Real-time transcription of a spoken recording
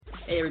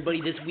Hey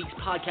everybody, this week's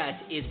podcast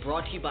is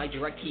brought to you by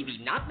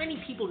DirecTV. Not many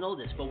people know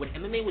this, but when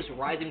MMA was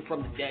rising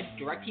from the dead,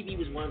 DirecTV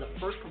was one of the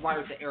first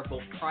providers to air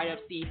both Pride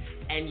FC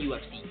and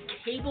UFC.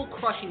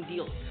 Cable-crushing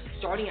deals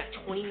starting at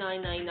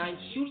 $29.99,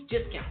 huge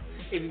discount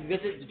if you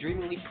visit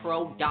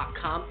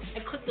thedreamelitepro.com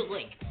and click the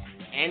link.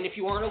 And if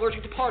you aren't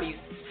allergic to parties,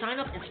 sign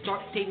up and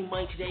start saving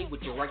money today with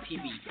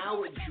DirecTV.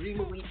 Now with Dream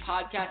Elite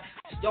Podcast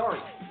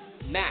starring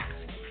Max,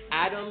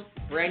 Adam,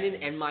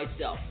 Brandon, and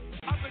myself.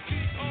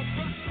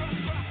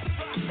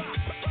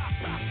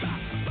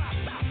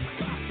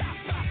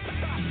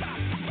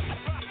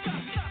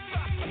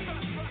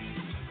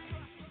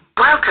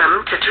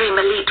 Welcome to Dream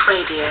Elite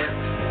Radio.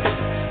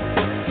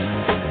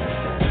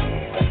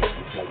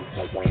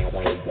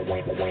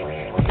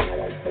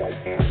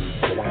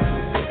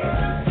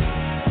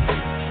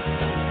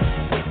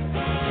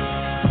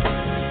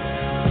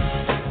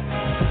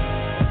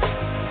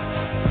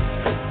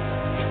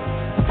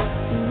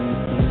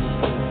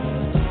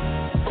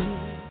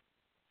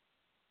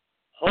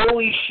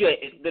 Holy shit,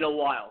 it's been a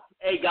while.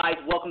 Hey guys,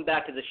 welcome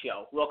back to the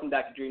show. Welcome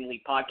back to Dream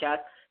Elite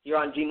Podcast. You're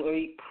on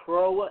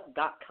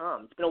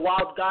DreamElitePro.com. It's been a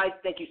while, guys.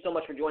 Thank you so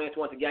much for joining us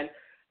once again.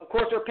 Of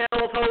course, our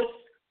panel of hosts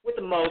with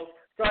the most,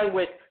 starting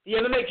with the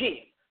MMA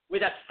genius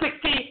with a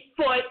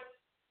 60-foot,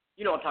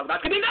 you know what I'm talking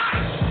about, it's going to be Max!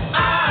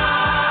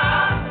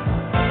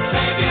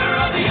 Savior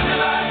of the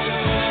universe!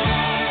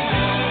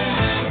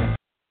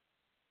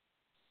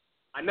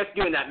 I miss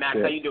doing that, Max.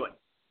 Yeah. How you doing?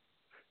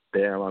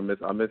 Damn, I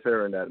miss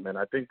hearing that, man.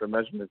 I think the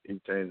measurements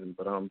keep changing,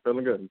 but I'm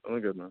feeling good.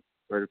 Man.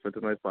 Ready for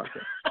tonight's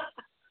podcast.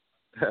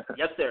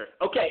 Yes, sir.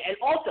 Okay, and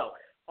also,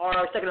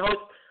 our second host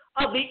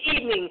of the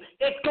evening,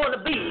 it's going to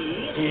be...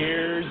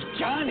 Here's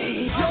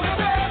Johnny.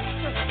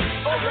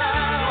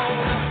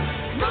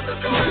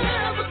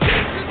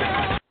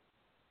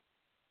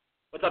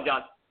 What's up,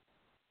 John?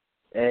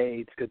 Hey,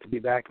 it's good to be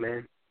back,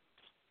 man.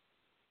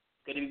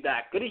 Good to be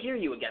back. Good to hear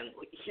you again.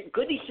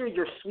 Good to hear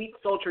your sweet,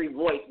 sultry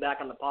voice back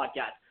on the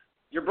podcast.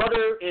 Your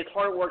brother is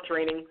hard at work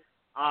training.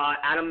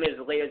 Adam is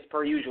late as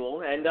per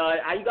usual. And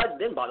how you guys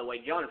been, by the way,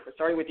 John?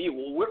 Starting with you.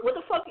 Where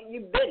the fuck have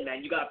you been,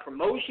 man? You got a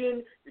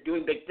promotion. You're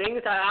doing big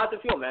things. How's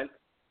it feel, man?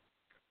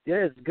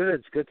 Yeah, it's good.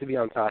 It's good to be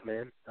on top,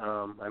 man.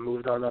 I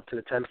moved on up to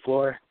the 10th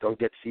floor. Don't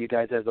get to see you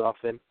guys as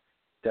often.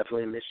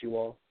 Definitely miss you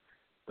all.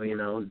 But, you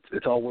know,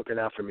 it's all working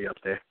out for me up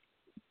there.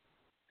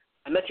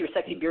 I met your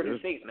sexy bearded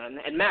face, man.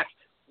 And Max,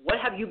 what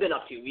have you been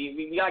up to?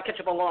 We got to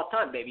catch up on lost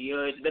time, baby.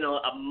 It's been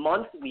a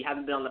month. We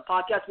haven't been on the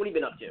podcast. What have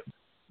you been up to?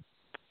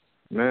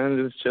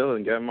 Man, just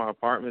chilling, getting my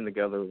apartment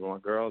together with my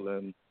girl,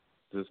 and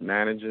just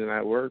managing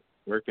at work,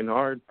 working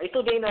hard. Are you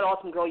still dating that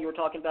awesome girl you were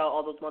talking about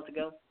all those months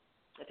ago?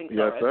 I think so,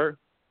 Yes, right? sir.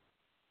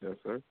 Yes,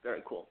 sir.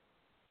 Very cool.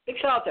 Big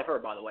shout out to her,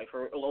 by the way,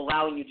 for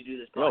allowing you to do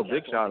this podcast.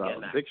 Big shout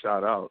out. Big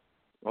shout out.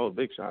 Oh,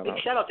 big shout out.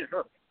 Big shout out to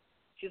her.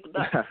 She's the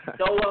best.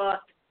 So,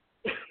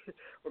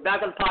 we're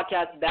back on the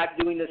podcast, back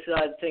doing this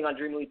thing on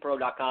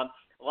DreamElitePro.com.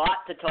 A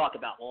lot to talk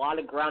about, a lot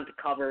of ground to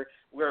cover.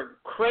 We're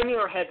cramming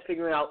our heads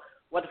figuring out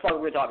what the fuck we're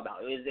going to talk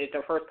about. It's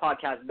our first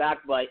podcast back,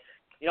 but,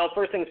 you know,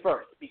 first things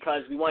first,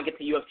 because we want to get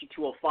to UFC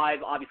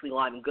 205. Obviously,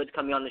 Lyman Good's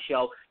coming on the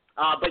show.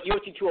 But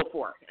UFC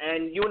 204.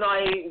 And you and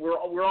I,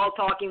 we're all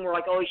talking. We're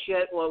like, oh,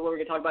 shit, well, we're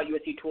going to talk about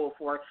UFC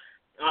 204.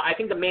 I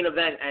think the main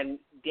event, and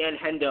Dan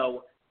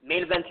Hendo,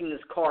 main eventing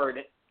this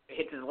card,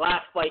 hits his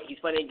last fight. He's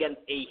fighting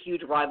against a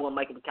huge rival in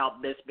Michael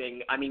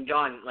Bisping. I mean,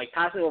 John, like,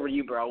 passing over to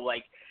you, bro.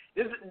 Like,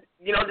 this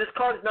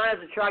card is not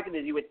as attractive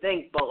as you would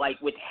think, but, like,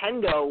 with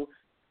Hendo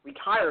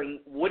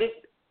retiring, would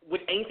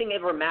anything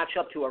ever match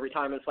up to a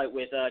retirement fight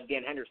with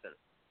Dan Henderson?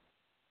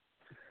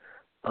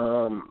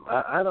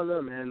 I don't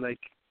know, man. Like,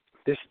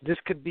 this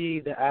could be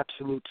the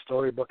absolute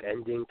storybook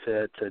ending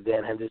to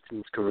Dan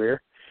Henderson's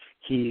career.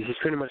 He's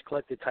pretty much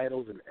collected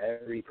titles in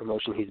every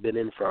promotion he's been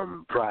in,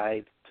 from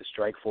Pride to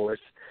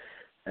Strikeforce.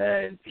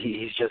 And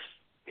he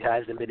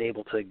hasn't been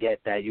able to get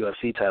that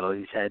UFC title.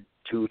 He's had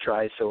 2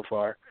 tries so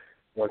far,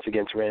 once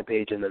against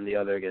Rampage and then the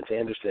other against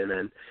Anderson.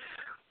 And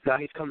now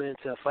he's coming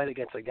into a fight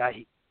against a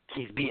guy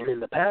he's beaten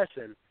in the past,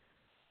 and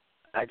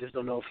I just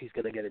don't know if he's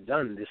going to get it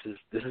done. This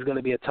is going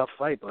to be a tough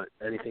fight, but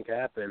anything can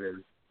happen.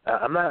 And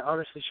I'm not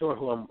honestly sure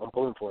who I'm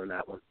pulling for in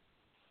that one.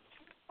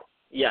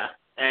 Yeah.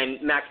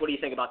 And, Max, what do you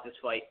think about this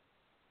fight?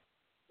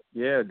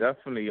 Yeah,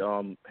 definitely.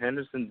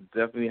 Henderson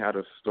definitely had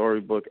a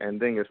storybook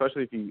ending,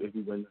 especially if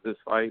he wins this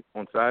fight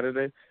on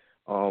Saturday.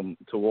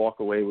 To walk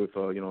away with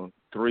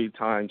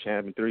 3-time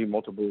champion, 3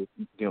 multiple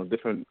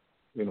different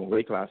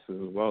weight classes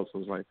as well. So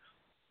it's like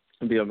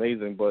it'd be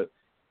amazing. But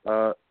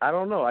I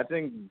don't know. I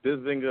think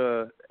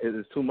Bisping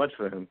is too much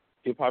for him.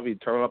 He'll probably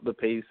turn up the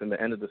pace in the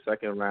end of the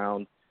second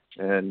round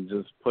and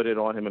just put it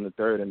on him in the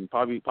third, and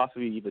possibly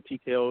either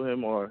TKO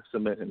him or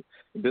submit him.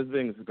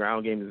 Bisping's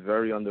ground game is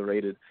very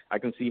underrated. I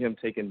can see him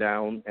taking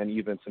down and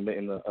even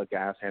submitting a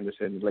gas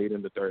Henderson late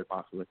in the third,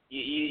 possibly.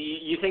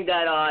 You think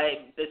that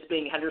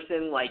Bisping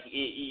Henderson, like,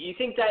 you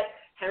think that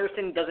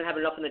Henderson doesn't have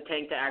enough in the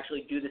tank to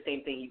actually do the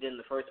same thing he did in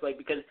the first fight?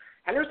 Because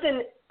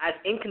Henderson, as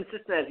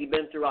inconsistent as he's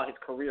been throughout his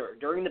career,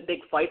 during the big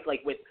fights,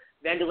 like with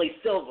Wanderlei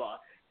Silva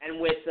And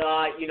with,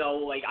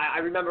 I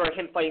remember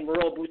him fighting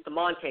Murilo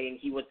Bustamante, and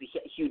he was the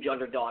huge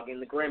underdog in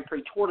the Grand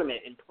Prix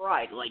tournament in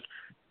Pride. Like,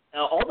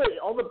 all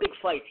the big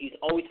fights, he's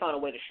always found a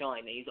way to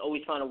shine, and he's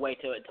always found a way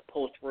to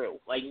pull through.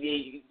 Like,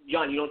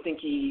 John, you don't think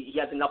he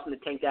has enough in the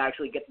tank to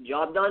actually get the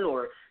job done,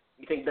 or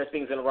you think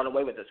Bisping's going to run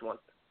away with this one?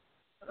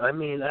 I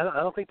mean, I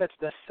don't think that's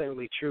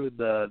necessarily true,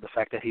 the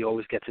fact that he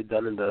always gets it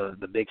done in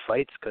the big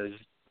fights, because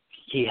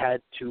he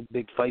had 2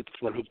 big fights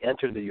when he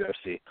entered the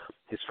UFC.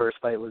 His first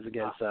fight was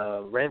against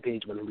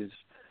Rampage when he was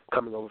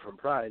coming over from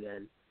Pride,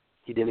 and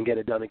he didn't get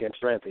it done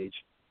against Rampage.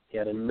 He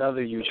had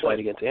another huge fight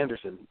against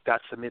Anderson, got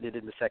submitted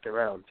in the second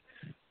round.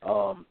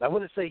 I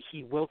wouldn't say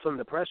he wilts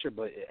under pressure,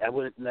 but I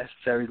wouldn't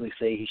necessarily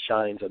say he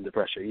shines under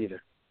pressure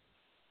either.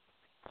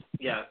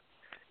 Yeah,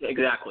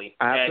 exactly.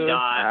 I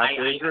have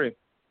to agree.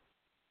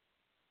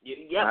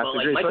 Yeah, but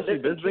like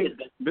especially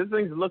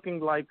Bisping's looking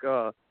like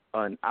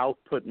an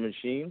output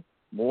machine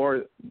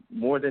more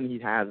than he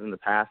has in the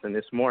past, and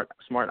it's smart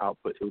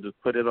output. He'll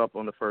just put it up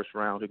on the first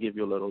round. He'll give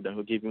you a little, then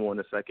he'll give you more in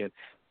the second.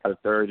 At the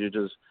third, you're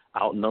just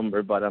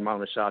outnumbered by the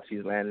amount of shots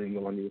he's landing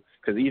on you.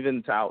 Because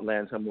even to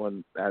outland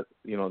someone as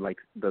like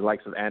the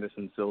likes of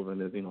Anderson Silva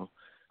is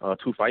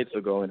 2 fights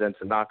ago, and then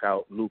to knock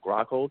out Luke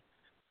Rockhold,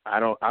 I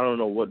don't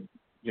know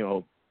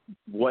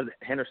what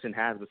Henderson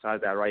has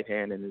besides that right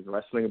hand and his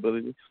wrestling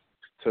ability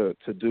to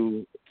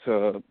do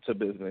to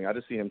Bisping. I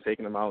just see him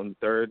taking him out in the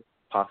third,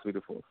 possibly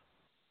the fourth.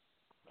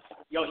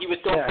 Yo, he was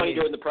so funny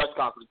during the press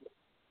conference.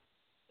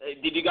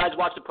 Did you guys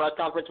watch the press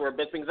conference where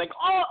Bisping's like,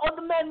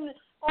 old man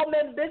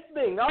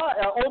Bisping,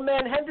 old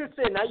man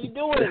Henderson, how you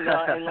doing?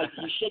 And like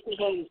he's shaking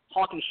hands,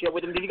 talking shit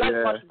with him. Did you guys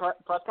watch the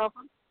press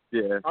conference?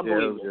 Yeah,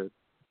 unbelievable. Yeah, it was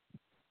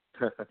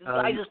good. This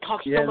guy just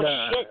talks so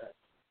much shit.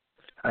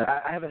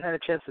 I haven't had a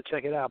chance to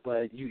check it out,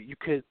 but you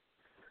could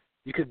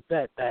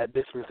bet that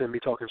Bisping's gonna be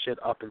talking shit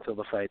up until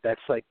the fight.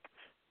 That's like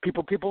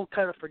people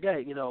kind of forget.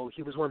 He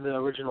was one of the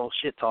original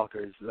shit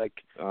talkers, like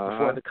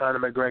before the Conor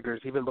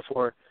McGregors, even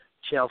before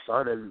Chael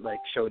Sonnen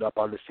showed up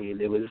on the scene.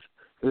 It was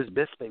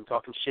Bisping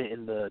talking shit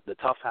in the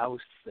Tough House,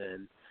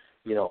 and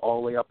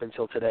all the way up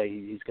until today,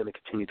 he's going to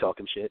continue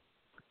talking shit.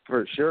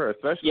 For sure,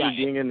 especially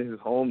being in his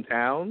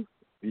hometown.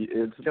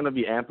 It's going to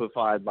be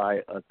amplified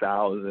by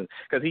 1,000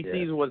 because he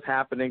sees what's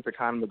happening to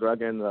Conor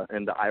McGregor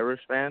and the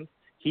Irish fans.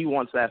 He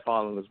wants that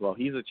following as well.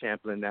 He's a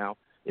champion now.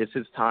 It's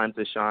his time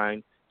to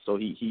shine. So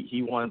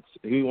he wants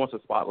a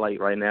spotlight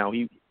right now.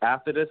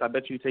 After this, I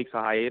bet you he takes a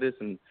hiatus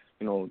and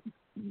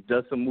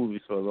does some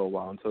movies for a little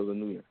while until the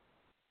new year.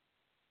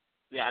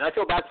 Yeah, and I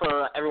feel bad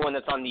for everyone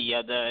that's on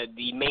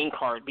the main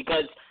card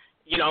because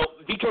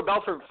Vitor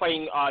Belfort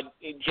fighting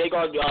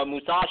Gegard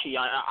Mousasi.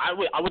 I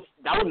would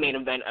that would main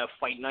event a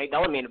fight night.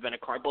 That would main event a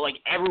card. But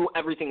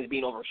everything is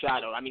being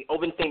overshadowed. I mean,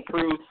 Ovince St.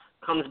 Preux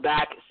comes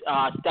back.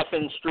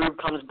 Stefan Struve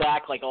comes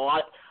back. Like a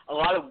lot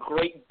of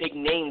great big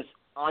names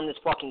on this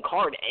fucking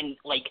card, and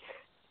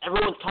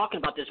everyone's talking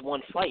about this one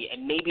fight,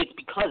 and maybe it's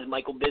because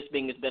Michael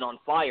Bisping has been on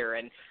fire,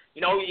 and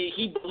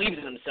he believes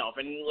in himself,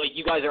 and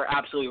you guys are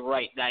absolutely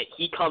right that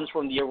he comes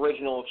from the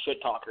original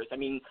shit talkers. I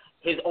mean,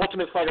 his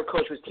Ultimate Fighter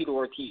coach was Tito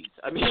Ortiz.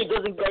 I mean, he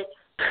doesn't get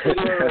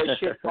bigger a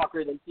shit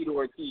talker than Tito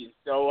Ortiz.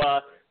 So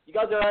you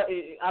guys are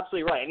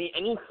absolutely right.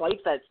 Any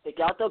fights that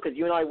stick out though? Because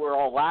you and I were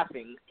all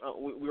laughing.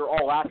 We were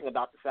all laughing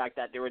about the fact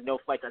that there were no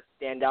fights that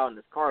stand out in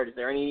this card. Is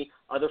there any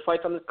other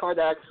fights on this card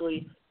that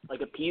actually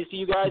appease to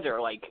you guys,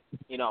 or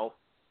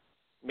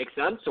make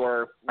sense?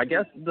 Or I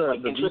guess the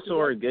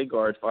Vitor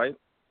Gegard fight,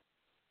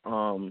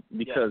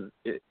 because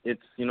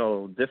it's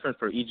different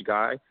for each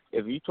guy.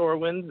 If Vitor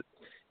wins,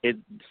 it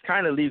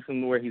kind of leaves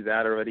him where he's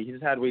at already.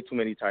 He's had way too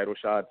many title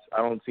shots. I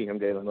don't see him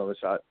getting another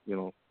shot,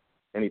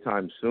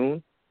 anytime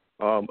soon,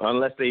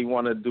 unless they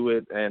want to do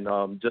it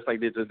and just like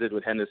they just did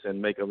with Henderson,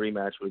 make a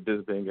rematch with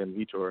Bisping and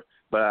Vitor.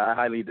 But I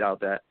highly doubt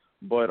that.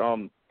 But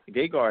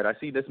Gegard, I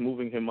see this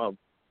moving him up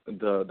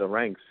the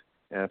ranks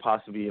and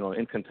possibly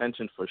in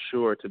contention for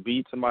sure to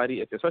beat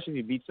somebody, especially if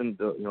he beats him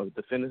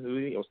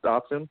definitively or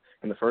stops him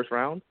in the first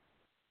round.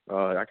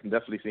 I can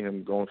definitely see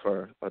him going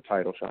for a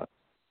title shot.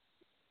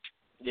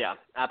 Yeah,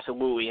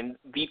 absolutely. And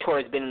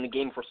Vitor has been in the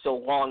game for so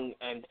long,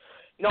 and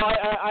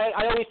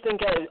I always think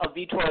of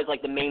Vitor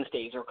as the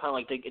mainstays or kind of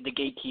like the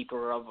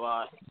gatekeeper of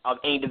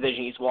any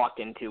division he's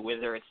walked into,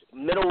 whether it's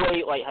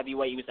middleweight, light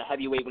heavyweight. He was a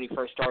heavyweight when he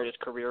first started his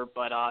career,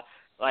 but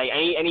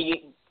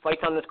any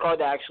fights on this card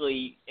that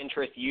actually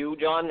interest you,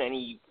 John?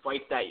 Any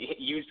fights that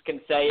you can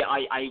say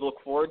I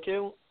look forward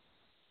to?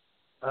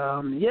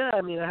 Yeah,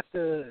 I mean, I have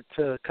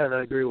to kind of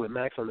agree with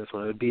Max on this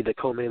one. It would be the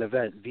co-main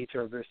event,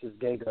 Vitor versus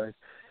Gegard.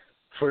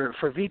 For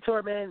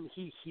Vitor, man,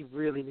 he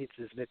really needs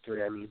this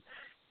victory. I mean,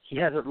 he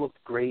hasn't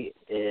looked great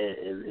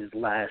in his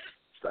last,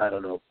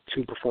 2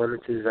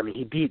 performances. I mean,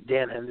 he beat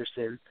Dan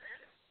Henderson,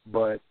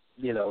 but,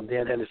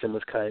 Dan Henderson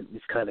is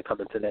kind of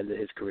coming to the end of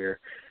his career.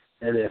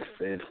 And if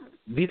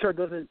Vitor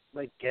doesn't,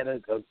 get a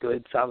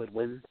good, solid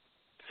win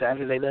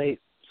Saturday night,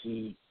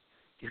 he's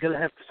going to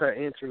have to start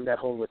answering that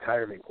whole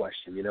retirement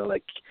question,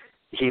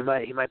 he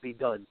might be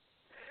done.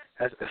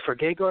 As for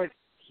Gegard,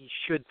 he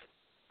should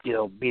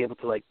be able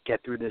to like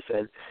get through this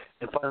and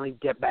finally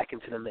get back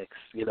into the mix.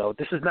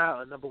 This is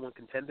not a number one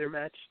contender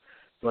match,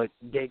 but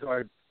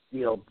Gegard,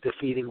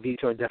 defeating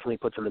Vitor definitely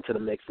puts him into the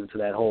mix, into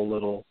that whole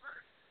little,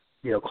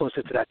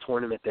 closer to that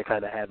tournament they're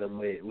kind of having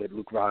with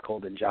Luke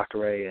Rockhold and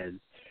Jacare and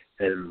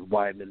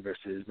Weidman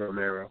versus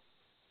Romero.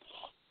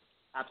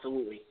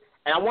 Absolutely.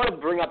 And I want to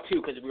bring up,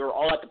 too, because we were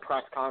all at the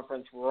press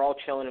conference. We were all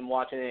chilling and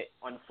watching it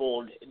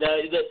unfold. The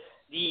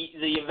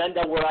event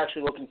that we're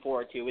actually looking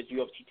forward to is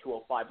UFC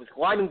 205. With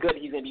Lyman Good,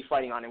 he's going to be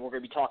fighting on, and we're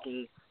going to be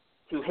talking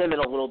to him in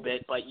a little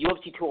bit. But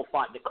UFC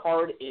 205, the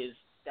card is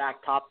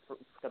stacked top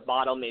to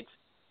bottom.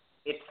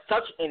 It's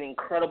such an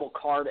incredible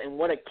card, and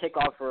what a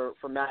kickoff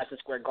for Madison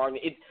Square Garden.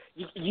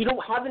 You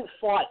haven't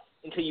fought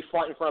until you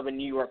fought in front of a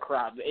New York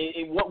crowd.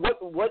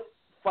 What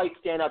fights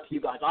stand out to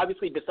you guys?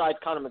 Obviously, besides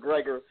Conor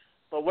McGregor,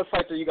 but what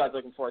fights are you guys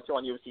looking forward to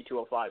on UFC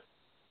 205?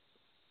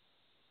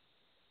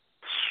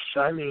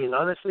 I mean,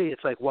 honestly,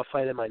 it's like, what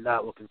fight am I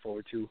not looking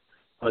forward to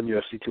on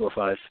UFC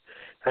 205?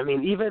 I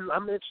mean, even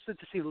I'm interested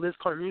to see Liz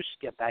Carmouche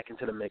get back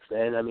into the mix,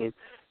 man. I mean,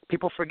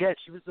 people forget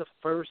she was the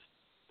first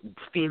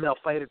female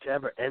fighter to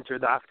ever enter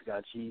the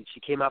octagon. She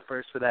came out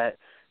first for that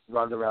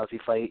Ronda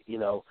Rousey fight,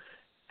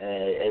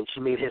 and she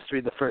made history,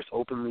 the first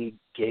openly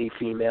gay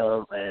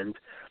female, and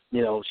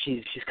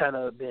she's kind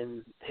of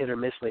been hit or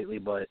miss lately,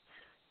 but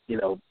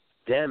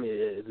damn,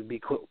 it would be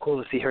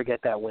cool to see her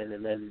get that win.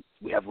 And then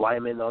we have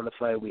Lyman on the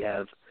fight. We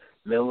have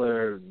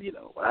Miller.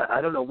 I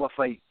don't know, what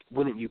fight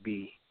wouldn't you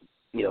be,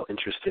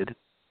 interested?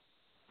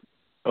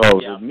 Oh,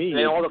 yeah. To me,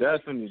 it's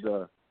definitely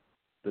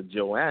the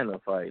Joanna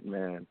fight,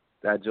 man.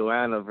 That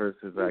Joanna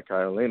versus that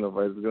Carolina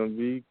fight is going to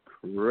be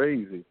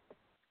crazy.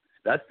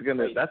 That's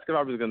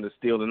probably going to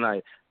steal the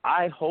night.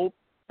 I hope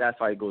that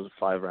fight goes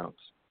 5 rounds.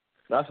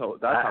 That's how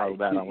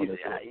bad I want to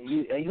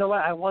see. You know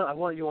what? I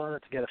want Joanna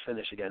to get a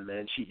finish again,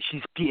 man.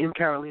 She's beaten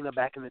Carolina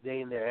back in the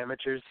day in their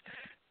amateurs.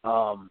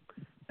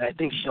 I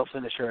think she'll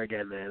finish her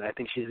again, man. I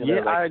think she's gonna.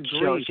 Yeah, I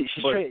agree.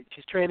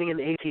 She's training in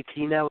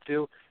ATT now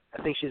too.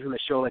 I think she's gonna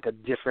show like a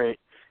different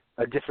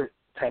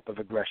type of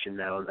aggression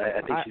now.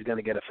 I think she's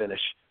gonna get a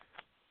finish.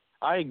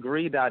 I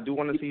agree that I do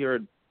want to see her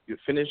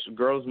finish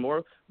girls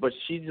more, but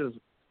she just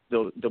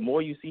the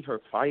more you see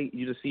her fight,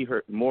 you just see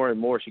her more and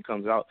more she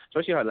comes out.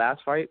 Especially her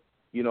last fight.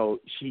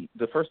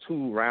 The first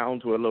 2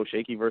 rounds were a little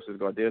shaky versus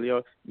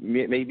Gardelio,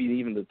 maybe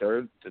even the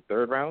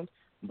third round.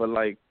 But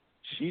like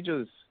she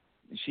just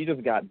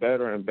got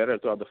better and better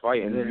throughout the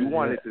fight, and you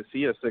wanted to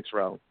see a 6th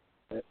round.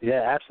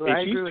 Yeah,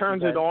 absolutely. If she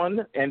turns it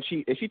on, and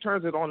if she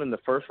turns it on in the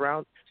first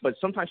round, but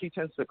sometimes she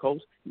tends to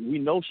coast. We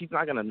know she's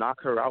not gonna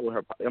knock her out with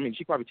her. I mean,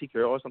 she probably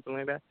TKO or something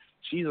like that.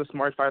 She's a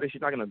smart fighter.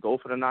 She's not gonna go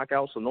for the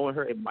knockout. So knowing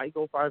her, it might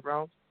go 5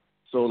 rounds.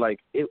 So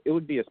like it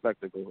would be a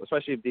spectacle,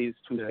 especially if these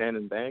two stand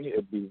and bang.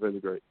 It'd be really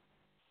great.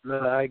 No,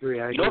 I agree.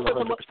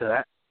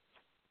 100%.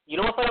 You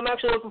know what fight I'm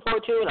actually looking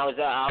forward to? And I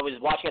was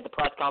watching at the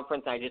press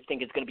conference, and I just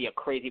think it's going to be a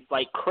crazy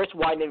fight. Chris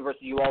Weidman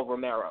versus Yoel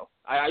Romero.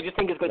 I just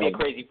think it's going to be a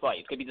crazy fight.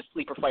 It's going to be the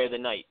sleeper fight of the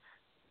night.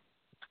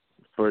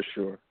 For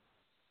sure.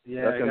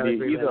 Yeah, that's going to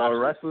be either a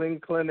wrestling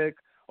clinic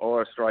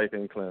or a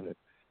striking clinic,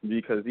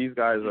 because these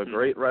guys are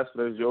great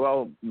wrestlers.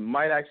 Yoel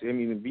might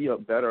actually, be a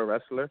better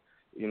wrestler.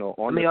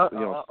 On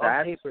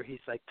paper, he's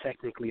like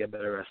technically a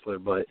better wrestler,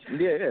 but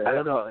yeah. I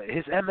don't know,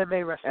 his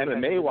MMA wrestling.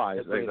 MMA-wise,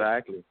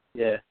 exactly.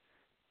 Yeah.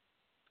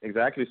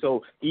 Exactly.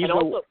 So either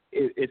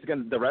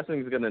the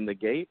wrestling is gonna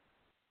negate,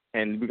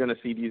 and we're gonna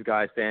see these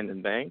guys stand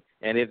and bang.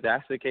 And if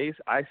that's the case,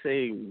 I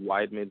say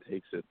Weidman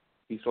takes it.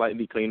 He's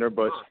slightly cleaner,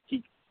 but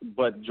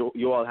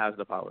Yoel has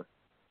the power.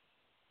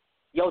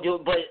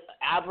 But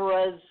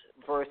Alvarez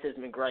versus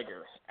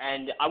McGregor,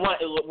 and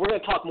we're gonna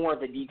talk more of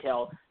the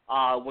detail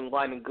when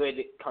Lyman Good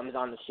comes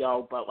on the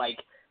show. But like,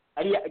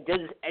 does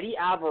Eddie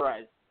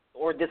Alvarez,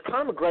 or does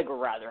Conor McGregor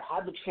rather,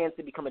 have the chance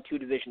to become a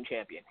 2-division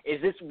champion? Is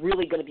this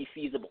really going to be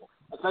feasible?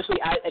 Especially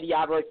Eddie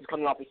Alvarez is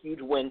coming off a huge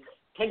win.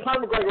 Can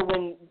Conor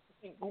McGregor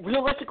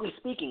realistically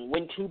speaking,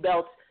 win 2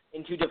 belts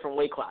in 2 different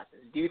weight classes?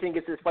 Do you think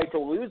it's his fight to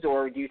lose,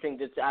 or do you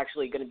think it's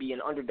actually going to be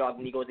an underdog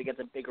when he goes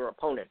against a bigger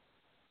opponent?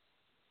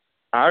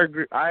 I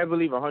agree. I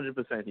believe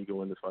 100% he can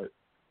win this fight.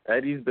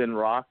 Eddie's been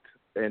rocked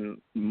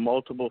in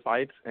multiple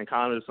fights, and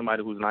Conor is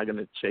somebody who's not going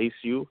to chase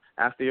you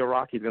after you're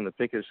rocked. He's going to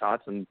pick his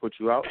shots and put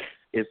you out.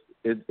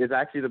 It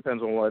actually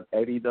depends on what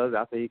Eddie does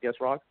after he gets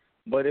rocked.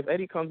 But if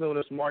Eddie comes in with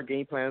a smart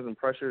game plans and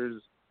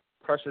pressures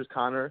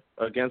Conor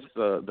against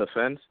the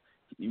fence,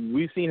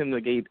 we've seen him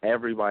negate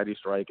everybody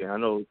striking. I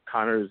know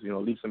Conor's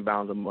leaps and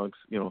bounds amongst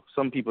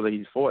some people that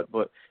he's fought,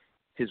 but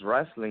his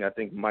wrestling, I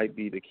think, might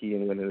be the key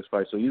in winning this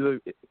fight. So either,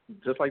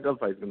 just like the other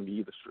fight, it's going to be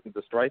either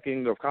the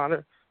striking of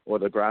Conor or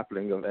the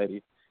grappling of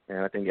Eddie. And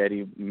I think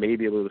Eddie may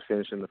be able to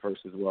finish in the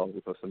first as well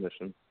with a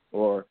submission,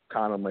 or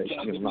Conor might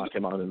knock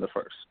him out in the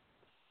first.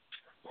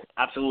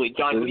 Absolutely.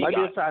 John, it might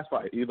be a fast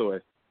fight, either way.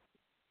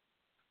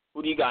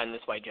 Who do you got in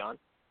this fight, John?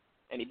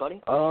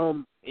 Anybody? I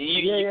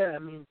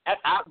mean,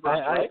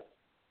 right?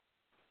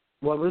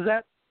 What was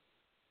that?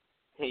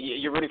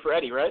 You're ready for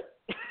Eddie, right?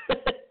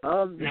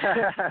 No,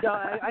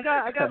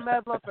 I got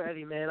mad love for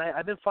Eddie, man.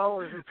 I've been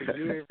following him for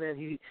years,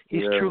 man.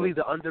 He's truly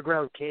the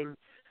underground king.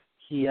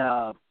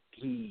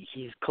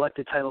 he's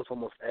collected titles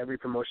almost every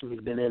promotion he's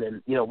been in,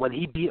 and when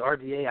he beat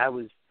RDA, I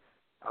was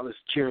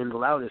cheering the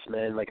loudest,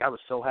 man. Like, I was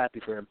so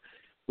happy for him.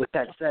 With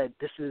that said,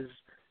 this is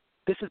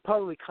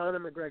probably Conor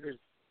McGregor's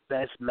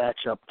best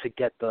matchup to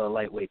get the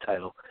lightweight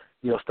title.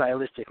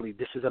 Stylistically,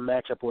 this is a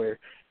matchup where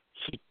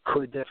he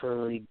could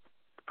definitely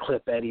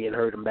clip Eddie and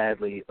hurt him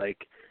badly.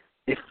 Like,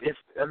 if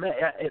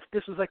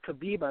this was like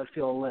Khabib, I'd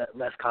feel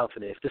less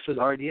confident. If this was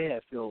RDA,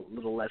 I'd feel a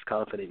little less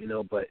confident,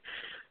 But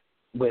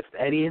with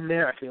Eddie in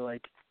there, I feel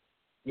like,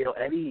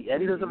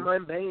 Eddie doesn't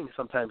mind banging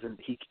sometimes, and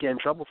he could get in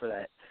trouble for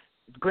that.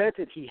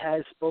 Granted, he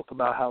has spoke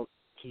about how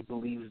he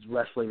believes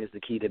wrestling is the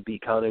key to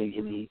beat Conor,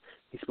 and he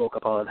spoke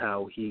upon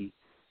how he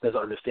doesn't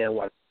understand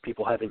why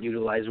people haven't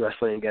utilized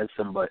wrestling against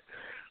him, but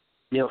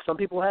some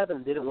people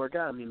haven't. It didn't work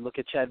out. I mean, look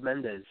at Chad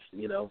Mendes.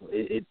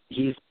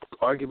 He's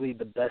arguably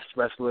the best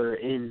wrestler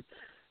in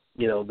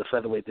the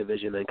featherweight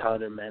division, and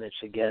Conor managed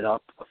to get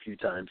up a few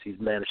times. He's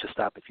managed to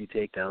stop a few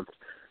takedowns,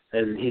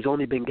 and he's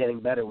only been getting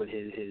better with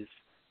his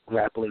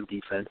grappling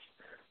defense.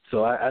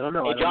 So I don't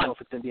know. Hey, I don't know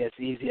if it's going to be as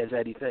easy as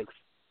Eddie thinks.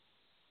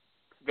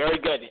 Very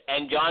good.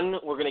 And, John,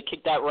 we're going to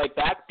kick that right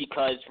back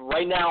because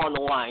right now on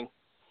the line,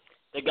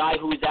 the guy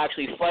who is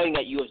actually fighting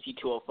at UFC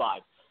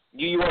 205,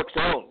 New York's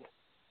own,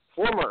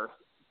 former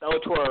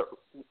Bellator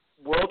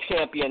world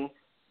champion,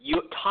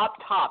 top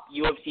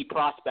UFC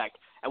prospect,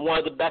 and one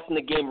of the best in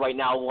the game right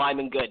now,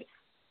 Lyman Good.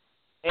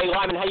 Hey,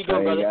 Lyman, how you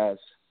doing, brother? Hey, guys.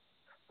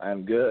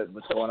 I'm good.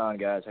 What's going on,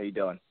 guys? How you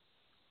doing?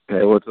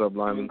 Hey, what's up,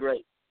 Lyman? Doing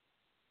great.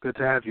 Good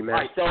to have you, man.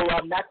 All right,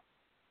 so Max,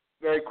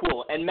 very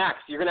cool. And Max,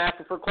 you're gonna ask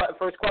the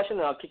first question,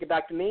 and I'll kick it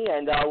back to me,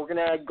 and we're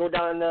gonna go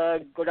down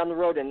the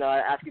road and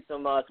ask you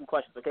some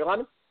questions. Okay,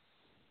 Lyman?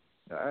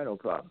 All right, no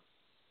problem.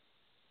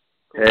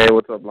 Hey,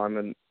 what's up,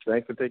 Lyman?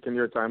 Thanks for taking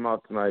your time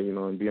out tonight,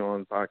 and being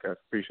on the podcast.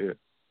 Appreciate it.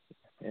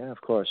 Yeah, of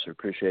course. I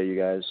appreciate you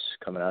guys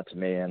coming out to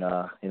me and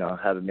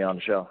having me on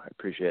the show. I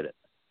appreciate it.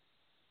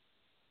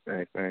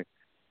 Thanks.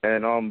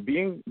 And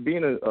being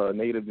a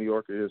native New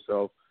Yorker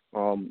yourself,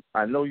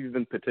 I know you've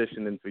been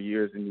petitioning for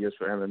years and years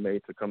for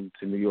MMA to come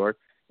to New York,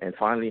 and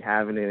finally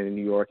having it in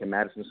New York and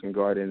Madison Square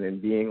Garden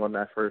and being on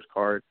that first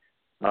card.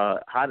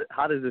 How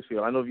does this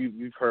feel? I know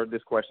you've heard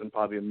this question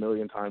probably a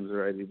million times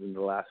already in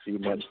the last few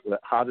months, but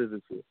how does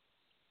it feel?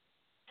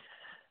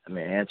 I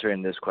mean,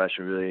 answering this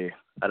question really,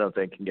 I don't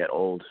think can get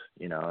old.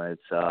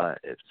 It's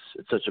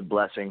such a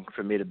blessing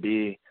for me to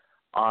be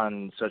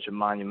on such a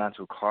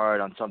monumental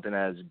card on something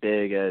as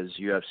big as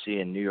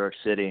UFC in New York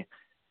City,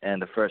 and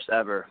the first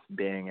ever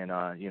being in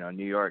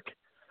New York.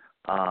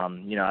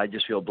 I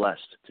just feel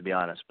blessed, to be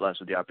honest, blessed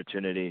with the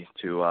opportunity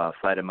to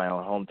fight in my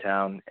own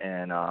hometown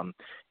and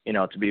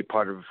to be a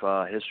part of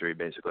history,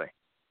 basically.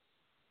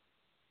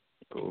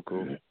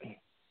 Cool.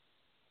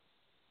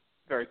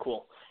 Very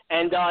cool.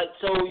 And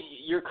so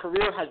your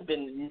career has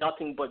been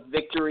nothing but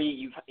victory.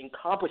 You've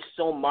accomplished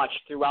so much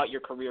throughout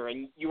your career,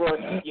 and you were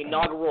the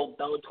inaugural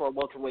Bellator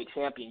welterweight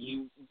champion.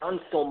 You've done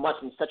so much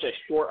in such a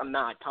short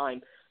amount of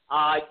time.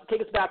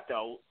 Take us back,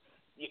 though.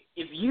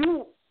 If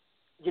you,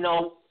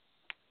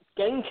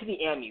 getting to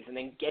the Amis and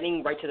then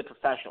getting right to the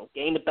professional,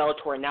 getting to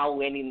Bellator and now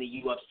landing in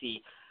the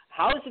UFC,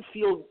 how does it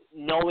feel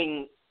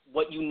knowing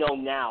what you know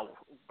now,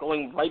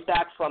 going right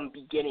back from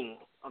beginning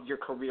of your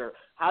career?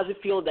 How does it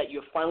feel that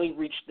you've finally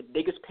reached the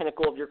biggest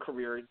pinnacle of your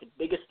career, the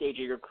biggest stage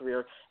of your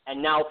career,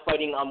 and now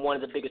fighting on one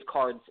of the biggest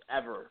cards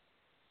ever?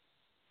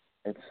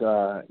 It's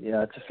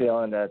it's a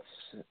feeling that's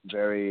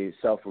very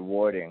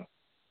self-rewarding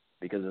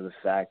because of the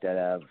fact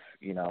that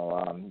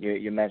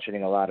you're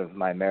mentioning a lot of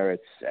my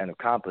merits and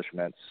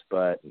accomplishments,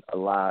 but a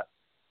lot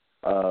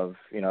of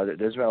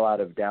there's been a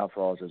lot of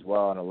downfalls as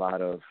well, and a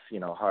lot of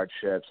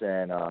hardships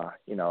and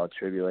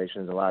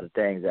tribulations, a lot of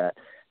things that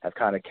have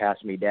kind of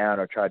cast me down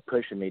or tried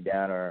pushing me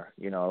down, or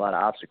a lot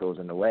of obstacles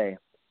in the way.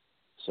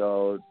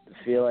 So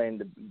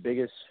the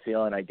biggest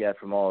feeling I get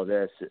from all of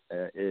this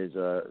is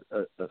a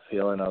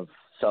feeling of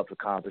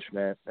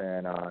self-accomplishment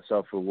and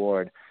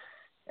self-reward,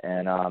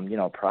 and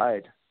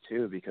pride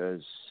too,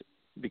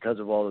 because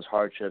of all those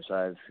hardships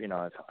I've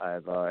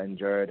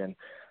endured, and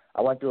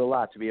I went through a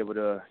lot to be able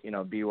to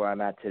be where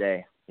I'm at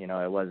today. It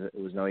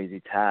was no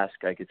easy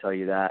task, I could tell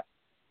you that.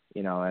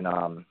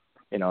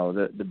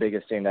 The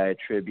biggest thing that I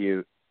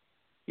attribute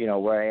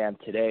where I am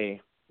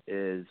today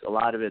is a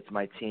lot of it's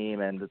my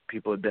team and the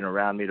people who have been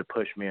around me to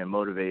push me and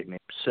motivate me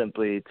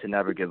simply to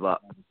never give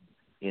up.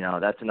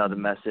 That's another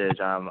message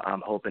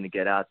I'm hoping to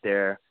get out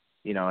there,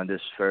 in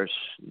this first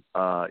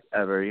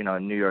ever,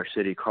 New York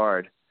City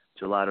card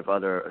to a lot of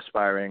other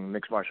aspiring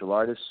mixed martial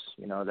artists,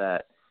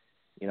 that,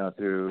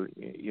 through,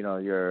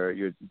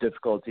 your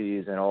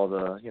difficulties and all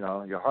the,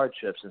 your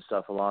hardships and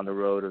stuff along the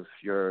road of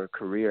your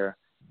career,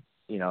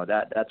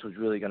 that's what's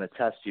really going to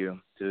test you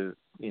to,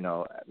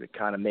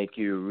 kind of make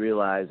you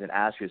realize and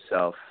ask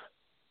yourself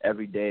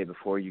every day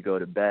before you go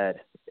to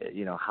bed,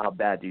 how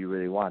bad do you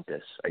really want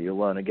this? Are you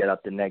willing to get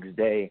up the next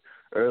day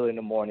early in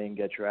the morning,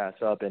 get your ass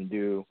up and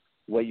do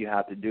what you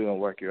have to do and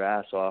work your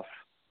ass off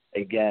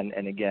again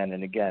and again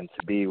and again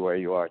to be where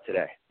you are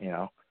today,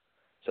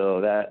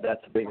 So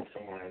that's the biggest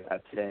thing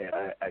I'd say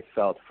I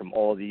felt from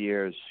all the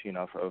years,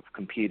 of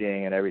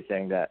competing and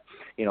everything, that,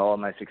 all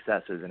my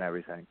successes and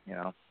everything,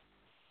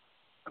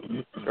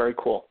 Very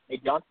cool.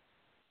 Hey, John?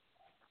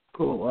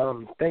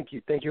 Cool. Thank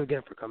you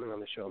again for coming on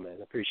the show, man.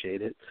 I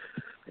appreciate it.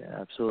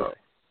 Yeah, absolutely.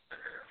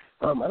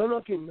 I don't know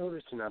if you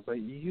noticed or not, but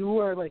you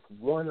are like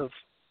one of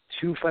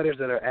two fighters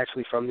that are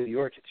actually from New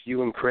York. It's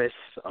you and Chris.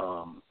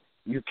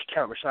 You can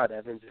count Rashad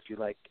Evans if you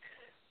like.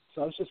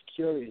 So I was just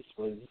curious,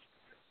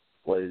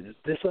 was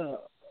this a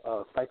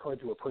fight card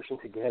you were pushing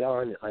to get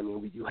on? I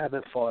mean, you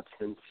haven't fought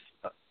since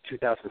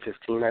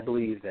 2015, I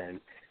believe. And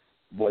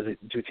was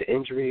it due to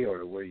injury,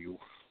 or were you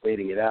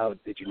waiting it out?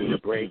 Did you need a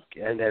break?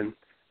 And then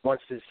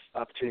once this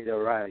opportunity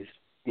arose,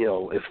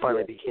 it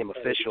finally became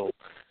official.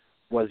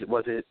 Was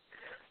it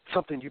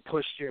something you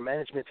pushed your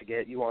management to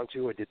get you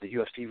onto, or did the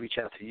UFC reach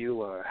out to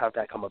you, or how'd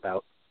that come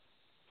about?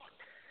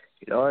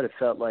 It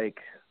felt like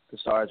the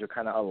stars were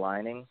kind of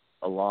aligning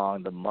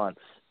along the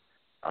months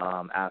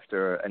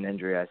after an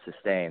injury I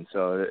sustained.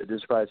 So this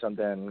is probably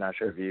something, I'm not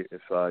sure if you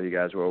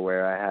guys were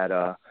aware. I had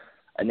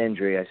an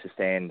injury I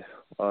sustained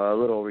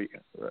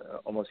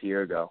almost a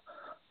year ago,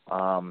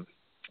 and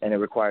it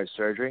required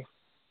surgery.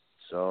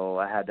 So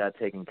I had that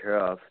taken care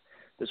of.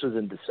 This was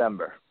in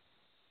December.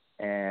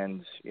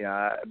 And,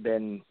 I've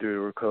been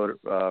through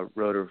the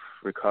road of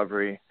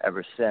recovery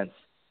ever since.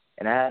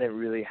 And I hadn't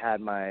really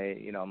had my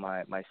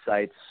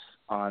sights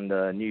on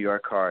the New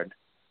York card.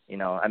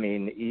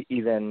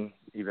 Even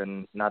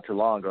not too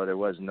long ago, there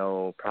was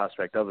no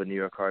prospect of a New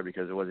York card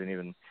because it wasn't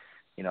even,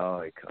 it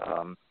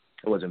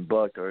wasn't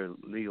booked or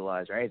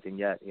legalized or anything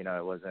yet. It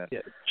wasn't,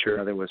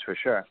 nothing was for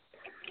sure.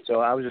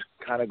 So I was just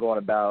kind of going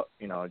about,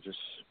 just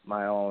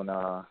my own,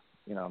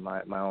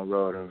 my own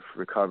road of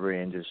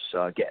recovery and just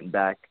getting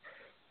back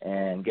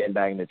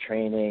into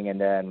training.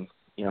 And then,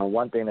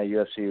 one thing that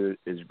UFC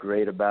is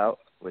great about,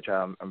 which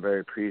I'm very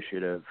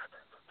appreciative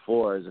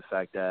for, is the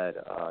fact that,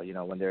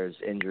 when there's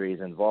injuries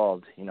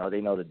involved,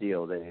 they know the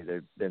deal.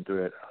 They've been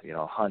through it,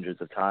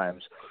 hundreds of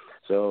times.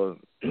 So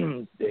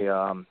they,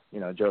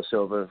 Joe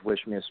Silva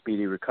wished me a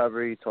speedy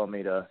recovery, told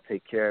me to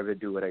take care of it,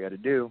 do what I got to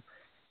do.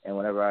 And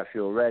whenever I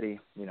feel ready,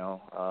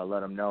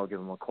 let them know, give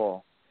them a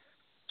call.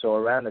 So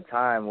around the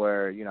time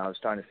where, I was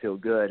starting to feel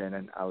good and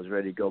then I was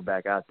ready to go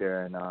back out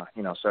there and,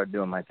 start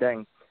doing my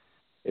thing,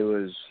 it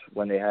was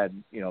when they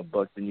had,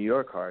 booked the New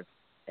York card.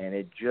 And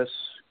it just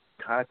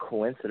kind of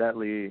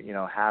coincidentally,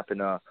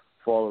 happened to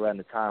fall around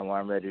the time where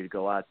I'm ready to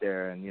go out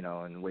there and,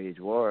 and wage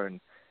war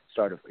and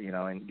start,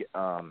 and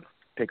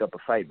pick up a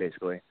fight,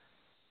 basically.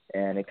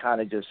 And it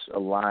kind of just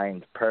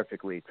aligned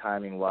perfectly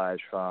timing-wise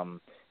from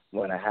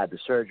when I had the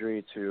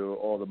surgery to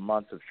all the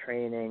months of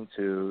training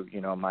to,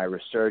 my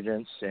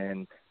resurgence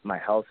and my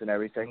health and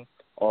everything,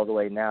 all the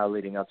way now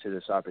leading up to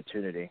this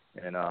opportunity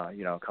and,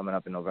 coming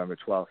up in November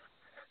 12th.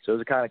 So it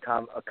was a kind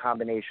of a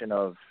combination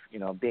of,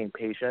 being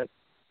patient,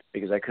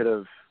 because I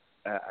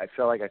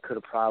felt like I could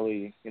have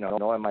probably,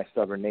 knowing my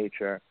stubborn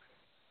nature,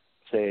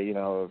 say,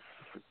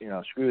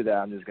 screw that,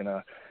 I'm just going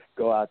to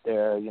go out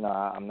there,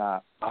 I'm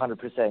not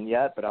 100%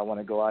 yet, but I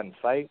want to go out and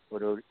fight,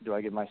 or do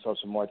I give myself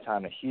some more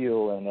time to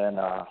heal and then,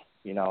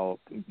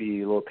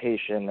 be a little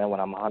patient, and then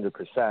when I'm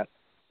 100%,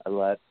 I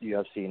let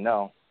UFC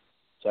know.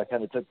 So I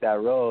kind of took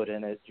that road,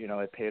 and it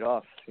paid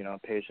off.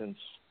 Patience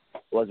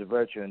was a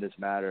virtue in this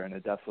matter, and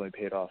it definitely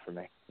paid off for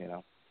me,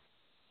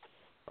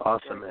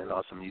 Awesome, man,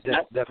 awesome. You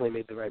definitely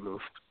made the right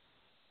move.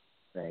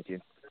 Thank you.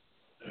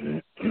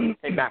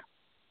 Hey, Matt.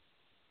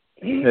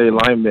 Hey,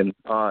 Lyman.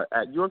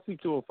 At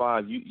UFC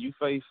 205, you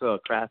face a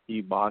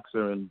crafty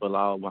boxer in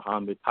Bilal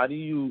Muhammad. How do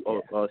you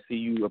see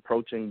you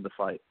approaching the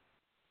fight?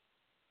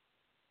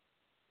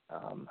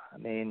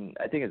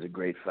 I think it's a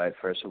great fight.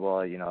 First of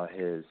all,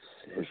 his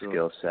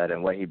skill set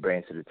and what he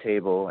brings to the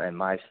table, and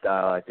my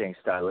style. I think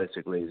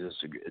stylistically,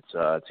 it's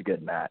a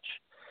good match.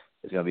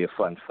 It's gonna be a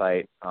fun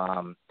fight.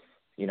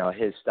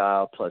 His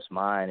style plus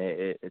mine,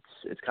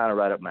 it's kind of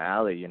right up my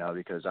alley.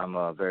 Because I'm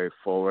a very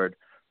forward,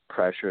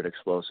 pressured,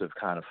 explosive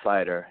kind of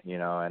fighter.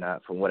 And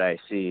from what I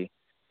see,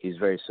 he's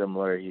very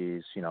similar.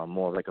 He's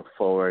more like a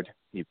forward.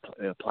 He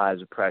applies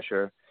the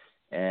pressure,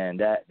 and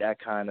that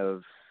kind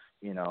of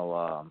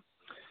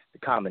the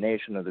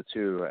combination of the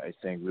two, I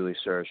think, really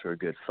serves for a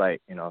good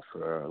fight,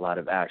 for a lot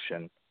of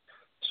action.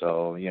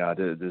 So,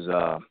 there's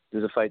a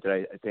fight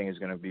that I think is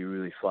going to be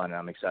really fun, and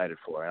I'm excited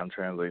for it. I'm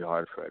training really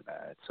hard for it,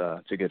 man.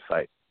 It's a good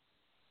fight.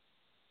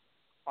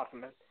 Awesome,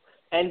 man.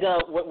 And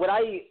what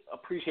I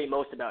appreciate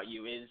most about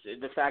you is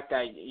the fact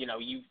that,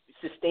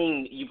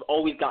 you've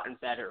always gotten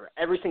better.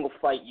 Every single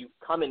fight you've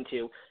come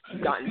into,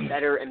 you've gotten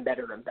better and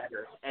better and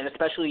better. And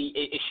especially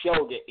it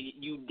showed it.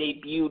 You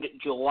debuted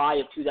July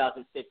of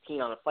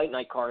 2015 on a fight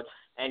night card,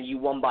 and you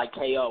won by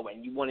KO,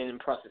 and you won in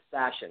impressive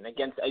fashion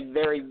against a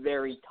very,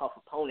 very tough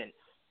opponent.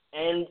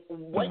 And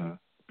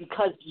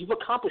because you've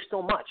accomplished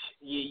so much.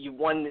 You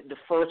won the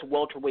first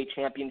welterweight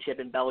championship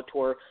in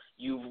Bellator.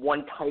 You've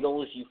won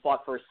titles. You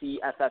fought for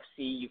CFFC.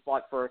 You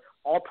fought for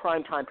all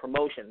primetime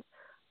promotions.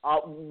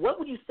 What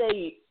would you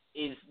say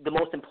is the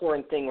most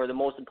important thing, or the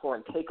most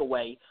important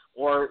takeaway,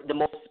 or the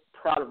most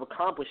proud of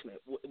accomplishment?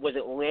 Was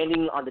it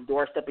landing on the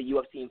doorstep of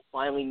UFC and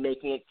finally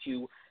making it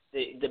to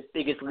the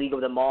biggest league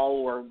of them all,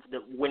 or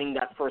winning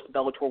that first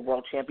Bellator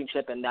World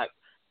Championship, and that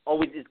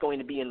always is going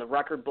to be in the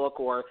record book,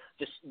 or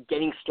just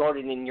getting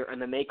started in your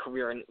MMA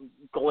career and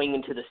going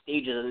into the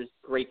stages of this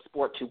great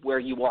sport to where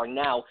you are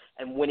now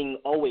and winning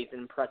always in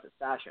impressive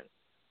fashion?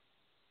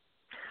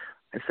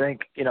 I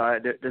think,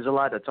 there's a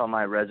lot that's on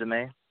my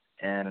resume,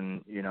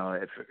 and,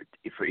 if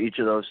for each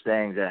of those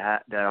things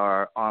that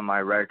are on my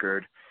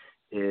record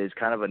is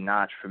kind of a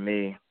notch for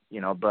me,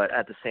 but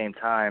at the same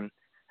time,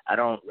 I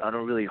don't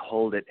really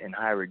hold it in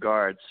high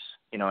regards,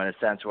 in a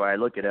sense where I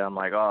look at it, I'm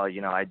like, oh,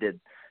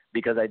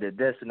 because I did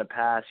this in the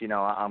past,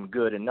 I'm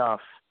good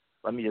enough.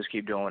 Let me just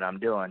keep doing what I'm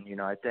doing.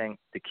 I think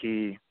the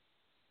key,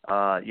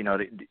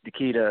 the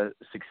key to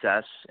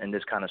success in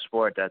this kind of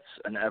sport that's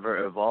an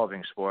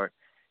ever-evolving sport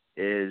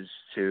is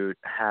to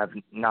have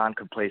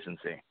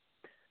non-complacency.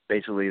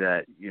 Basically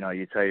that,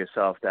 you tell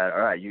yourself that,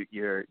 all right,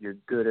 you're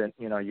good and,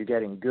 you're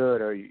getting good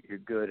or you're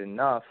good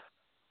enough,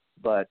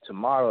 but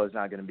tomorrow is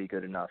not going to be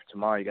good enough.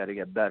 Tomorrow you got to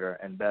get better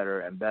and better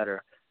and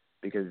better,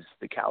 because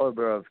the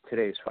caliber of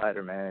today's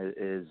fighter, man,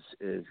 is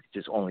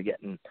just only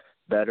getting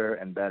better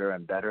and better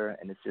and better,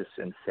 and it's just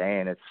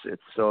insane.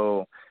 It's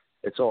so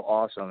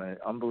awesome and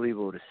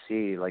unbelievable to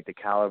see, like, the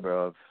caliber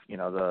of,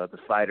 the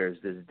fighters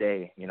this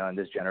day, in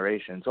this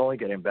generation. It's only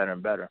getting better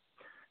and better.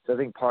 So I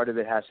think part of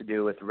it has to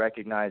do with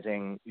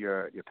recognizing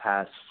your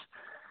past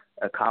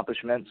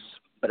accomplishments,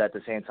 but at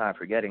the same time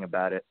forgetting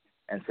about it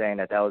and saying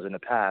that was in the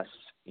past,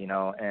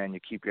 and you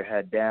keep your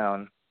head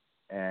down.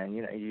 And,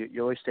 you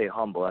always stay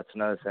humble. That's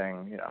another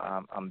thing,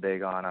 I'm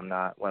big on. I'm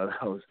not one of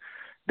those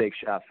big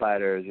shot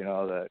fighters,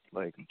 that,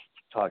 like,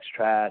 talks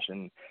trash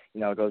and,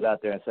 goes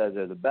out there and says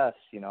they're the best.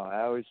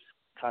 I always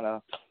kind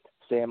of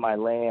stay in my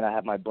lane. I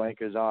have my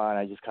blinkers on.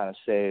 I just kind of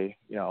stay,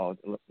 with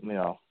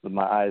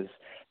my eyes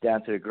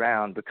down to the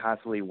ground, but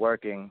constantly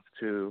working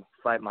to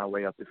fight my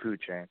way up the food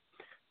chain.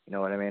 You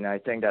know what I mean? I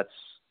think that's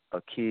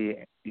a key,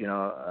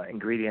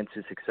 ingredient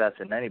to success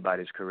in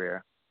anybody's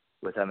career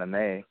with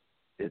MMA.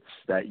 It's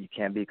that you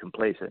can't be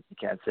complacent. You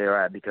can't say, all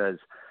right, because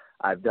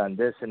I've done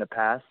this in the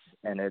past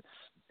and it's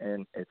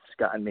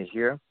gotten me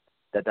here,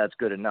 that's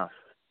good enough.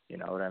 You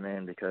know what I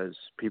mean? Because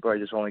people are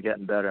just only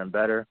getting better and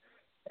better.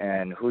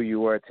 And who you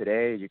were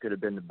today, you could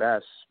have been the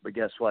best. But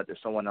guess what? There's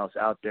someone else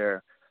out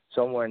there,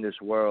 somewhere in this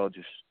world,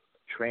 just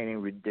training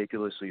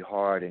ridiculously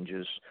hard and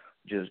just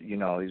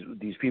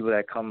these people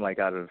that come like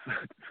out of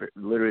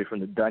literally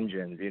from the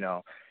dungeons,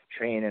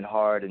 training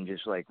hard and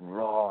just like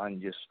raw and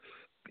just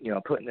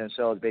putting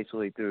themselves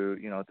basically through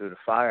the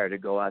fire to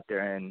go out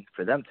there and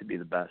for them to be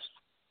the best.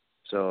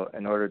 So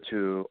in order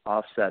to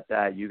offset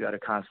that, you got to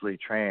constantly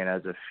train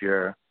as if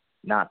you're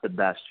not the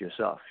best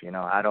yourself.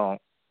 I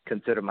don't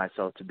consider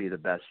myself to be the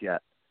best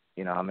yet.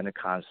 I'm in a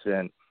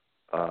constant,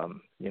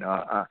 I'm in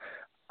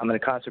a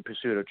constant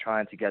pursuit of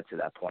trying to get to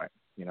that point.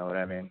 You know what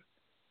I mean?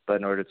 But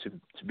in order to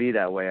be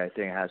that way, I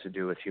think it has to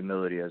do with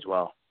humility as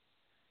well.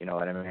 You know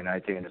what I mean? I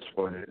think in the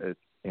sport,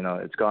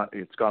 it's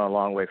gone a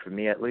long way for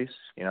me at least,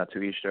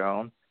 to each their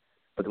own.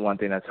 But the one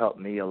thing that's helped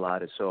me a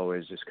lot is to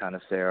always just kind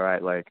of say, all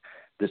right, like,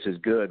 this is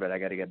good, but I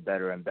got to get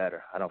better and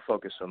better. I don't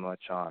focus so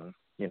much on,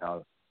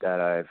 that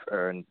I've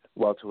earned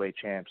welterweight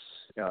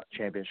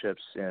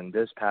championships in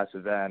this past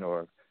event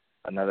or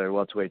another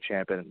welterweight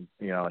champion,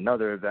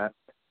 another event.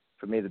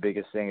 For me, the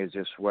biggest thing is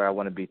just where I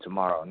want to be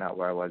tomorrow, not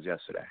where I was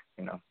yesterday,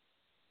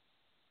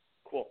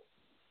 Cool.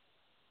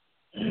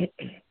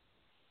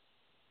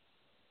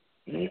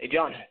 Hey,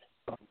 John.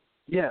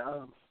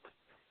 Yeah.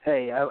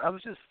 Hey, I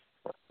was just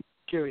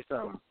curious.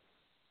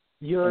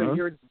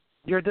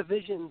 Your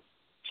division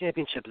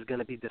championship is going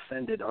to be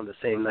defended on the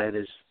same night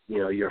as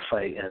your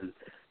fight, and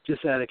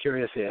just out of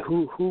curiosity,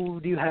 who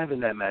do you have in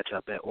that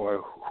matchup,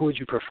 or who would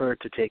you prefer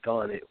to take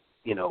on it?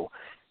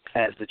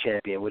 As the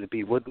champion, would it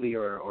be Woodley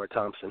or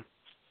Thompson?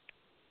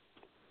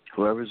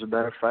 Whoever's a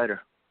better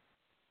fighter.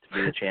 To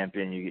be the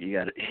champion, you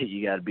got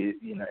to be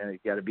you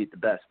got to beat the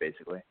best,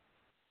 basically.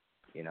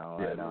 Yeah.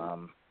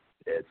 And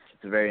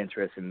it's a very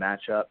interesting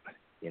matchup.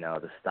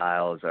 The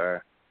styles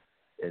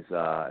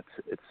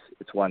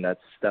it's one that's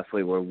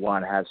definitely where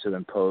one has to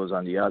impose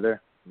on the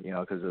other,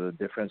 because of the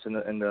difference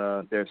in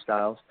their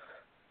styles.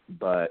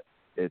 But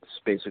it's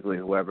basically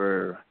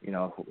whoever's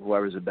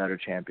a better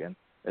champion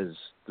is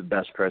the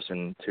best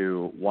person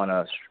to want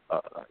to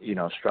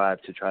strive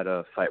to try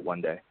to fight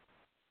one day.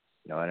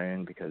 You know what I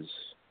mean? Because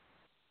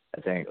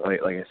I think,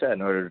 like I said,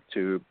 in order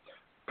to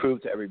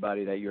prove to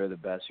everybody that you're the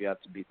best, you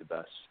have to beat the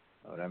best.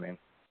 You know what I mean?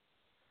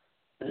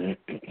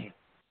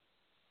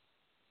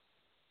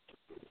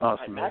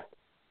 Awesome, man.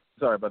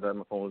 Sorry about that.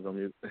 My phone was on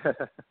mute.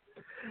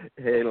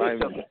 Hey,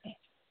 Lyman.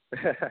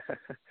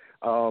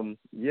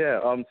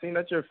 Seeing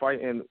that you're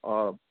fighting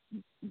by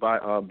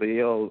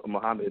Belal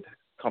Muhammad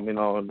coming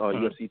on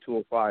UFC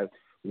 205,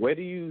 where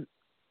do you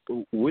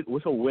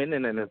with a win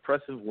and an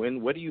impressive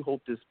win, where do you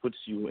hope this puts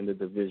you in the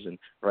division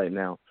right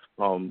now?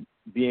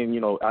 Being,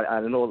 I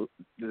know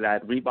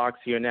that Reebok's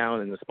here now,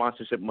 and the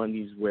sponsorship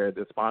monies where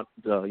the top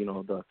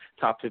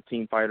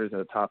 15 fighters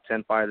and the top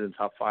 10 fighters and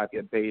top 5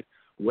 get paid.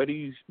 Where do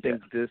you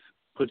think this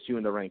puts you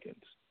in the rankings?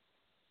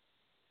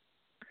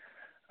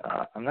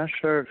 I'm not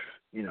sure if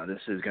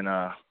this is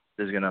gonna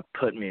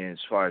put me as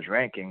far as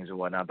rankings or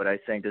whatnot, but I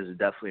think this is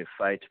definitely a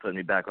fight to put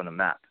me back on the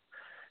map,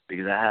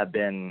 because I have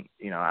been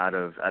out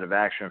of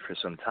action for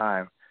some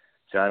time,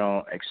 so I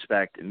don't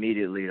expect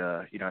immediately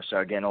to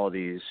start getting all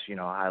these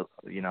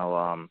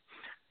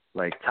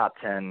like top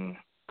 10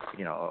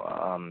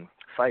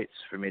 fights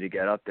for me to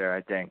get up there.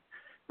 I think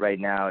right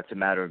now it's a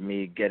matter of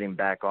me getting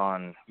back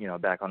on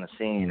the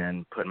scene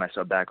and putting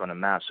myself back on the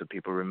map so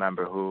people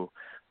remember who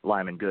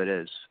Lyman Good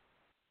is.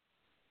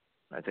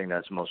 I think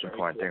that's the most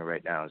important thing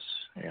right now is,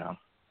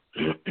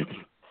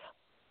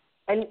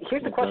 And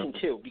here's the question,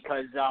 too,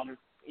 because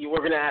we're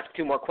going to ask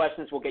 2 more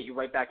questions. We'll get you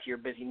right back to your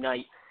busy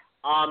night.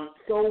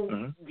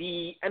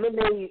 The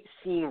MMA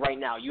scene right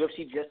now,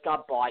 UFC just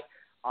got bought.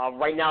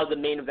 Right now, the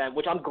main event,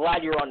 which I'm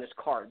glad you're on this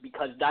card,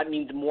 because that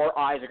means more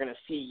eyes are going to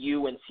see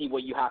you and see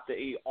what you have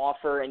to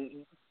offer,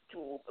 and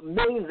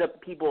millions of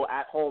people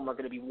at home are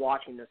going to be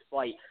watching this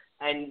fight.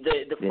 And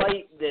the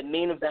fight, the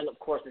main event, of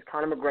course, is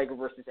Conor McGregor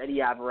versus Eddie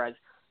Alvarez.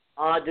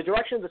 The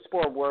direction of the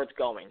sport, where it's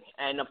going.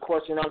 And, of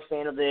course, you're not a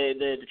fan of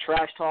the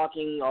trash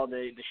talking, all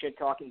the shit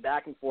talking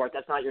back and forth.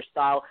 That's not your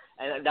style,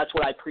 and that's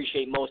what I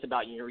appreciate most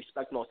about you,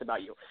 respect most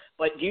about you.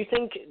 But do you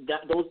think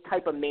that those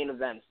type of main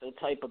events, those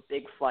type of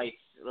big fights,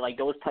 like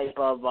those type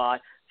of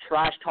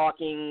trash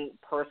talking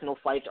personal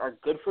fights are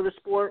good for the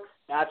sport,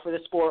 bad for the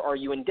sport, or are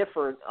you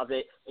indifferent of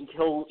it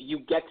until you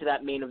get to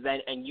that main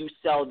event and you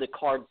sell the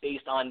card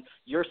based on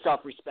your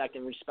self-respect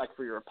and respect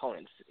for your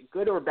opponents?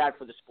 Good or bad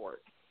for the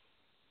sport?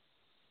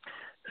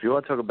 If you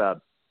want to talk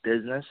about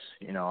business,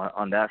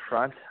 on that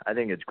front, I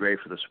think it's great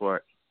for the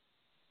sport.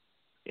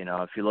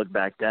 If you look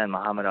back then,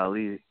 Muhammad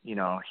Ali,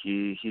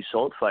 he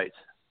sold fights.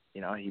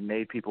 He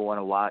made people want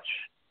to watch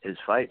his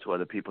fights,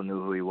 whether people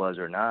knew who he was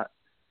or not.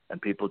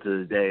 And people to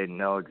this day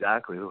know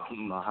exactly who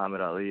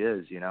Muhammad Ali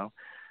is,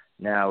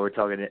 Now we're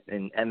talking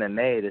in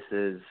MMA, this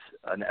is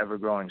an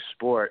ever-growing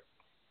sport.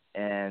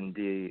 And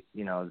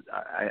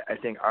I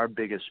think our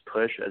biggest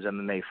push as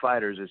MMA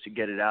fighters is to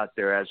get it out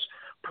there as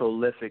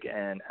prolific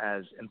and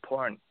as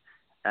important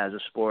as a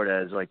sport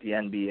as like the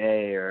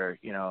NBA or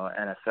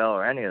NFL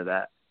or any of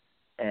that.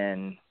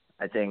 And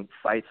I think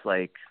fights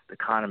like the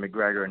Conor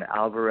McGregor and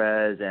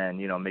Alvarez and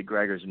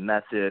McGregor's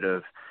method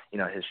of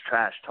his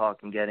trash talk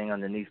and getting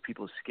underneath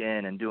people's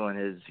skin and doing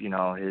his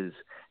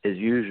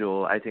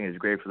usual, I think is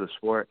great for the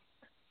sport.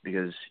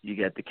 Because you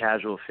get the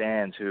casual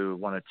fans who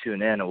want to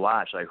tune in and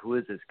watch, like, who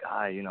is this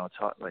guy,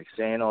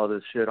 saying all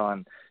this shit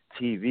on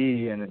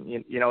TV, and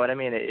you know what I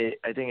mean?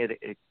 I think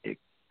it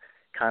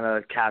kind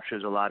of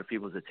captures a lot of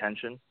people's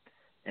attention,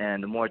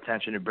 and the more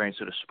attention it brings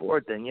to the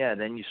sport, then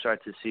you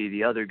start to see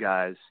the other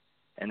guys,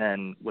 and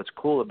then what's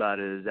cool about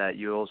it is that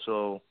you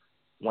also,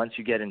 once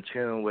you get in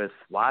tune with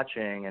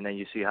watching, and then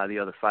you see how the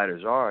other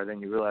fighters are, then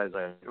you realize,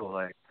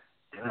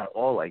 they're not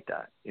all like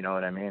that. You know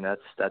what I mean?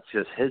 That's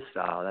just his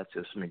style. That's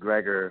just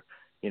McGregor.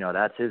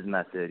 That's his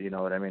method. You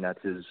know what I mean?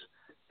 That's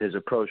his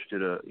approach to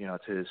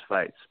to his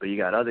fights. But you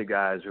got other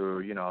guys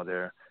who,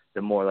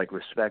 they're more like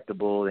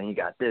respectable. Then you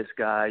got this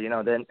guy.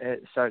 Then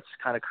it starts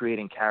kind of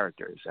creating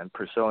characters and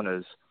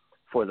personas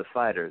for the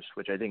fighters,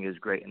 which I think is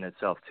great in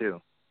itself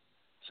too.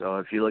 So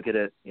if you look at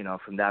it,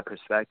 from that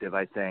perspective,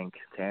 I think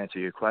to answer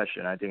your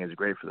question, I think it's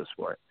great for the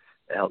sport.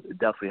 It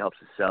definitely helps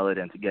to sell it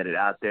and to get it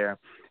out there.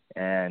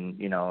 And,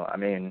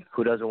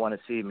 who doesn't want to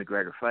see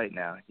McGregor fight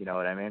now? You know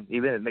what I mean?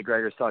 Even if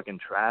McGregor's talking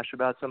trash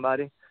about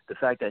somebody, the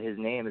fact that his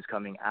name is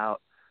coming out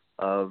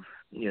of,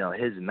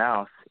 his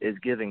mouth is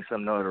giving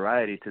some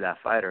notoriety to that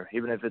fighter.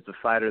 Even if it's a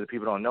fighter that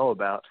people don't know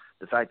about,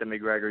 the fact that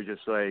McGregor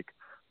just,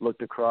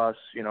 looked across,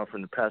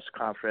 from the press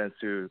conference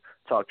to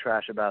talk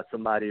trash about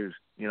somebody who's,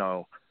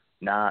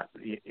 not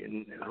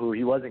who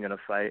he wasn't going to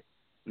fight,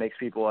 makes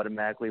people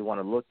automatically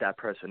want to look that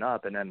person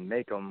up and then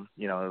make them,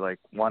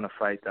 want to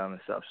fight them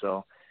and stuff.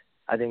 So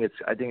I think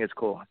it's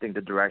cool. I think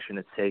the direction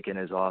it's taken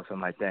is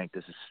awesome. I think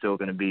this is still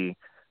going to be,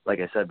 like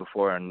I said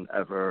before, an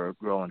ever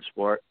growing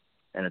sport,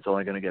 and it's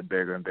only going to get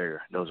bigger and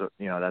bigger. Those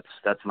are,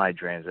 that's my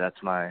dreams. That's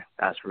my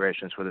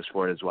aspirations for the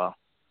sport as well.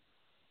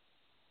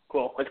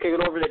 Cool. Let's kick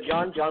it over to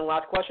John. John,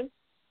 last question.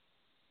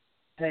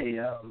 Hey,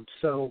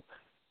 so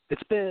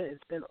it's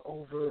been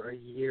over a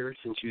year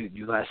since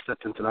you last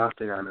stepped into the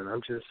octagon, and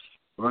I'm just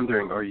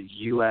wondering, are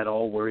you at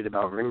all worried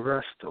about ring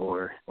rust,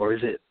 or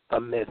is it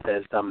a myth,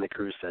 as Dominic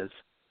Cruz says?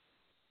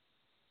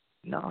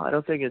 No, I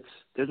don't think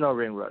there's no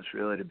ring rust,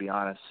 really, to be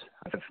honest.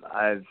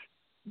 I've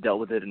dealt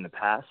with it in the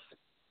past.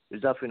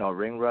 There's definitely no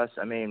ring rust.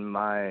 I mean,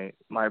 my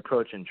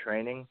approach in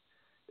training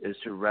is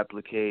to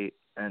replicate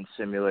and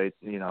simulate,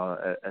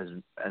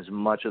 as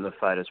much of the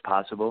fight as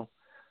possible.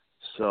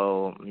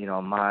 So,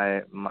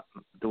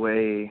 the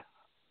way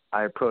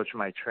I approach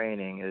my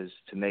training is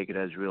to make it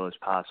as real as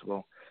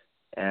possible.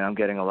 and I'm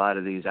getting a lot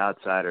of these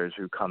outsiders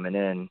who coming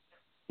in.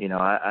 You know,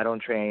 I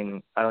don't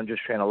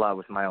just train a lot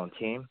with my own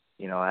team.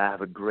 You know, I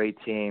have a great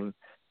team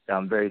that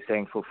I'm very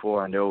thankful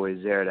for, and they're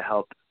always there to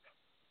help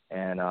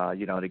and,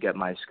 you know, to get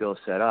my skill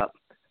set up.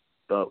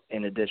 But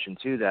in addition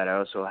to that, I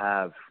also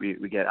have,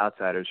 we get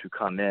outsiders who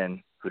come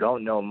in who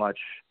don't know much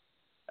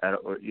at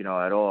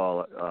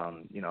all,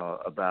 you know,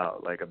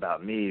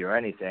 about me or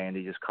anything, and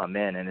they just come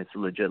in and it's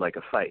legit like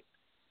a fight.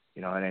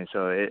 You know what I mean?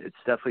 So it's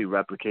definitely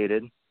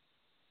replicated.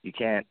 You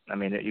can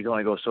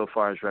only go so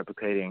far as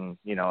replicating,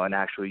 you know, an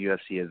actual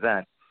UFC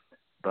event.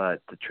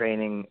 But the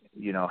training,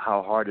 you know,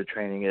 how hard the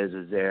training is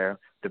there.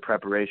 The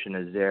preparation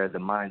is there. The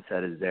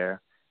mindset is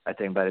there. I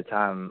think by the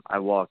time I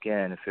walk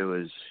in, if it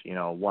was, you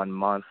know, 1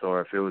 month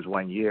or if it was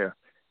 1 year,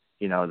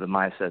 you know, the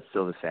mindset's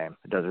still the same.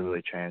 It doesn't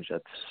really change.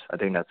 I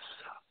think that's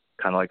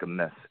kind of like a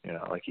myth, you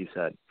know, like you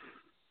said.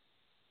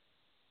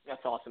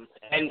 That's awesome.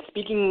 And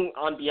speaking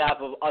on behalf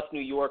of us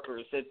New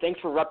Yorkers, thanks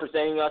for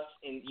representing us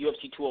in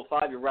UFC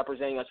 205. You're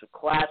representing us with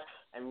class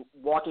and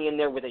walking in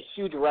there with a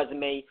huge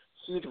resume,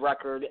 huge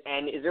record.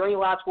 And is there any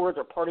last words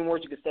or parting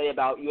words you could say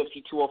about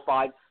UFC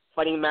 205,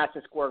 fighting in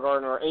Madison Square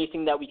Garden, or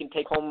anything that we can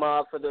take home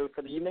for the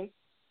evening?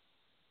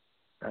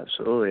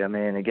 Absolutely. I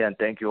mean, again,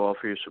 thank you all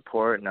for your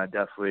support, and I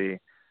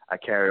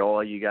carry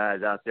all you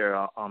guys out there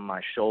on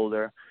my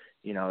shoulder,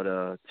 you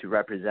know, to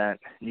represent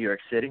New York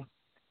City.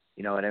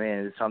 You know what I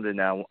mean? It's something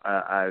that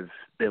I've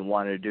been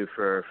wanting to do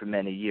for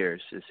many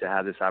years, is to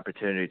have this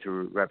opportunity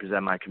to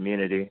represent my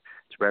community,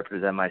 to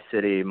represent my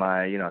city,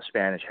 my, you know,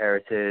 Spanish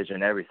heritage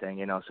and everything,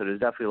 you know. So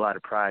there's definitely a lot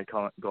of pride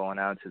going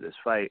on to this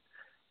fight,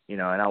 you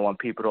know, and I want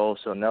people to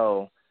also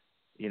know,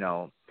 you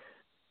know,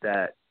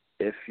 that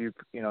if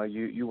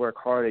you work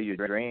hard at your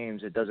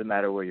dreams, it doesn't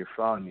matter where you're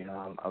from. You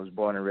know, I was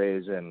born and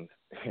raised in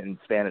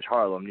Spanish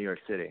Harlem, New York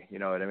City. You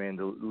know what I mean?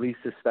 The least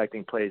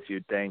suspecting place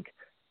you'd think,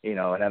 you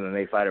know, an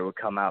MMA fighter would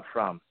come out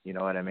from, you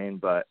know what I mean?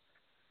 But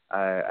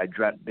I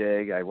dreamt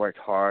big, I worked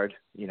hard,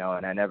 you know,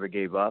 and I never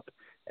gave up.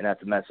 And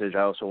that's a message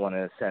I also want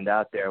to send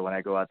out there when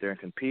I go out there and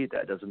compete.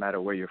 That doesn't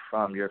matter where you're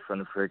from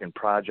the friggin'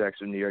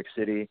 projects of New York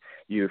City,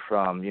 you're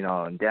from, you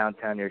know, in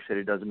downtown New York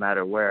City, doesn't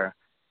matter where,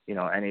 you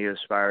know, any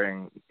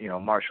aspiring, you know,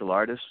 martial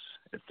artists,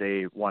 if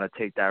they want to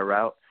take that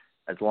route,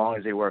 as long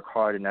as they work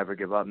hard and never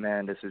give up,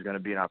 man, this is going to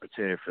be an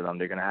opportunity for them.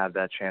 They're going to have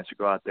that chance to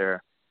go out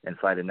there and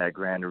fight in that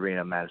grand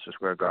arena, Madison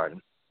Square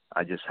Garden.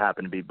 I just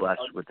happen to be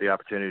blessed with the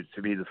opportunity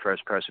to be the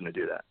first person to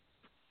do that.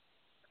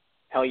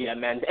 Hell yeah,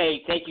 man.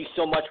 Hey, thank you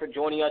so much for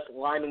joining us,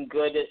 Lyman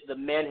Good, the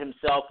man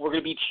himself. We're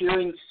going to be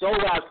cheering so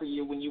loud for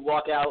you when you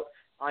walk out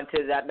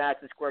onto that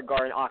Madison Square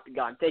Garden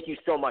octagon. Thank you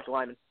so much,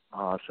 Lyman.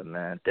 Awesome,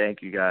 man.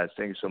 Thank you, guys.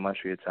 Thank you so much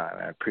for your time.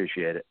 I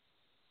appreciate it.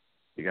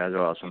 You guys are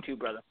awesome. You too,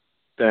 brother.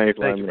 Thank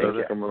you, Lyman,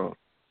 brother. Come on.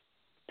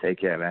 Take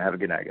care, man. Have a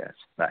good night, guys.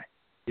 Bye.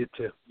 You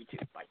too. You too.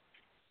 Bye.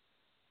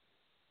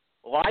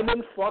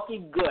 Lyman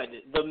fucking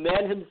Good, the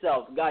man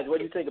himself. Guys, what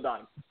do you think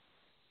about him?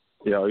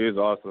 Yeah, he was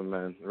awesome,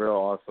 man. Real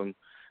awesome.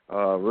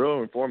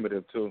 Real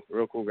informative, too.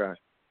 Real cool guy.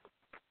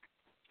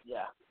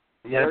 Yeah.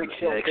 Very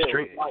chill,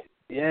 extreme.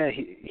 Yeah,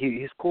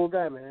 he's a cool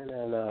guy, man,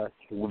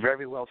 and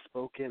very well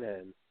spoken,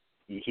 and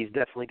he's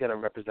definitely going to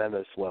represent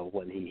us well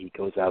when he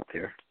goes out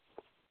there.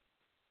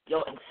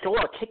 Yo, and so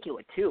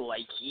articulate too.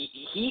 Like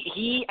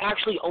he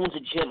actually owns a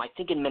gym, I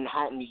think in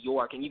Manhattan, New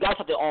York, and you guys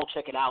have to all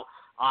check it out.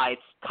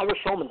 It's Kyra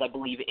Shulman's, I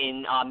believe,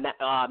 in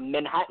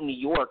Manhattan, New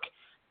York.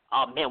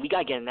 Man, we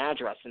gotta get an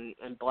address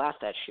and blast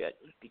that shit,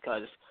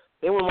 because if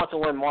anyone wants to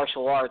learn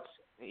martial arts,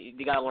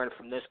 you gotta learn it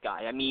from this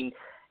guy. I mean,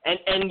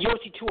 and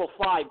UFC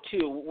 205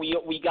 too.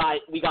 We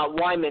got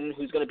Lyman,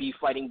 who's gonna be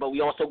fighting, but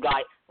we also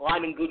got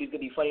Lyman Good, who's gonna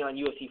be fighting on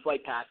UFC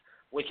Fight Pass,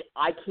 which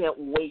I can't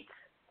wait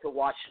to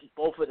watch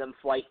both of them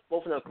fight,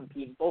 both of them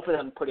compete, both of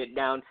them put it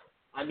down.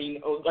 I mean,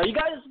 are you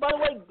guys, by the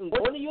way,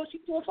 going to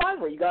UFC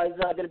 205? Are you guys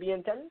going to be in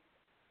attendance?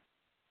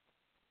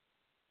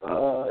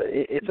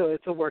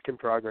 It's a work in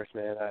progress,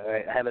 man.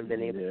 I haven't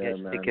been able to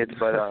get tickets,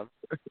 but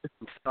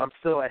I'm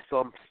still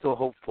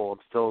hopeful. I'm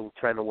still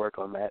trying to work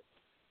on that.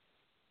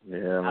 Yeah,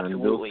 man.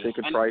 Absolutely. Those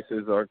ticket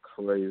prices are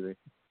crazy.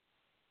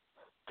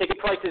 Ticket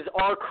prices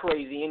are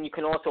crazy, and you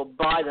can also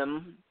buy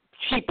them,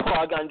 cheap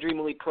plug, on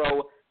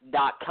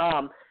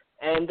DreamElitePro.com.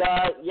 And,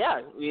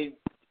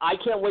 I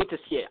can't wait to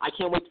see it. I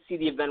can't wait to see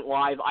the event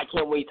live. I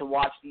can't wait to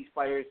watch these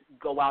fighters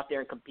go out there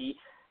and compete.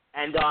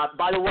 And,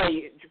 by the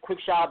way, quick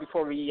shout-out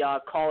before we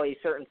call a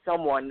certain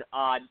someone.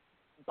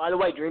 By the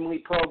way,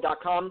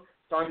 DreamElitePro.com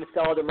starting to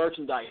sell other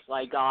merchandise,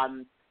 like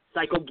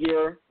Psycho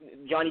Gear.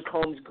 Johnny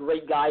Combs,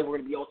 great guy. We're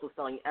going to be also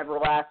selling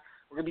Everlast.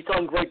 We're going to be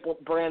selling great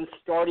brands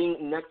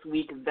starting next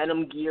week,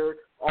 Venom Gear,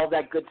 all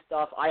that good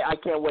stuff. I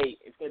can't wait.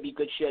 It's going to be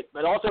good shit.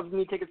 But also, if you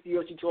need tickets to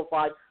UFC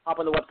 205, hop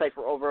on the website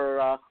for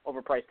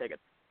overpriced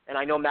tickets. And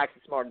I know Max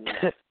is smarter than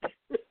that.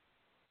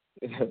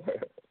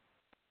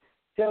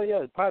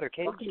 Yo, Potter,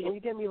 can you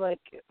get me, like,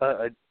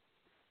 a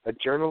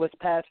journalist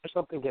pass or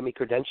something? Get me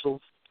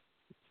credentials?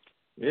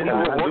 Yeah,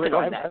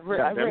 I've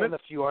written a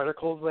few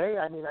articles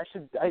there. I mean, I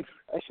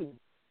should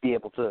be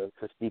able to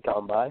sneak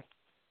on by.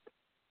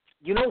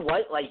 You know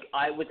what? Like,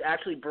 I was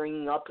actually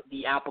bringing up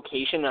the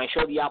application, and I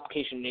showed the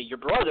application to your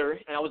brother,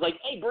 and I was like,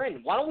 hey,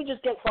 Brandon, why don't we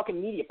just get fucking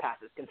media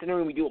passes?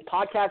 Considering we do a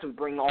podcast, we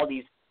bring all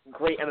these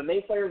great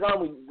MMA players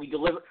on, we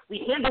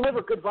hand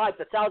deliver good vibes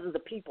to thousands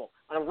of people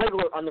on the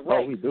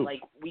regular. We do.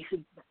 Like, we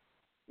should,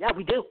 yeah,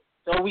 we do.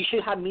 So we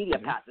should have media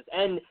passes.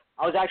 And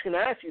I was actually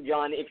going to ask you,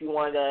 John, if you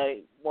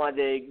wanted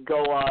to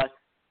go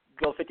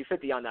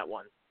 50-50 on that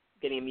one,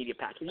 getting a media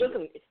pass.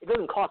 It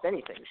doesn't cost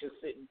anything. It's just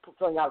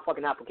filling out a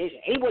fucking application.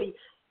 Anybody.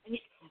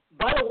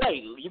 By the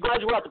way, you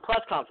guys were at the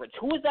press conference.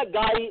 Who was that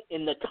guy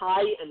in the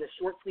tie and the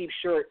short sleeve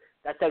shirt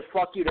that said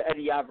 "fuck you" to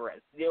Eddie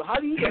Alvarez? How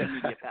do you get a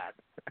media pass?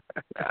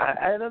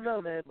 I don't know,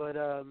 man, but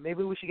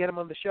maybe we should get him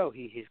on the show.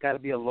 He's got to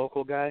be a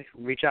local guy.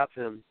 Reach out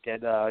to him,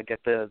 get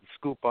the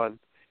scoop on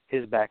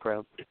his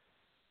background.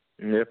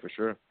 Yeah, for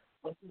sure.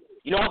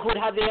 You know who would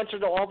have the answer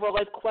to all of our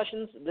life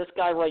questions? This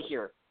guy right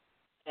here.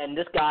 And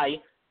this guy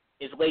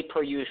is late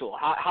per usual.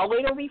 How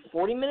late are we?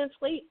 40 minutes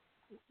late?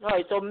 All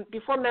right, so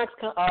before Max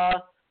gets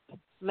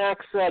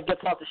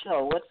off the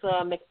show, let's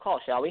make a call,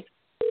 shall we?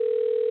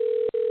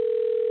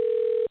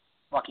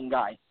 Fucking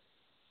guy.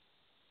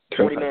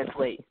 40 minutes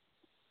late.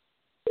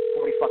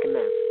 40 fucking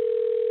minutes.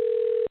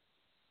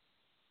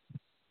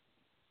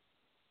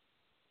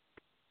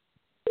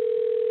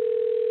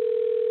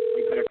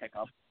 You better pick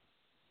up.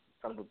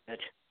 Son of a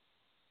bitch.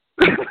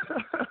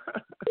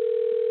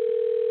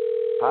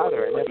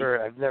 Father,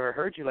 I've never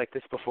heard you like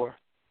this before.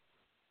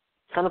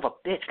 Son of a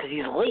bitch, because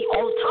he's late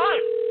all the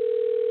time.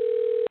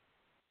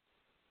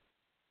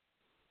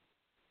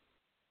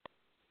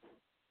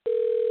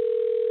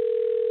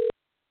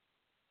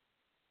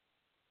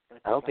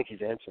 I don't think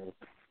he's answering.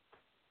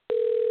 I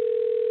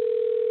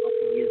don't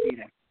think he is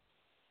either.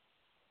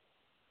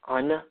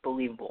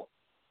 Unbelievable.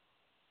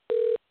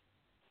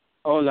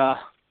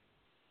 Hola.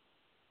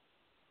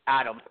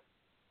 Adam.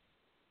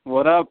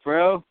 What up,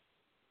 bro?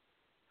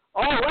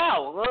 Oh,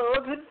 wow.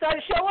 Look who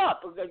decided to show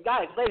up.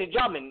 Guys, ladies and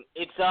gentlemen,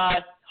 it's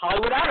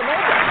Hollywood Adam.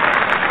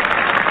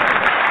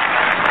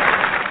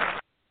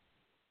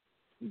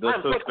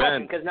 Adam, quick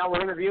question, because now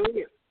we're interviewing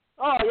you.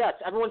 Oh, yes.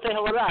 Everyone say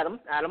hello to Adam.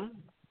 Adam,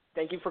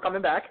 thank you for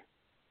coming back.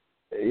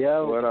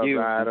 Yo, what up,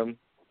 Adam?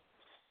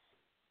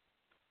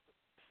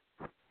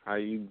 How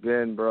you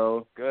been,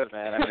 bro? Good,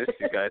 man. I missed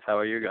you guys. How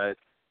are you guys?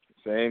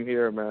 Same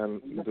here, man.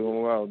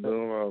 Doing well,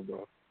 bro.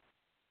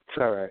 It's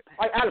all right.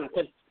 All right, Adam,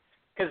 because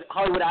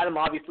Hollywood Adam,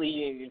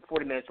 obviously,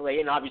 40 minutes late,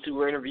 and obviously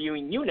we're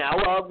interviewing you now.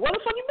 Where the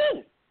fuck you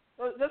been?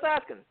 Just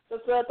asking.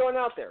 Just throwing it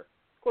out there.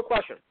 Quick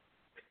question.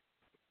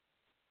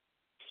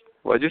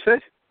 What'd you say?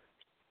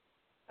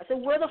 I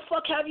said, where the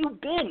fuck have you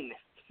been?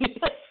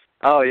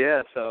 Oh,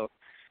 yeah, so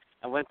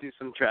I went through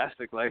some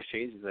drastic life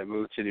changes. I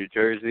moved to New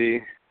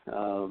Jersey.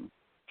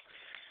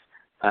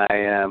 I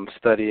am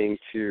studying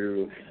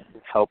to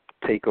help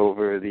take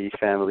over the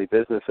family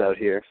business out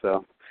here,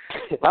 so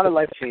a lot of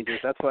life changes.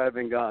 That's why I've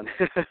been gone.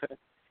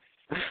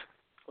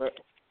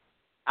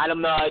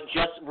 Adam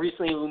just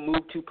recently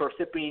moved to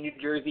Parsippany, New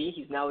Jersey.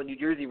 He's now a New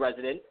Jersey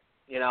resident.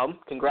 You know,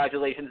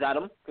 congratulations,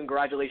 Adam.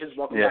 Congratulations.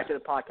 Welcome back to the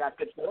podcast.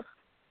 Good stuff.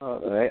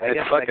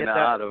 It's fucking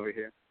hot over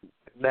here.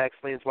 That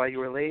explains why you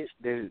were late.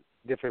 There's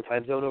a different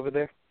time zone over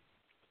there.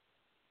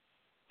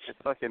 It's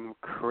fucking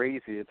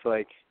crazy. It's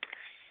like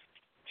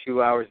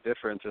 2 hours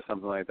difference or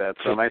something like that,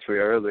 so I'm actually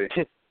early.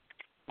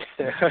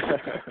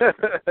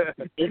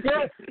 Is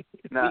there?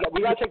 Nah.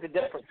 We got to check the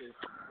differences.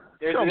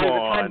 There's Come a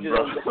on, time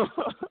bro. zone.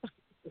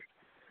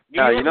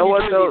 You know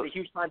what, though? There's a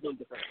huge time zone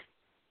difference.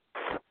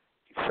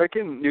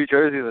 Freaking New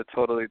Jersey is a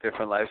totally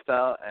different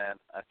lifestyle, and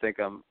I think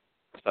I'm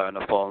starting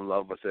to fall in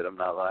love with it. I'm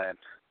not lying.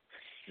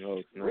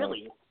 No.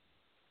 Really?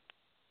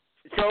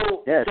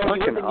 So, yeah, it's so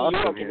fucking you live in New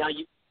awesome York, here. and now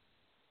you.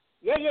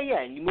 Yeah.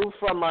 And you moved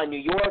from New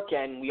York,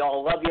 and we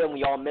all love you, and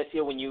we all miss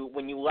you. When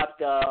you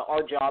left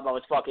our job, I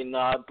was fucking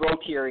bro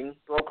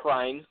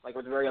crying, like I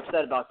was very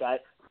upset about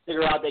that.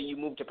 Figure out that you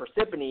moved to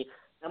Parsippany.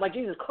 And I'm like,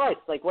 Jesus Christ,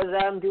 like, what is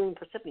Adam doing in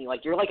Parsippany?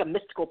 Like, you're like a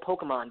mystical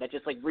Pokemon that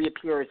just, like,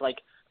 reappears,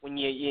 like, when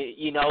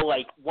you know,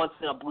 like, once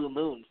in a blue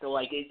moon. So,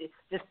 like,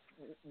 just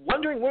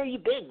wondering where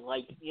you've been,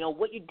 like, you know,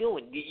 what you're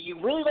doing. You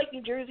really like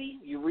New Jersey?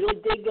 You really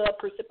dig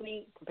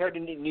Parsippany compared to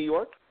New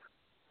York?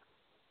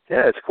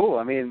 Yeah, it's cool.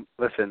 I mean,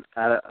 listen,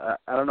 I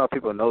don't know if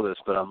people know this,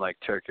 but I'm, like,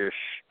 Turkish.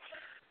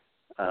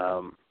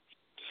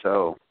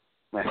 So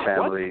my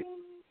family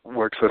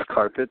works with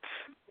carpets.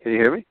 Can you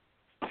hear me?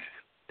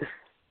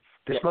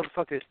 This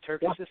motherfucker is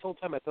Turkish this whole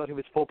time. I thought he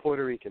was full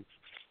Puerto Rican.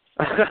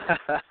 Can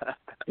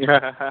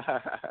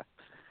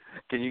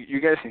you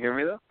guys hear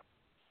me though?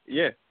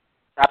 Yeah.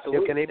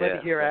 Absolutely. Can anybody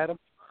hear Adam?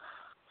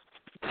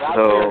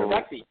 So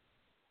sexy.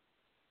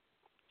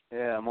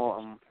 Yeah,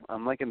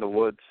 I'm like in the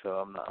woods, so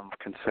I'm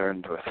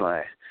concerned with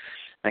my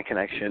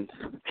connection.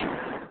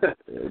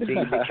 Be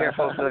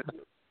careful.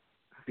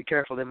 Be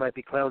careful. There might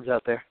be clowns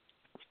out there.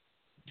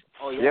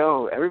 Oh yeah.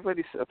 Yo,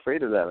 everybody's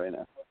afraid of that right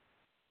now.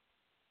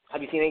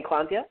 Have you seen any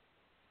clowns yet?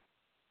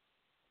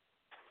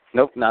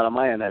 Nope, not on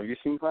my end. Have you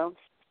seen clowns?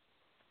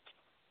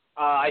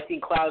 I see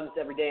clowns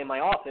every day in my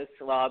office.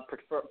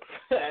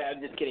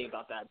 I'm just kidding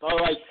about that. But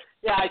like,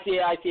 yeah,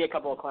 I see a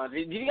couple of clowns.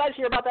 Did you guys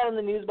hear about that in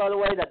the news, by the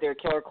way? That there are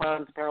killer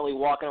clowns apparently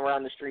walking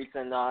around the streets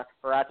and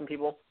harassing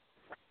people.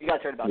 You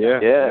guys heard about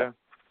that? Yeah.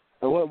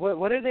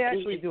 What are they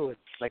actually doing?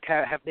 Like,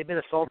 have they been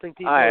assaulting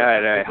people? All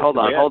right. Hold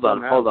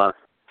on.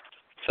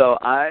 So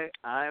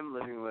I'm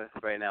living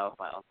right now with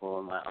my uncle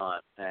and my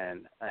aunt,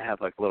 and I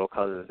have like little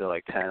cousins. They're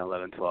like 10,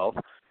 11, 12,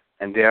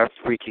 and they are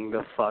freaking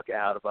the fuck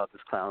out about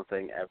this clown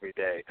thing every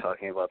day,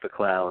 talking about the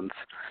clowns.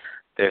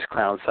 There's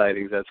clown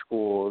sightings at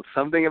school.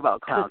 Something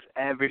about clowns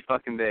every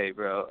fucking day,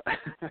 bro.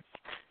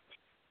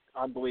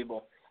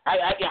 Unbelievable.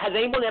 Has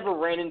anyone ever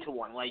ran into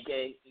one? Like,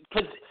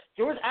 because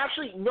there was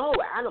actually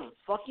Adam,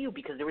 fuck you,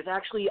 because there was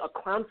actually a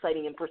clown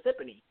sighting in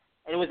Parsippany,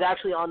 and it was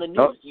actually on the news.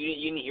 Oh. You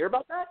didn't hear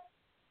about that?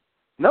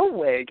 No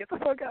way. Get the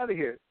fuck out of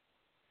here.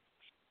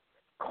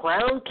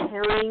 Clown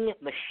carrying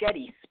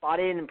machete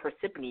spotted in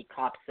Parsippany,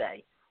 cops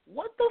say.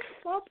 What the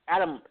fuck?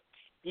 Adam,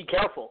 be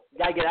careful. You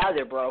gotta get out of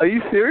there, bro. Are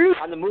you serious?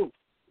 On the move.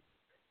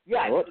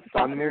 Yeah. What?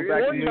 On the move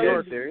back to New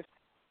York. Serious?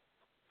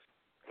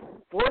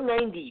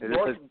 490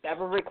 North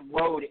Beverick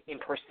Road in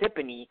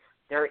Parsippany,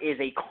 there is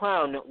a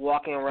clown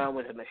walking around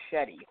with a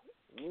machete.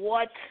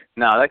 What?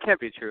 No, that can't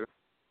be true.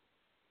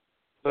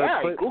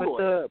 Yeah,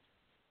 Google it.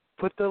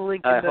 Put the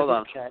link in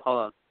the chat.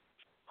 Hold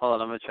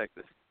on, I'm going to check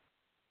this.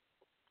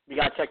 You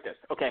got to check this.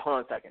 Okay, hold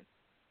on a second.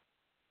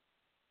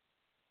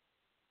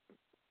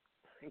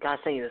 I got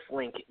to send you this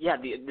link. Yeah,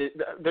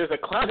 there's a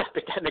clown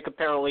epidemic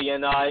apparently,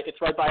 and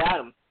it's right by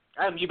Adam.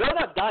 Adam, you better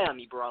not die on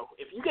me, bro.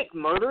 If you get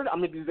murdered, I'm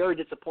going to be very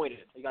disappointed.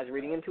 Are you guys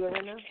reading into it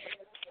right now?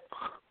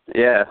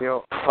 Yeah,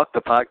 fuck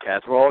the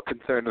podcast. We're all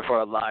concerned with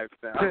our lives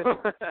now.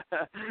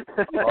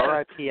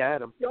 R.I.P.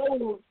 Adam.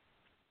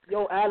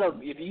 Yo, Adam,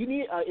 if you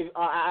need,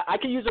 I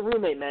could use a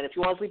roommate, man. If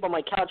you want to sleep on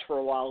my couch for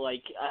a while,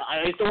 like,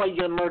 I just don't want you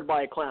to get murdered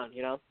by a clown,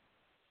 you know?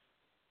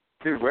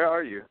 Dude, where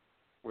are you?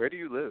 Where do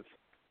you live?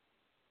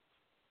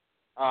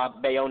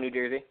 Bayonne, New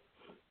Jersey.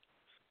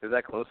 Is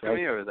that close to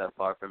me or is that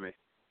far from me?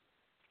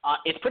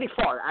 It's pretty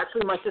far.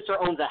 Actually, my sister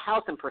owns a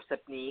house in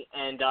Parsippany,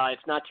 and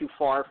it's not too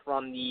far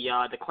from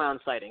the clown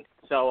sighting.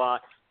 So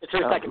it's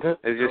her second.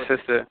 Is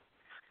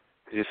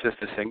your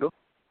sister single?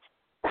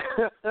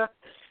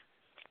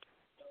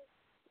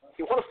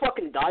 You want to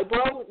fucking die,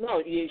 bro?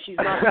 No, she's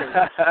not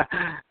single.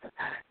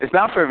 It's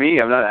not for me.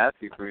 I'm not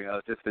asking for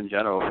you. Just in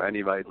general for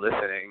anybody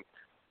listening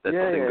that's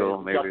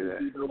single. Yeah. Maybe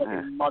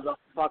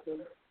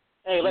motherfucker.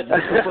 Hey, listen.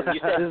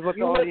 This is what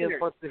the audience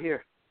wants to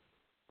hear.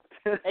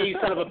 Hey, you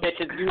son of a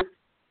bitches!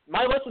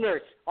 Our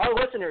listeners,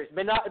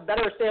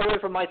 better stay away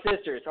from my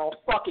sisters, or I'll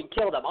fucking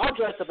kill them. I'll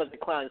dress up as a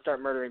clown and start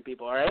murdering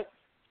people. All right?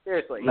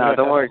 Seriously. No,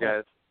 don't worry,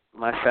 guys.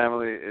 My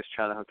family is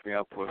trying to hook me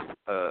up with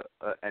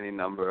any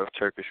number of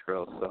Turkish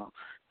girls, so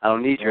I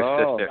don't need your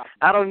sister.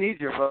 I don't need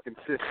your fucking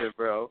sister,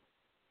 bro.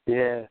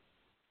 Yeah.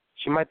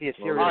 She might be a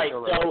serial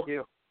killer like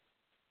you.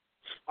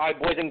 All right,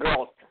 boys and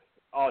girls.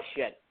 Oh,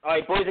 shit. All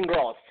right, boys and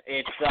girls.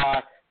 It's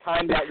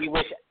time that we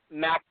wish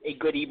Max a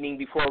good evening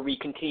before we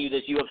continue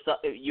this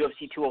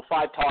UFC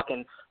 205 talk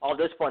and all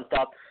this fun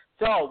stuff.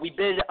 So we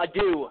bid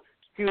adieu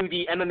to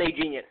the MMA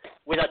genius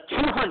with a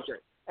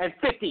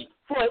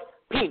 250-foot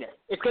penis.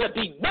 It's going to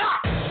be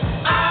Max!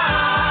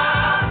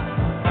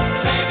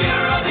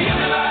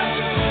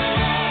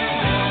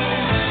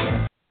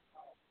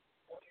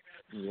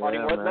 Yeah,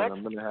 man,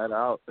 I'm going to head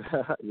out.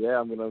 Yeah,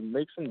 I'm going to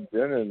make some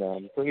dinner now.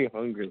 I'm pretty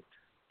hungry.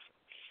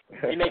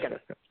 What are you making?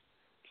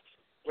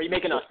 What are you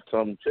making us?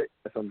 Some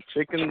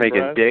chicken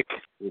breast dick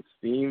with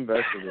steamed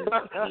vegetables.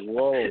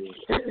 Whoa.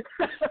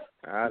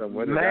 Adam,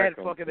 what did that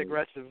come fucking from?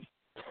 aggressive.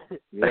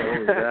 Yeah, what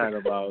was that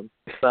about?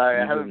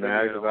 Sorry, I haven't been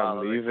here in a about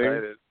while.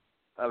 leaving?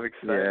 I'm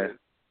excited.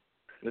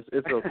 Yeah.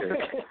 It's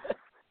okay.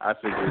 I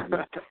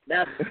figured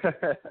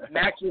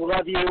Max, we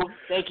love you.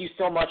 Thank you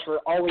so much for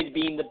always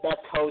being the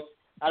best host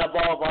out of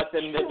all of us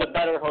and the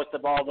better host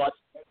of all of us.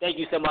 Thank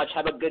you so much.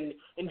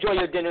 Enjoy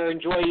your dinner.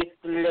 Enjoy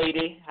the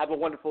lady. Have a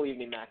wonderful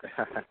evening, Max.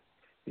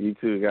 You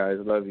too, guys.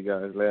 Love you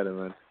guys. Later,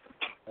 man.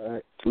 All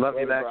right. Love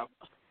you, Max.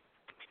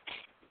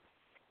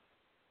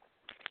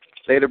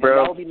 Later, bro.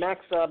 That will be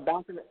Max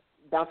bouncing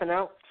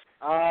out.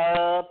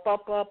 Hold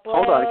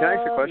on. Can I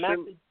ask you a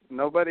question? Max,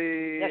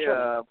 Nobody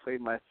sure.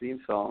 played my theme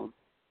song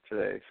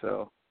today,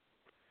 so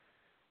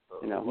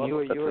you know. You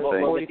were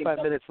 45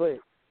 minutes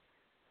late.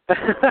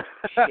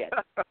 Shit.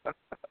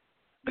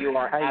 You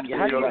are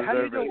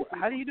absolutely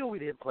how do you know we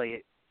didn't play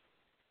it?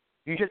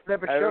 You just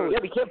never showed. Yeah,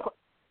 we can't.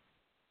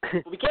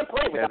 We can't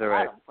play it without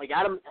right. Adam. Like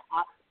Adam,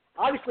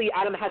 obviously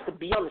Adam has to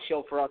be on the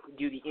show for us to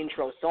do the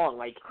intro song.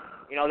 Like,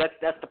 you know,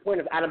 that's the point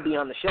of Adam being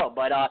on the show.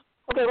 But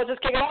okay, let's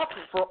just kick it off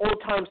for old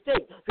time's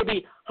sake. It's gonna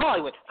be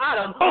Hollywood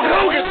Adam. Oh,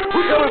 Hogan,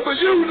 we're coming for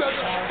you,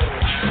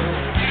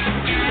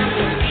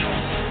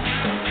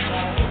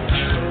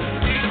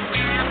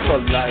 For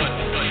life.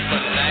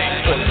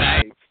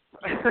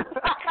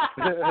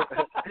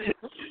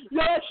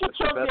 Yeah, that shit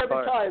shows me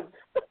every time.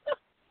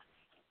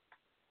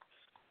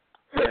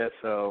 Yeah,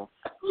 so.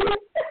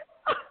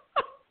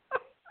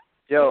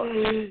 Yo,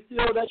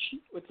 that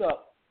shit. What's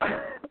up?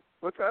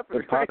 What's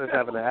happening? His partner's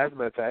having an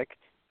asthma attack.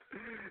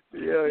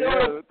 What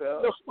the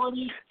hell? The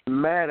funny.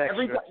 Mad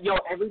extra.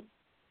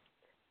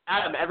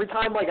 Adam, every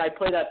time I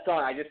play that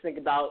song, I just think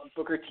about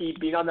Booker T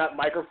being on that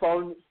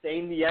microphone,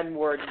 saying the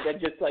N-word, and then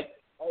just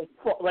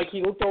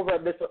he looked over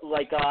at Miss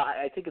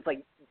I think it's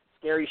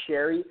Scary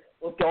Sherry,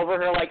 looked over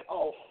her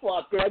oh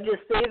fuck, did I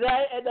just say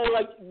that? And then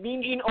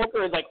Mean Gene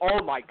Oker is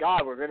oh my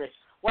god,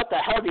 what the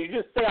hell did you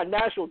just say on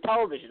national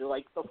television?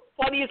 The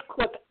funniest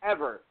clip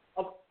ever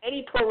of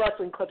any pro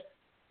wrestling clips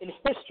in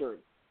history,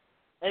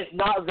 and it's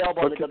not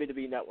available on the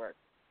WWE Network.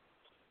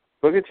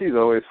 Booker T's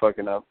always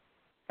fucking up.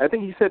 I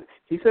think he said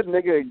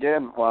nigga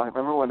again. Well, I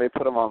remember when they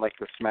put him on the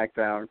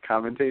SmackDown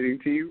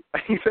commentating team.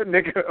 He said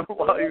nigga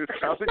while he was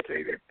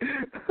commentating.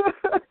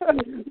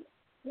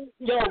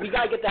 Yo, we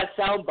gotta get that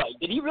soundbite.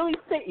 Did he really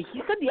say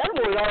he said the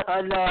N-word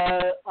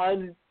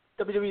on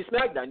WWE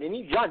SmackDown? Didn't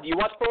he? John, do you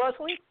watch pro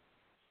wrestling?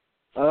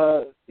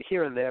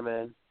 Here and there,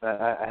 man.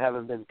 I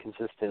haven't been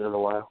consistent in a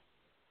while.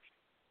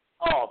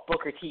 Oh,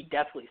 Booker T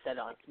definitely said it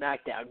on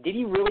SmackDown. Did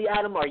he really,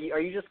 Adam? Are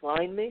you just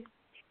lying to me?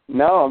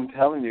 No, I'm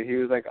telling you, he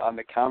was on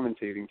the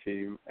commentating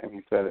team, and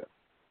he said it.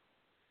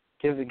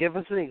 Give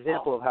us an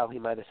example of how he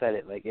might have said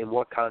it. In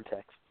what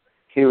context?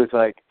 He was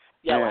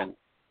man,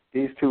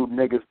 these two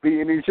niggas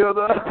beating each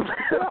other.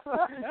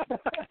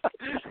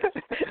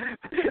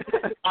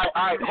 All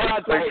right, hold on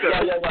a second.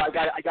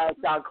 I got a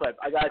sound clip.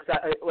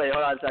 Wait,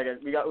 hold on a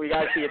second. We got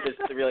to see if this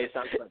is really a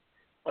sound clip.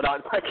 Hold on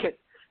a second.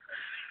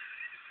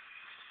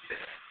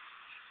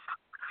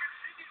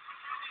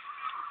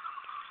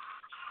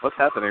 What's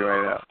happening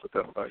right now? What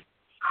the fuck?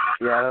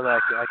 Yeah, I don't know.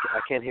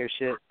 I can't hear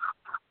shit.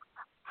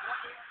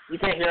 You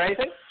can't hear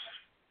anything?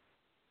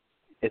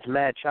 It's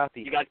mad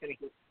choppy. You guys can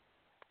hear?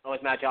 Oh,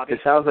 it's mad choppy?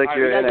 It sounds like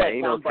you're in an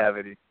anal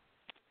cavity.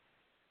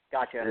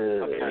 Gotcha.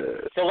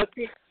 Okay. So let's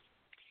see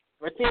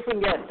if we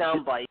can get a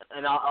sound bite,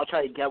 and I'll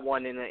try to get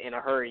one in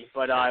a hurry.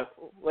 But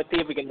let's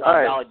see if we can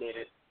validate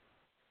it.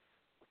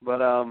 But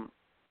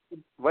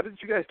what did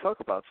you guys talk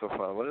about so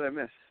far? What did I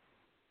miss?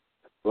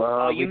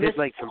 Well, we did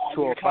some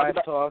 205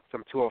 talk,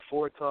 some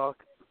 204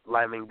 talk,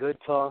 Lyman Good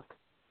talk.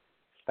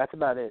 That's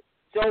about it.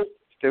 So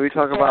did we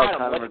talk about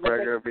Conor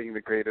McGregor being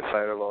the greatest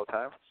fighter of all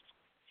time?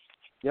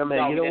 Yeah,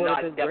 man. You know what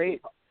would have been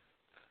great?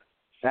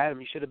 Adam,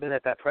 you should have been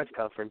at that press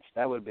conference.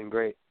 That would have been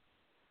great.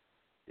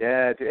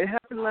 Yeah, dude, it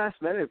happened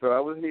last minute, bro. I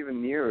wasn't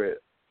even near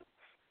it.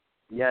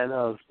 Yeah, I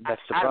know. That's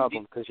the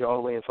problem, because you're all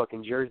the way in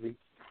fucking Jersey.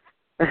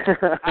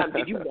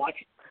 Did you watch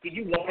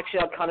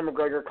Conor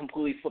McGregor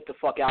completely flip the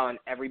fuck out on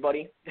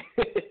everybody?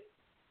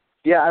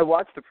 Yeah, I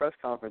watched the press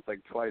conference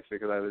twice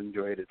because I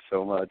enjoyed it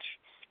so much.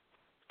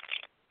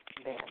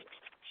 Man,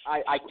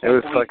 I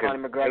can't believe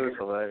Conor McGregor. It was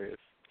hilarious.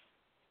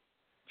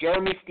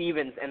 Jeremy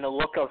Stevens and the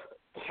look of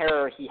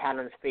terror he had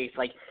on his face,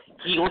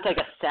 he looked like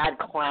a sad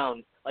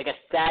clown, like a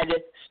sad,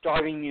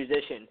 starving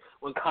musician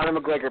when Conor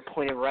McGregor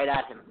pointed right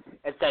at him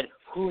and said,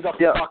 "Who the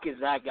fuck is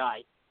that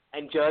guy?"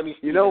 And Jeremy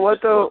Stevens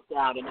looked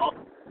down and all.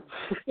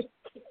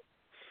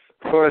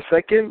 For a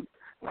second,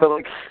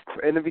 but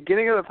in the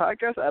beginning of the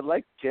podcast, I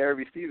liked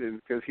Jeremy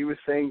Stevens because he was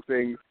saying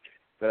things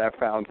that I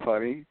found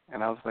funny,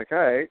 and I was all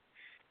right.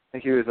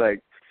 And he was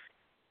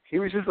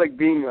just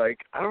being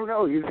I don't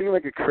know, he was being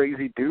a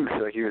crazy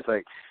douche. He was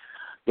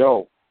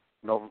yo,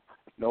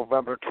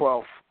 November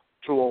 12th,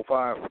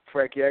 205,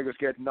 Frank Yeager's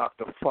getting knocked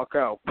the fuck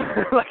out.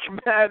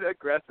 Mad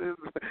aggressive,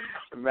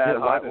 mad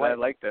hot, and I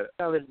liked it.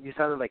 You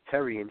sounded like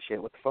Terry and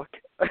shit. What the fuck?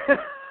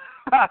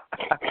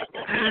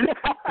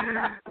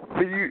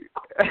 But you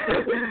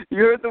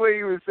heard the way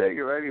he was saying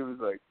it, right? He was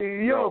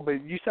yo,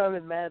 but you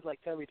sounded mad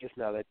like Terry just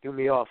now. That threw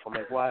me off. I'm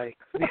why?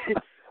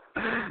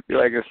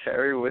 You're is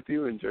Terry with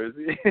you in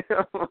Jersey?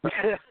 So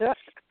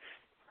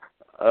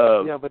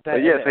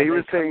he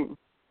was saying.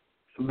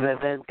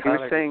 But then he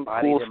was saying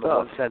cool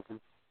stuff.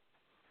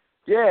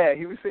 Yeah,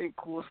 he was saying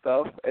cool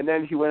stuff, and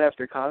then he went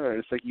after Conor,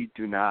 and it's you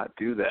do not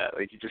do that.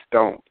 You just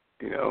don't,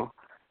 and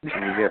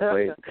you get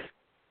played.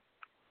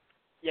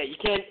 Yeah, you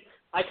can't.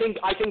 I think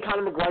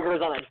Conor McGregor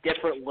is on a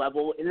different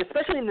level, and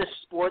especially in this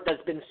sport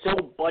that's been so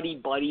buddy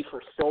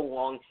for so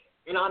long.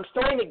 And I'm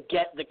starting to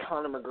get the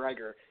Conor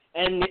McGregor,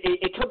 and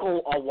it took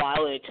a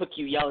while, and it took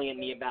you yelling at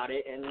me about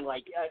it, and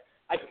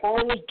I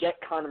finally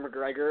get Conor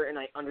McGregor, and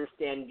I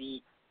understand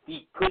the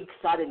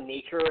good-sided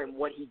nature and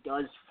what he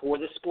does for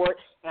the sport.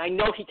 And I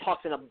know he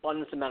talks an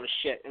abundance amount of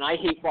shit, and I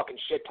hate fucking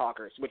shit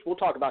talkers, which we'll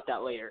talk about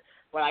that later.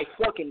 But I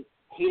fucking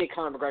hated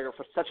Conor McGregor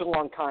for such a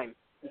long time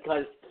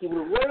because he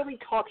would literally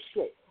talk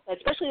shit,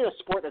 especially in a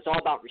sport that's all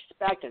about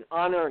respect and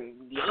honor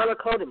and the honor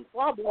code and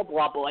blah, blah,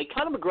 blah. But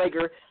Conor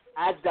McGregor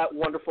adds that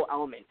wonderful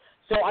element.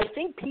 So I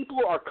think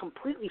people are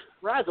completely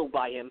frazzled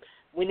by him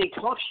when they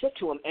talk shit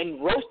to him,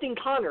 and roasting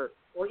Conor,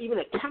 or even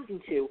attempting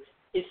to,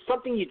 is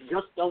something you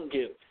just don't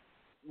do.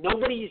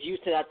 Nobody is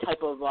used to that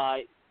type of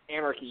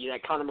anarchy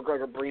that Conor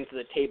McGregor brings to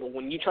the table.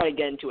 When you try to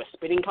get into a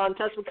spitting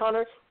contest with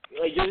Conor,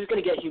 you're just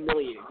going to get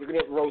humiliated. You're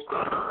going to get roasted.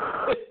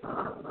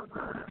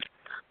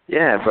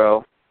 Yeah,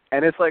 bro.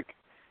 And it's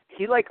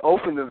he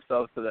opened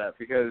himself to that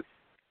because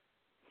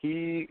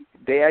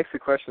they asked the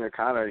question to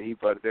Conor, and he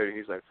butted there, and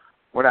he's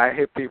when I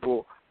hit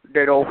people,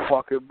 they don't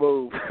fucking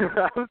move.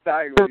 I was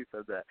dying when he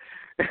said that.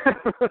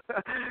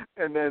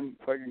 And then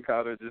fucking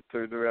Conor just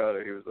turned around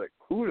and he was like,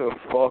 who the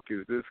fuck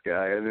is this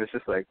guy? And it's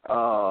just like,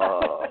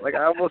 oh. Like,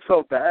 I almost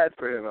felt bad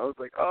for him. I was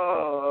like,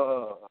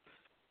 oh.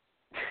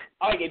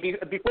 Okay,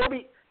 before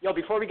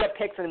we get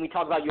picks and we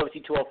talk about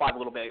UFC 205 a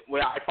little bit,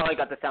 where I finally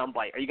got the sound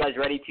bite. Are you guys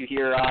ready to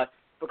hear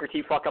Booker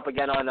T fuck up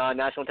again on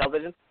national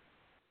television?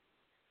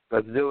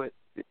 Let's do it.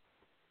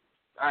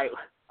 All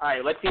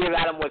right. Let's see if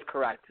Adam was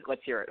correct.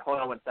 Let's hear it. Hold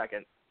on 1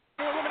 second.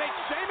 To eliminate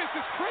Sheamus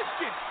as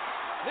Christian.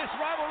 This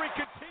rivalry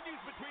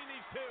continues between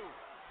these two.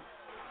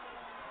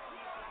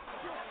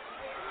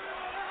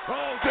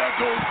 Oh, there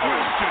goes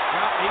Christian.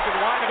 Well, he can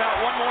whine about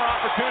one more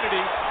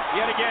opportunity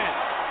yet again.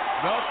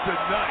 Not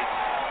tonight.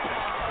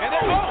 And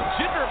then,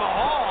 Jinder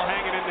Mahal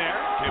hanging in there.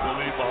 Can't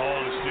believe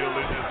Mahal is still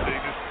in this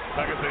thing.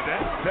 Like I said,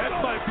 that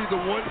might be the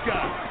one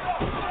guy.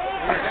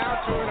 We're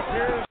down to it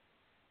appears.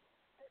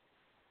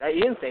 He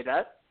didn't say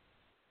that.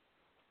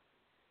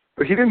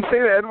 He didn't say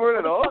the N-word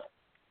at all?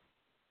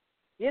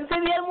 He didn't say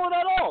the N-word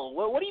at all.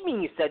 What do you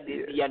mean you said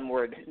the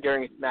N-word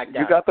during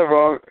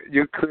SmackDown?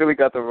 You clearly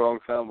got the wrong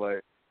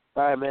soundbite.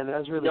 All right, man,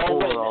 that's really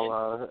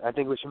cool. I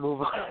think we should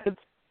move on.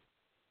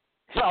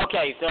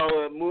 Okay,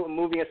 so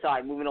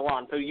moving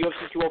along. So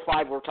UFC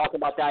 205, we're talking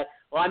about that.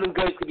 Lyman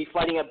Good's going to be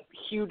fighting a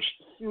huge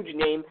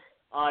name.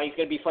 He's going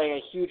to be fighting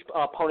a huge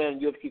opponent on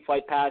UFC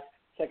Fight Pass.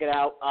 Check it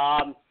out.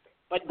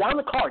 But down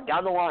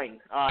the line,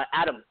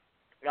 Adam,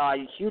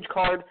 huge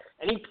card.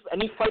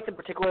 Any fights in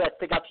particular that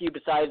stick out to you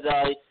besides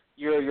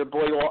your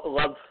boy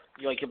love,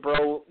 your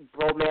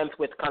bromance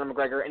with Conor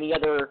McGregor? Any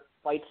other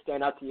fights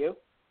stand out to you?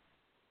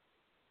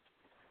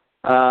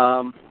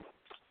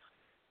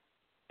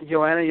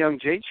 Joanna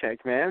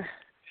Jędrzejczyk, man,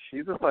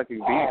 she's a fucking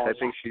beast. I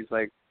think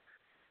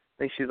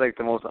she's like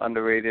the most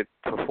underrated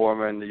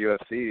performer in the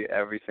UFC.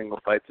 Every single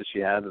fight that she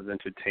has is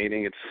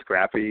entertaining. It's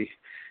scrappy.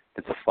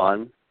 It's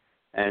fun.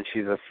 And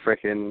she's a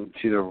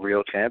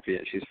real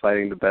champion. She's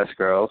fighting the best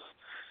girls.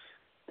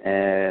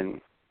 And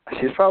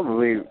she should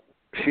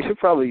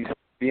probably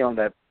be on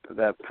that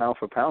pound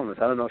for pound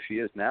list. I don't know if she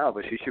is now,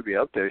 but she should be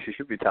up there. She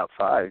should be top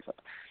 5.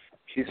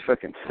 She's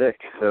freaking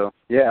sick. So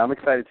yeah, I'm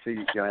excited to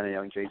see Joanna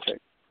Jędrzejczyk.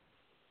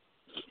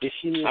 Is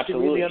she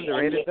really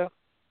underrated though?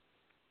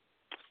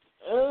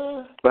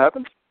 What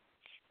happened?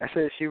 I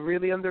said, is she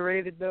really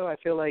underrated though? I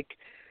feel like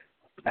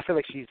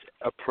she's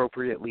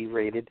appropriately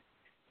rated.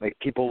 Like,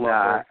 people love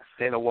her.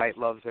 Dana White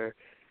loves her.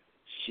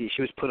 She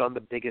was put on the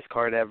biggest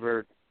card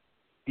ever,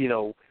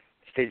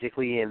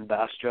 physically in the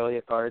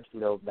Australia cards.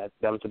 That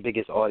was the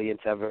biggest audience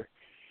ever.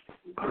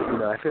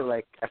 I feel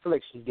like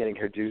she's getting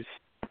her dues.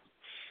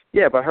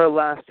 Yeah, but her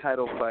last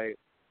title fight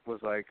was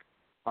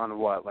on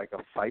what, like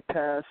a Fight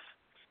Pass?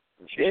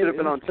 She should have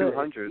been on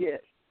 200. Yeah.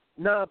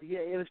 No, but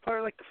it was part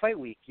of the fight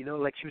week. She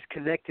was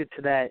connected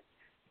to that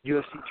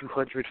UFC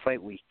 200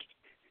 fight week.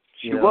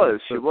 She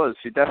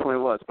definitely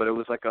was, but it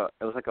was like a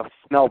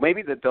no,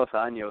 maybe the Dos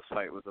Anjos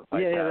fight was a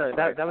Fight Pass.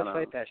 Yeah, that was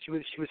Fight Pass. She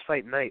was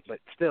Fight Night, but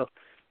still,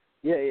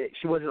 yeah,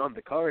 she wasn't on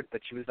the card,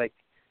 but she was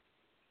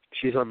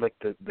on the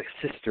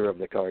sister of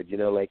the card,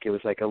 it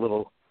was like a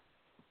little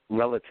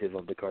relative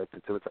of the card,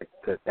 since it was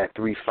that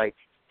 3-day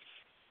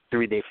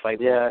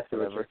fight. Yeah, I see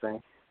what you're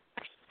saying.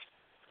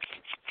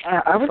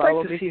 I would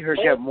like to see her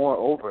get more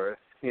over.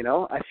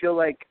 I feel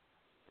like,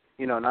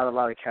 not a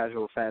lot of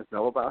casual fans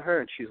know about her,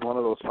 and she's one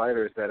of those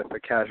fighters that if a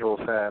casual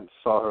fan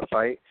saw her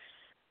fight,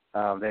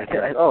 they'd be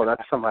like, oh,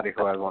 that's somebody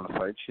who I want to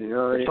fight.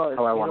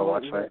 How I want to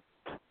watch fight.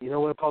 You know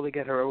what would probably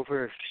get her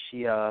over if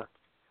the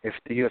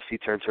UFC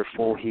turns her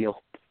full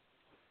heel.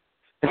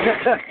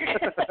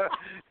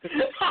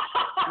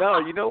 No,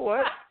 you know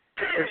what?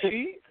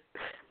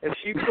 If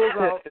she pulls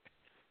out,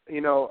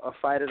 a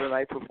fight of the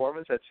night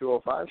performance at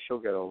 205, she'll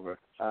get over.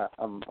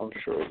 I'm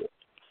sure of it.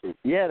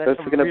 Yeah, that's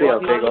going to be a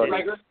big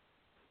audience.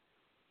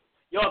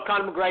 If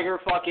Conor McGregor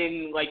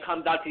fucking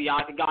comes out to the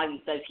octagon and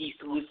says he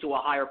salutes to a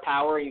higher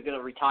power and he's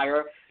gonna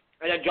retire,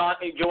 and then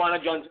Joanna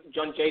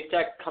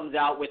Jędrzejczyk comes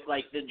out with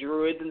the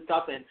druids and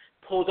stuff and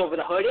pulls over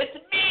the hood. It's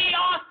me,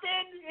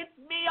 Austin. It's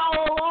me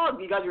all along.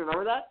 Do you guys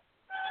remember that?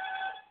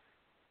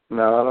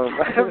 No,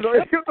 I have no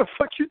idea what the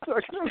fuck you're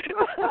talking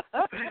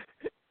about.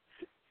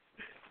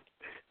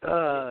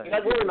 You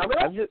guys really remember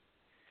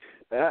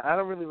that? I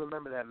don't really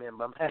remember that, man,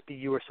 but I'm happy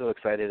you were so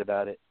excited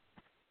about it.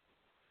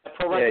 The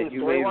pro wrestling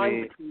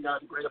storyline between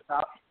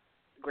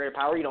Greater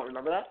Power. You don't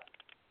remember that?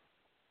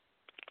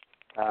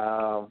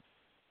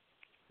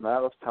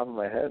 Not off the top of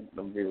my head. I'm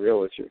gonna be real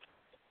with you.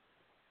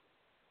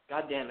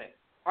 God damn it!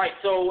 All right,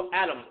 so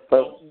Adam,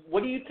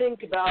 what do you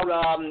think about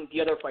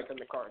the other fights on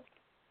the card?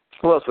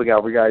 Who else we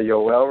got? We got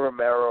Yoel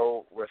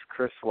Romero with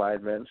Chris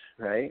Weidman,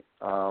 right?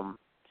 I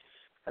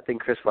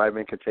think Chris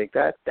Weidman could take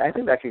that. I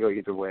think that could go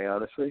either way,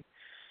 honestly.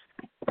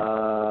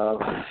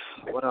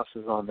 What else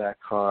is on that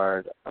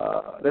card?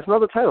 There's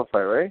another title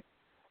fight, right?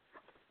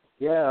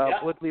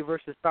 Yeah, Woodley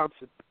versus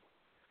Thompson.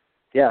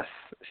 Yes,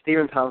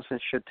 Stephen Thompson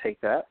should take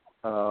that.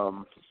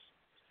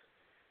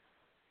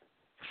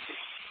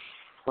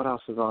 What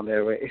else is on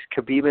there? Wait, is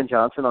Khabib and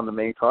Johnson on the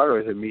main card, or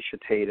is it Miesha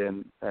Tate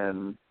and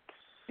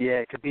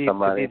Yeah,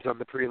 Khabib's on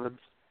the prelims.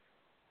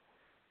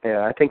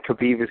 Yeah, I think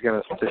Khabib is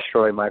going to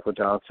destroy Michael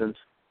Johnson.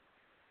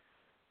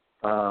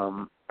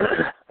 I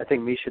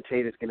think Miesha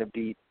Tate is going to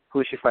beat,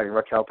 who is she fighting,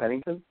 Raquel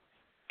Pennington?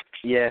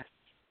 Yeah.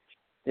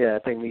 Yeah, I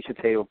think Miesha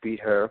Tate will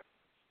beat her.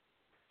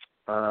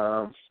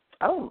 I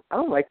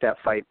don't like that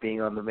fight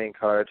being on the main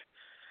card.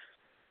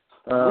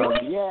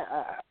 Really? Yeah,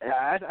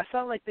 I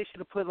felt like they should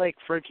have put like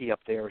Frankie up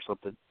there or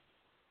something.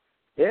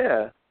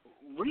 Yeah.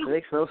 Really? It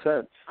makes no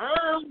sense.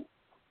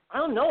 I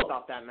don't know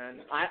about that,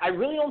 man. I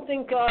really don't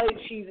think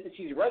she's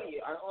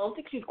ready. I don't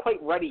think she's quite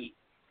ready.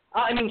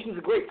 I mean, she's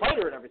a great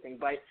fighter and everything,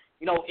 but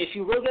you know, is she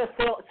really gonna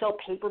sell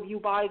pay-per-view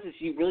buys? Is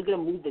she really gonna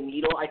move the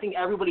needle? I think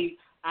everybody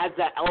adds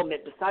that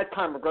element besides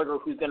Conor McGregor,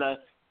 who's gonna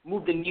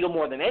move the needle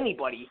more than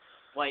anybody.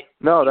 Like,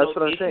 no, that's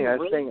what I'm saying. I'm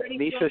saying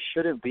Miesha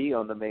shouldn't be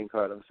on the main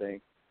card. I'm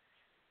saying.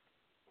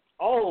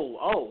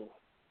 Oh.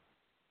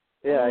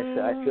 Yeah,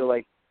 I feel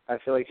like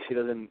she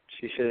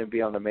shouldn't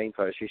be on the main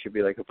card. She should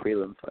be like a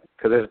prelim fight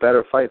because there's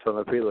better fights on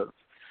the prelims.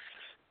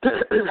 I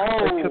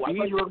thought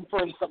you were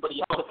referring to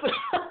somebody else.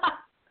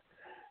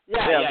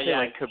 yeah.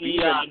 Like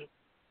Khabib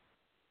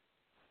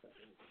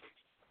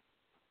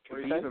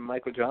and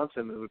Michael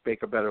Johnson would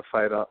make a better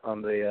fight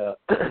on the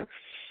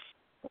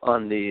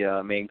on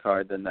the main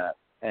card than that.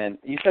 And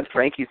you said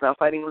Frankie's not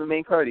fighting on the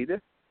main card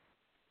either?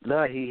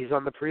 No, he's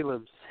on the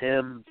prelims.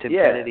 Him, Tim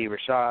Kennedy,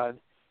 Rashad,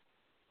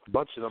 a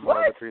bunch of them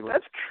are on the prelims.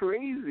 That's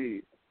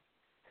crazy.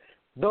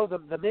 No,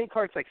 the main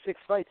card's like 6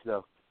 fights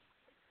though,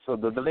 so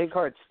the main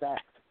card's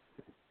stacked.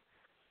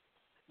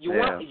 You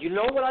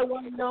know what I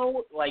want to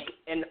know? Like,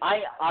 and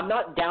I'm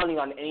not downing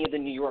on any of the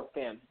New York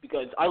fans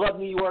because I love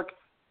New York.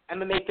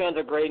 MMA fans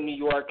are great in New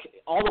York.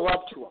 All the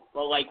love to them.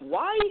 But like,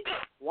 why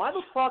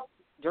the fuck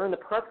during the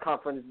press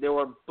conference they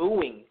were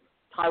booing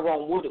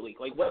Tyron Woodley?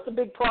 Like, what's the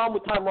big problem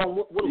with Tyron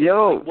Woodley?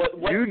 Yo, like,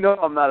 what? You know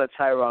I'm not a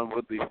Tyron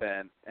Woodley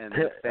fan, and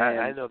the fans,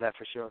 I know that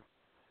for sure.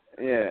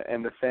 Yeah,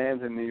 and the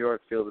fans in New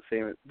York feel the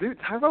same. Dude,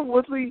 Tyron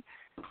Woodley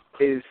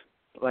is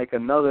like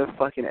another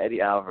fucking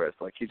Eddie Alvarez.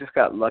 Like, he just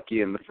got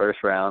lucky in the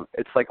first round.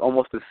 It's like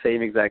almost the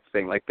same exact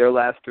thing. Like, their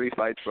last 3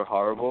 fights were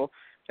horrible,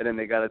 and then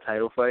they got a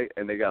title fight,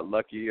 and they got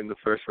lucky in the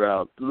first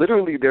round.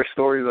 Literally, their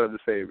stories are the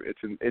same.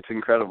 It's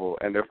incredible,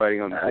 and they're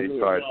fighting on the same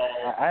card.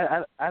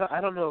 I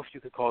don't know if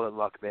you could call it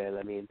luck, man.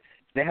 I mean,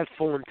 they have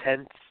full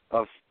intent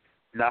of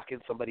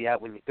knocking somebody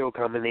out when you throw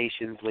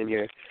combinations, when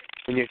you're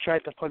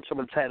trying to punch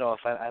someone's head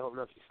off. I don't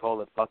know if you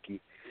call it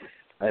lucky.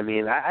 I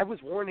mean, I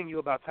was warning you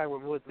about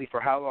Tyron Woodley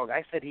for how long?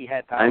 I said he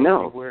had power. I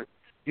know.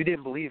 You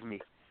didn't believe me.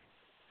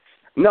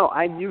 No,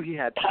 I knew he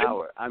had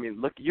power. I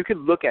mean, look, you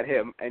can look at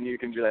him and you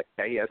can be like,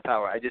 yeah, he has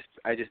power. I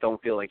just don't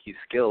feel like he's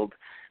skilled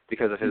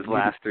because of his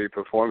last 3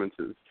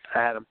 performances.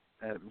 Adam,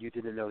 you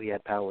didn't know he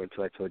had power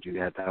until I told you he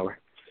had power.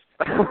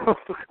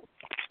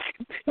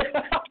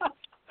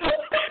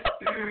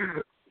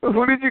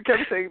 Who did you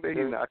keep saying that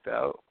he knocked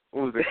out?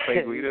 What was it,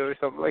 Clay Guida or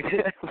something like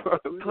that?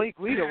 Clay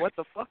Guida, what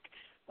the fuck?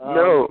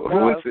 No, who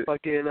was it?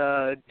 Fucking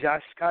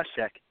Josh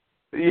Koscheck.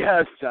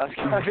 Yes, Josh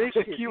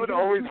Koscheck. He would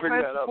always bring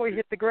that up. Before he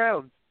hit the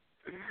ground.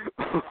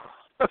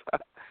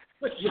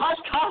 But Josh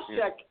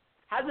Koscheck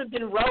hasn't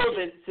been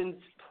relevant since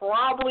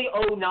probably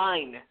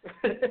 2009.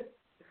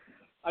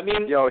 I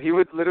mean, yo, he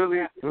would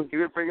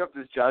bring up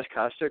this Josh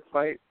Koscheck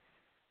fight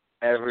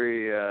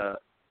every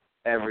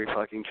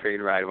fucking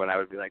train ride when I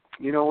would be like,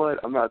 you know what,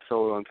 I'm not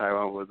sold on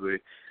Tyron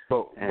Woodley.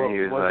 But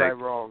he was was like, I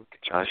wrong?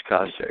 Josh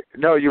Koscheck.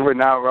 No, you were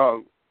not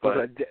wrong.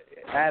 But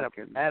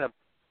Adam,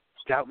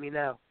 scout me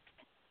now.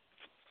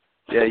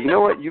 Yeah, you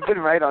know what? You've been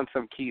right on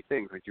some key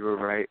things. Like, you were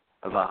right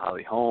about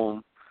Holly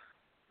Holm.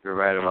 You were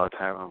right about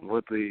Tyron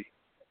Woodley.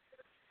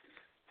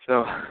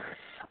 So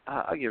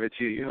I'll give it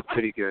to you. You have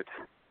pretty good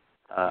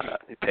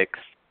picks.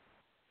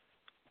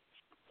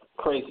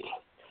 Crazy.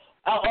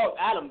 Oh,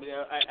 Adam,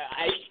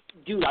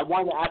 I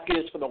wanted to ask you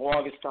this for the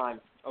longest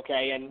time,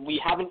 okay? And we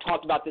haven't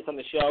talked about this on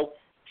the show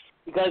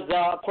because,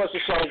 of course, the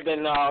show has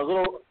been a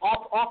little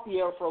off the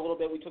air for a little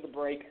bit. We took a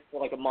break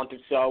for like a month or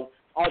so.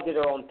 All did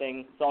our own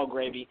thing. It's all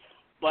gravy.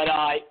 But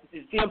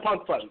CM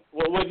Punk fight.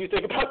 What do you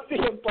think about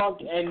CM Punk?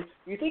 And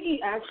do you think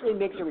he actually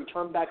makes a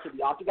return back to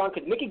the Octagon?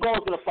 Because Mickey Gall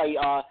is going to fight.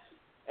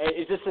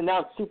 Is this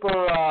announced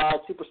Super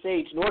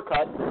Sage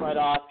Norcut? But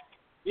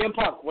CM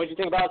Punk, what did you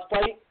think about his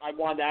fight? I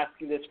wanted to ask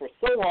you this for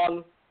so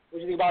long. What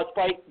did you think about his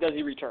fight? Does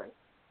he return?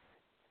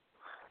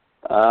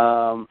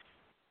 I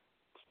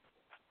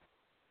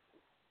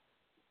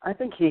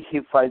think he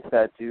fights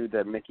that dude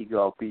that Mickey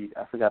Gall beat.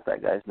 I forgot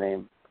that guy's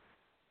name.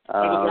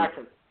 Michael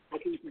Jackson.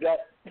 What can you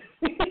forget?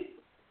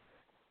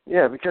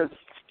 Yeah, because,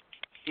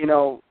 you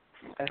know,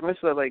 as much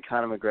as I like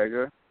Conor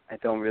McGregor, I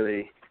don't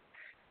really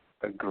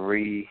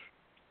agree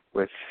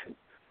with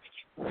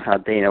how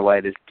Dana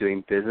White is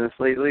doing business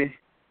lately,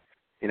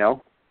 you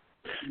know?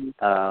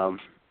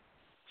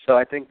 So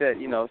I think that,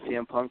 you know,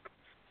 CM Punk,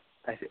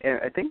 I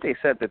think they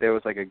said that there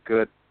was like a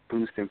good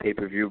boost in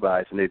pay-per-view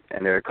buys, and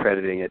they're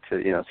accrediting it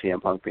to, you know,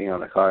 CM Punk being on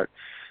the card.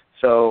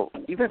 So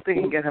even if they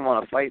can get him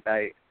on a fight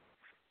night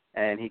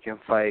and he can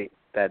fight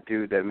that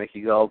dude that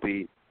Mickey Gall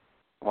beat,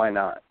 why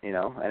not, you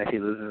know? And if he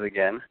loses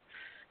again,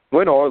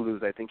 win or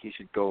lose, I think he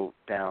should go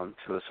down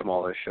to a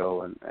smaller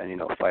show and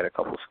fight a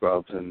couple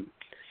scrubs and,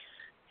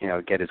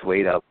 get his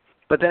weight up.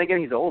 But then again,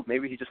 he's old.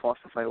 Maybe he just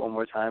wants to fight one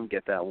more time,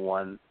 get that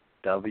one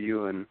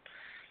W and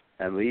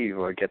leave,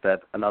 or get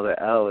that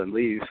another L and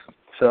leave.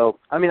 So,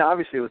 I mean,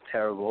 obviously it was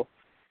terrible,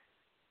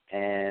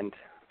 and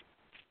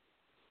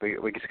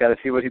we just got to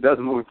see what he does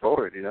moving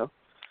forward,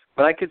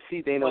 But I could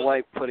see Dana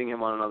White putting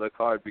him on another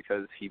card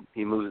because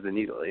he moves the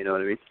needle, you know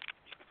what I mean?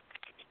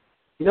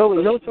 You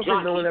know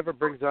something no one ever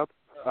brings up?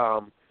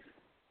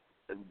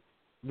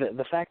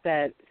 The fact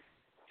that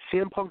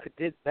CM Punk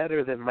did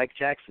better than Mike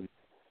Jackson.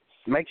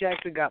 Mike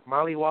Jackson got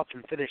mollywopped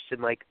and finished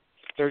in like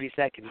 30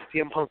 seconds.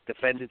 CM Punk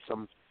defended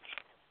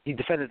he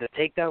defended a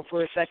takedown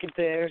for a second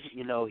there.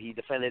 He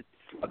defended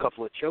a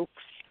couple of chokes.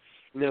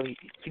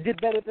 He did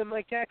better than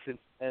Mike Jackson.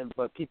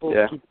 But people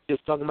keep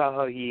just talking about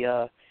how he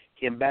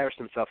embarrassed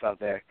himself out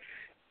there.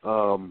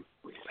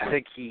 I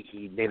think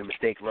he made a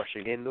mistake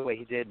rushing in the way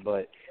he did,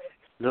 but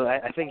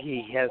I think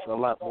he has a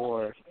lot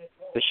more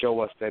to show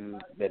us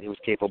than he was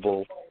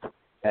capable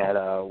at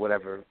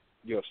whatever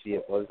UFC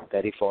it was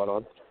that he fought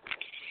on.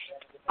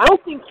 I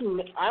don't think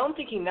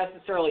he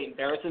necessarily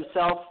embarrassed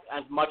himself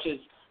as much as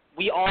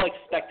we all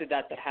expected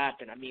that to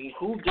happen. I mean,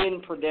 who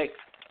didn't predict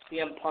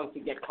CM Punk to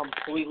get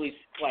completely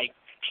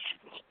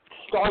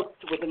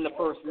scarfed within the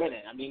first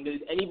minute? I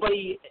mean,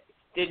 anybody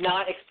did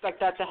not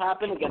expect that to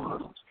happen against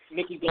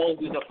Mickey Gall,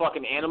 who's a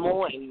fucking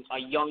animal and a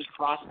young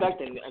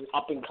prospect and an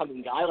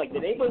up-and-coming guy? Like,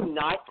 did anybody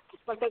not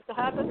expect that to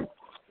happen?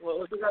 Well,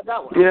 let's look at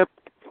that one. Yeah,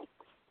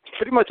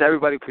 pretty much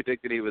everybody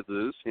predicted he would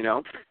lose,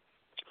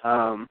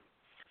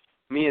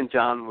 Me and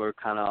John were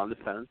kind of on the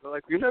fence. We're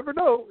like, you never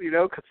know,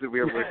 because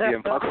we're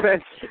CM Punk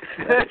fans.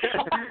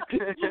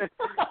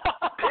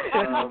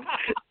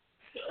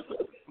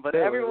 But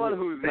everyone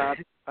who's not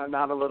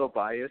a little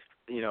biased,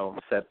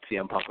 said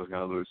CM Punk was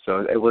going to lose.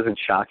 So it wasn't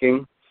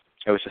shocking.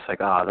 It was just like,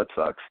 that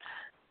sucks.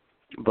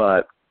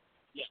 But,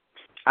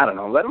 I don't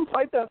know. Let him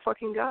fight that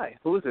fucking guy.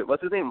 Who is it?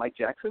 What's his name? Mike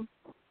Jackson?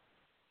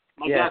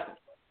 Mike Jackson.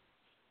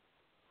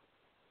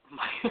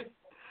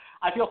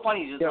 I feel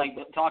funny just,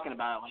 talking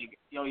about it. Like,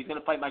 he's going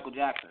to fight Michael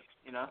Jackson,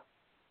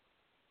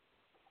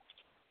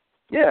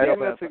 Yeah, I think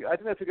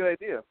that's a good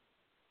idea.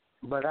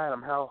 But,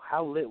 Adam,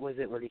 how lit was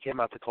it when he came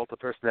out to Cult of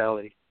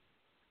Personality?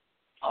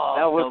 Oh,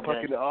 that was so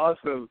fucking good.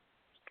 awesome.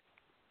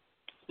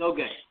 So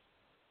good.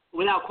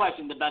 Without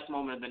question, the best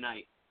moment of the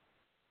night.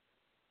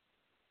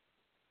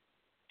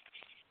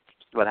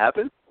 What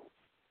happened?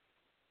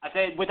 I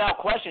said, without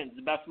question, it's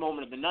the best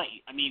moment of the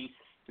night. I mean,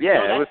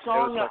 yeah, it was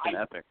fucking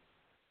epic.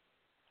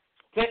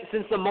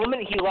 Since the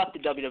moment he left the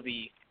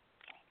WWE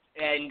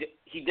and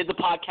he did the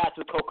podcast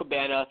with Colt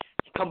Cabana,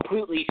 he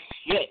completely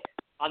shit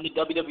on the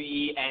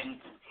WWE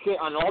and shit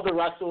on all the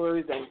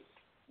wrestlers. And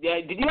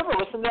did you ever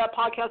listen to that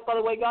podcast, by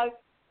the way, guys?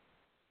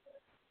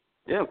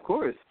 Yeah, of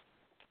course.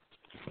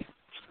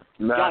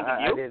 No, John,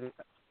 I didn't.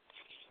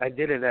 I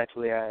didn't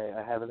actually.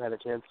 I haven't had a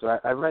chance to.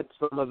 I read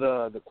some of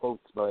the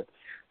quotes, but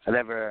I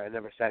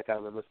never sat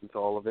down and listened to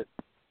all of it.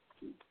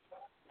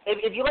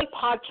 If you like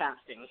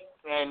podcasting,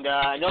 and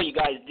I know you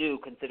guys do,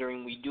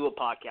 considering we do a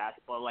podcast,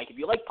 but if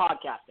you like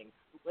podcasting,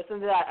 listen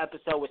to that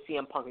episode with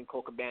CM Punk and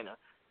Colt Cabana.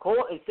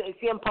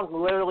 CM Punk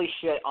literally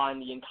shit on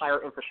the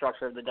entire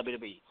infrastructure of the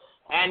WWE,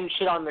 and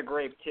shit on the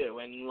grave too,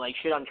 and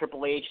shit on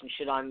Triple H and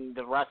shit on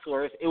the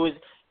wrestlers. It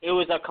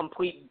was a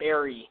complete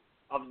bury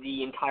of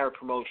the entire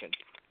promotion.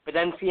 But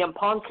then CM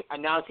Punk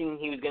announcing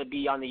he was going to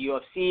be on the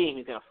UFC and he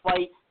was going to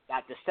fight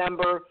that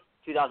December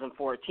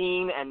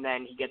 2014, and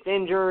then he gets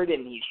injured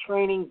and he's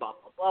training, blah,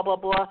 blah, blah, blah,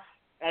 blah.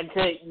 And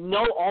to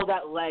know all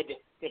that led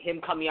to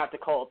him coming out to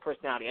Cult of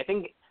Personality. I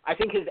think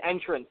his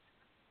entrance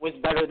was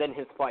better than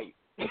his fight.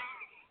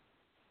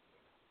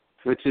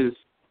 Which is,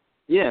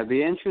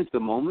 the entrance, the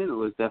moment,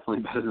 was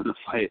definitely better than the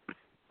fight.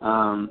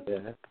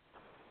 Yeah.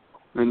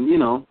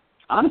 And,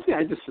 honestly,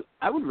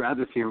 I would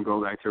rather see him go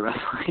back to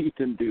wrestling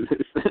than do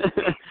this.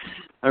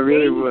 I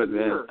really would,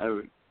 man. I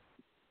would.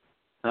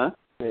 Huh?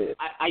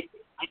 I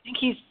think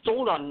he's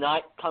sold on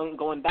not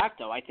going back,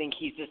 though. I think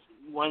he's just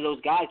one of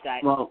those guys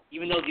that,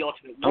 even though the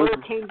Ultimate Warrior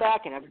came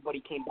back and everybody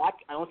came back,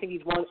 I think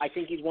he's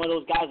one of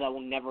those guys that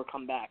will never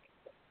come back.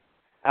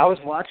 I was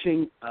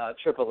watching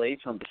Triple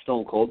H on the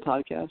Stone Cold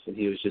podcast, and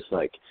he was just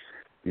like,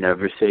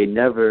 never say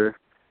never.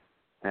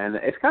 And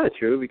it's kind of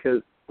true,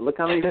 because look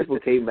how many people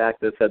came back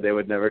that said they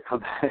would never come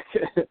back.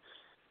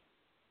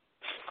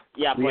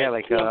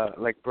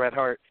 Like Bret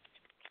Hart.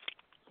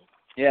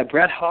 Yeah,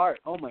 Bret Hart.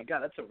 Oh, my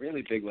God, that's a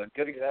really big one.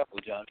 Good example,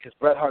 John, because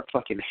Bret Hart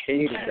fucking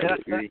hated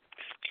WWE.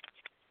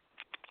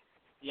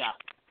 Yeah.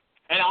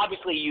 And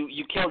obviously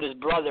you killed his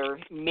brother.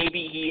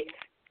 Maybe he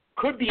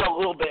could be a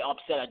little bit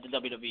upset at the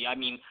WWE. I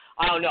mean,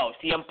 I don't know.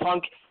 CM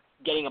Punk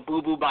getting a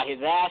boo-boo by his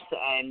ass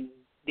and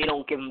they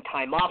don't give him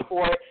time off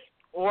for it,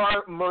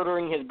 or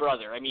murdering his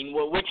brother. I mean,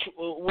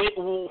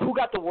 who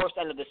got the worst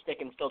end of the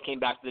stick and still came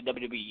back to the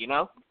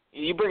WWE,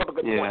 You bring up a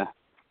good point.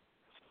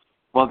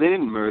 Well, they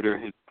didn't murder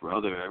his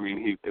brother. I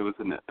mean, it was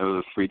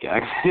a freak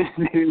accident.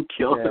 They didn't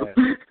kill him.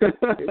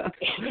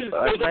 It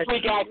was a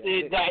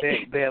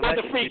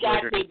freak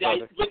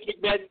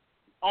accident.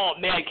 Oh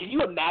man, can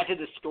you imagine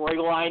the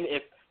storyline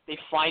if they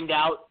find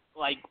out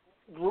like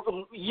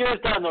years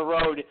down the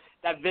road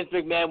that Vince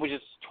McMahon was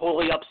just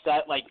totally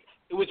upset? Like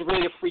it was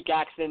really a freak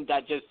accident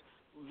that just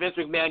Vince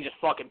McMahon just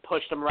fucking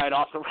pushed him right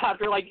off the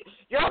Raptor. Like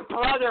your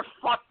brother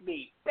fucked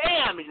me.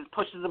 Bam! He just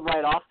pushes him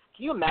right off.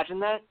 Can you imagine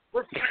that?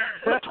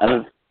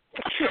 I'm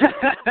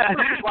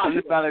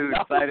just not as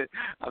excited.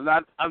 I'm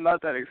not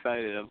that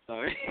excited. I'm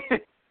sorry.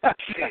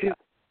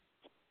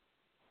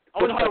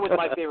 Owen Hart was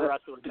my favorite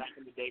wrestler back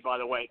in the day, by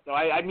the way. So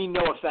I mean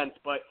no offense,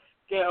 but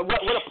yeah,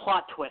 what a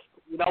plot twist,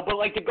 you know. But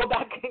like to go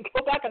back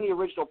on the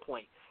original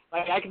point.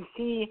 Like I can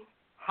see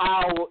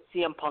how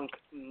CM Punk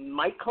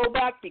might go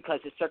back because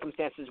his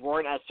circumstances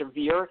weren't as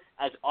severe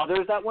as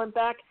others that went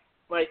back.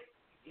 But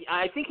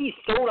I think he's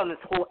sold on this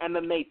whole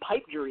MMA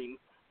pipe dream.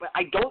 But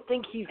I don't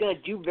think he's going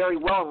to do very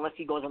well unless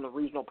he goes on the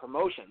regional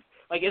promotions.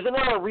 Like, isn't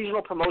there a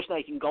regional promotion that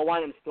he can go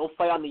on and still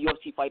fight on the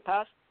UFC Fight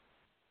Pass?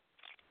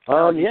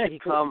 Yeah, he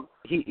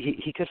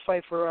could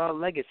fight for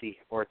Legacy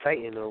or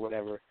Titan or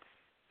whatever.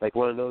 Like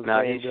one of those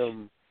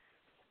random.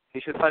 He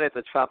should fight at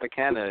the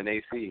Tropicana in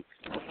AC.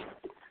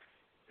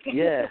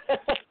 Yeah,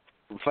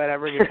 fight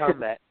at Ring of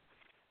Combat.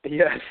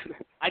 Yes.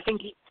 I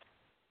think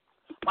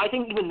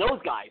even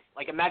those guys,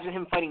 like imagine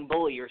him fighting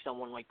Bully or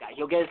someone like that,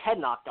 he'll get his head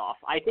knocked off.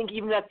 I think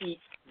even at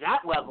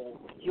that level,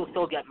 he'll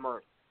still get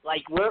murdered.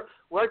 Like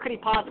where could he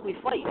possibly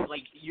fight?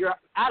 Like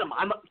Adam,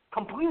 I'm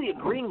completely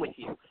agreeing with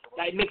you.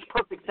 That it makes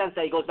perfect sense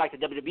that he goes back to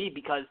WWE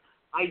because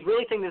I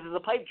really think this is a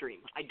pipe dream.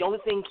 I don't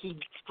think he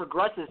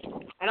progresses,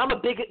 and I'm the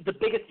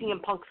biggest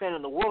CM Punk fan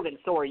in the world, and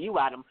so are you,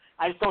 Adam.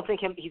 I just don't think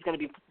he's going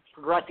to be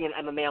progressing in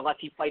MMA unless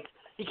he fights.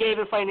 He can't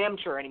even fight an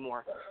amateur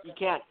anymore. He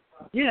can't.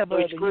 Yeah,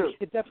 but he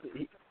could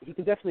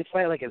definitely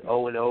fight like an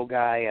 0-0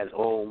 guy, an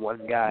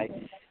 0-1 guy.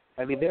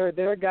 I mean, there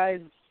are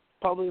guys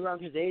probably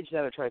around his age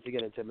that are trying to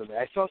get into MMA.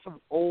 I saw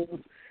some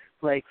old,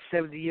 like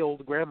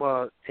 70-year-old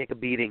grandma take a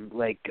beating,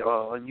 like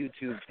on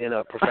YouTube in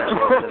a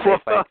professional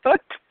MMA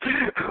fight.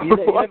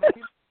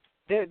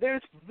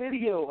 There's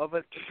video of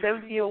a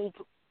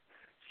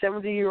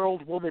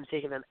 70-year-old woman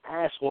taking an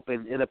ass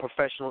whooping in a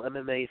professional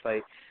MMA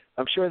fight.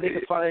 I'm sure they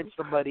could find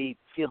somebody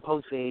CM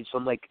Punk's age,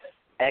 some like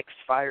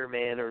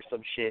ex-fireman or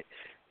some shit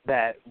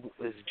that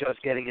was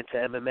just getting into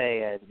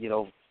MMA and, you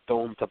know,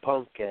 throw him to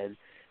Punk, and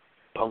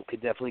Punk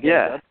could definitely get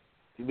it done.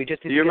 We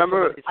just need to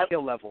get his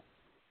skill level.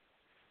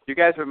 You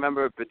guys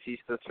remember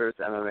Batista's first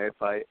MMA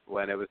fight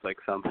when it was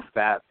like some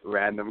fat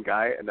random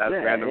guy, and that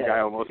random guy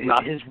almost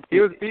knocked him? He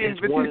was beating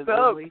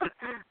Batista up.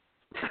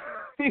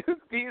 He was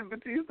beating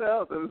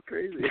Batista up. It was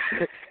crazy.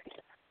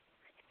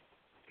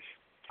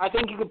 I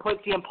think you could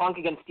put CM Punk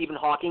against Stephen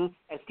Hawking,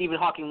 and Stephen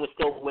Hawking would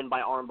still win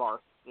by armbar.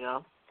 You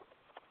know?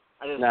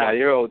 Nah,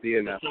 you're OD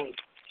enough.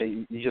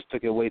 You just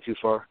took it way too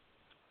far.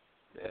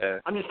 Yeah.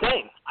 I'm just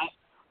saying.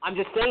 I'm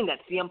just saying that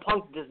CM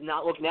Punk does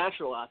not look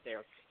natural out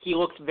there. He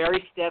looks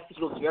very stiff. He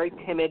looks very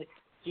timid.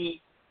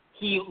 He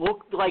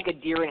looked like a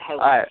deer in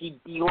headlights. He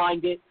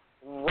beelined it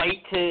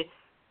right to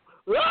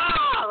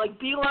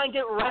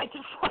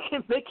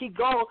fucking Mickey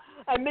Gall.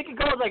 And Mickey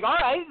Gall was like, all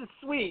right, this is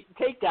sweet.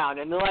 Takedown.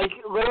 And like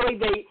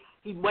literally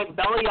he went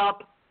belly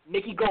up.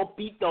 Mickey Gall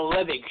beat the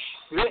living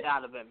shit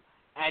out of him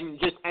and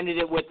just ended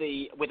it with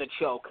a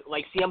choke.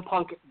 Like CM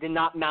Punk did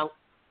not mount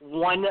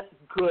one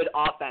good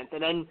offense.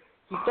 And then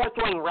he started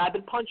throwing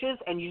rapid punches,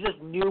 and you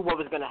just knew what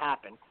was going to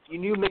happen. You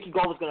knew Mickey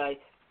Gall was going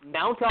to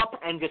mount up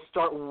and just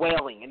start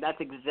wailing, and that's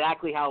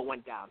exactly how it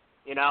went down.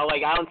 You know,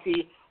 like I don't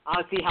see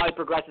how he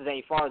progresses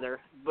any farther.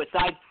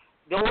 Besides,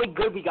 the only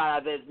good we got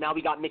out of it is now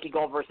we got Mickey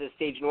Gall versus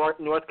Sage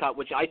Northcutt,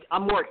 which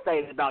I'm more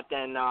excited about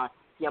than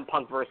CM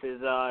Punk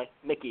versus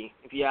Mickey,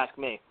 if you ask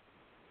me.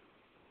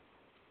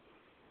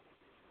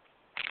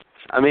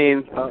 I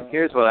mean,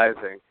 here's what I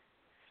think.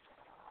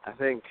 I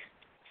think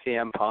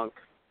CM Punk,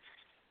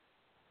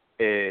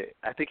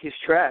 I think he's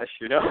trash,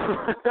 you know?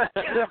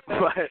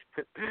 But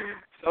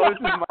so is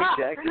Mike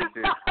Jackson,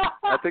 dude.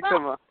 I think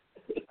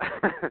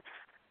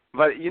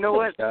but you know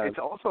what? It's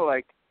also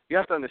like, you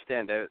have to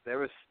understand, there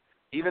was,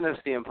 even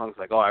if CM Punk's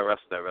like, I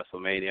wrestled at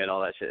WrestleMania and all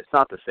that shit, it's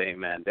not the same,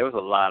 man. There was a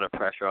lot of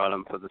pressure on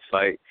him for this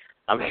fight.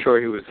 I'm sure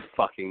he was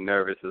fucking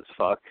nervous as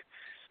fuck.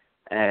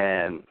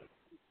 And,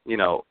 you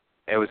know,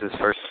 it was his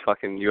first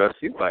fucking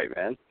UFC fight,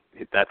 man.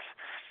 It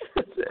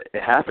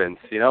happens.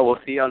 You know, we'll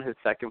see on his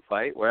second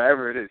fight,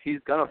 wherever it is. He's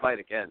going to fight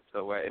again.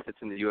 So if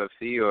it's in the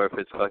UFC or if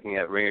it's fucking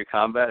at Ring of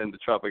Combat in the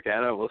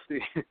Tropicana, we'll see.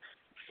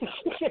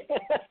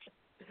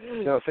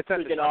 No, if it's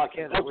at the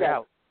Tropicana, we're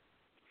out.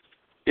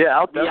 Yeah,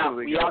 I'll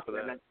definitely go for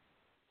that. Man.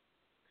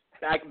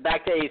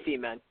 Back to AC,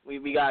 man.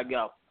 We got to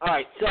go. All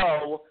right,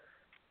 so,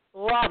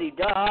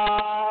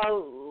 la-di-da,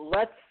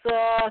 let's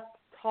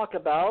talk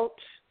about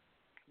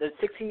the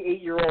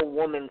 68-year-old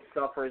woman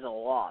suffers a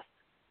loss.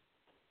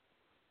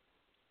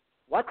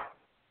 What?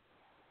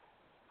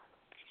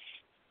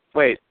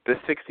 Wait, the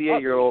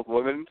 68-year-old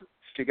woman,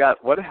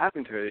 what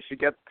happened to her? Did she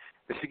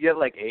get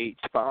like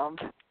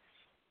H-bombed?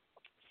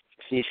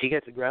 She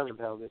gets a ground and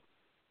pounded.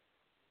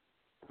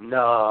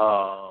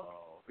 No.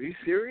 Are you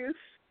serious?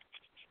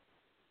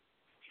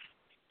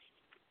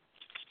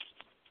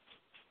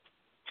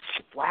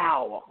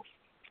 Wow.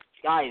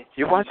 Guys.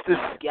 You watched this?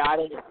 Got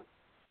it.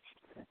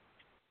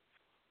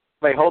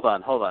 Wait, hold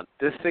on.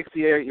 This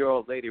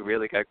 68-year-old lady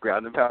really got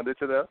ground and pounded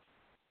to death?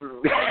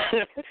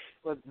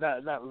 Well,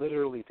 not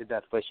literally to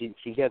death, but she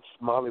gets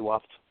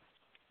mollywopped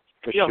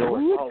for Yo,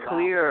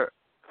 sure.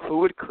 Who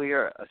would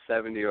clear a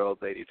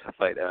 70-year-old lady to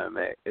fight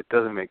MMA? It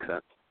doesn't make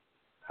sense.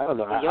 I don't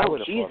know. I would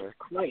have fought her.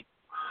 Christ.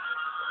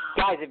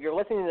 Guys, if you're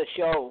listening to the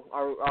show,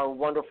 our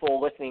wonderful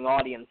listening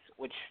audience,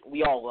 which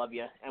we all love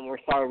you, and we're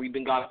sorry we've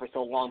been gone for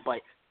so long, but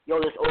yo,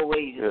 this old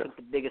lady just took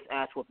the biggest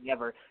ass whooping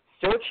ever.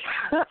 Search,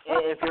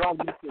 if you're on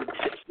YouTube,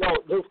 yo,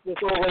 this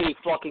old lady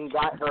fucking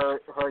got her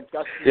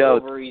dusty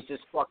ovaries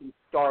just fucking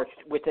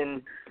starched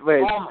within.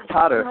 Wait,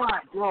 Potter.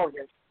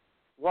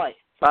 What?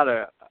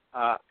 Potter,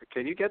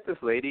 can you get this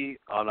lady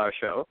on our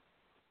show?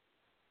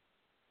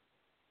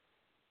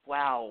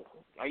 Wow.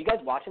 Are you guys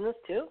watching this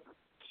too?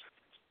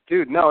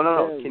 Dude, no.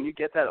 Can you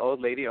get that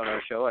old lady on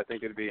our show? I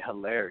think it'd be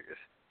hilarious.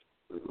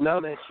 No,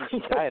 man, she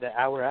died an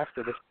hour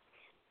after this.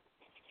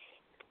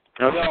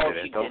 No,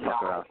 don't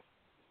fuck around.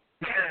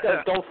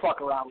 Don't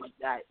fuck around like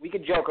that. We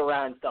could joke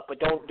around and stuff, but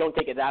don't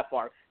take it that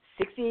far.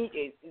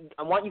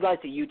 I want you guys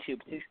to YouTube.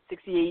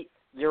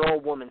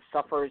 68-year-old woman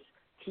suffers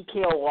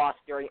TKO loss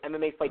during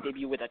MMA fight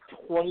debut with a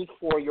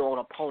 24-year-old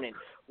opponent.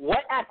 What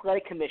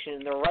athletic commission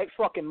in their right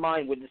fucking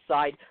mind would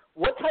decide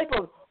what type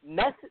of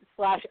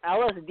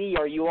meth/LSD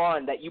are you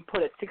on that you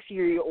put a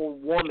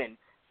 60-year-old woman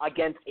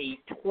against a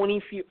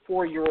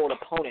 24-year-old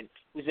opponent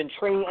who's been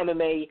training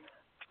MMA?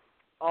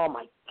 Oh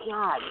my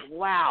God!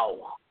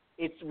 Wow,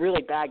 it's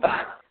really bad,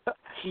 guys.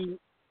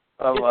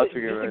 I'm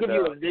watching it right now. Just to give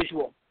you a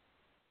visual.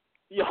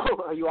 Yo,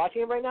 are you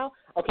watching it right now?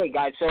 Okay,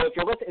 guys. So if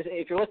you're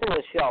listening to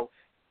the show,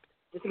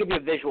 just to give you a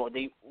visual,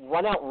 they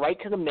run out right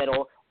to the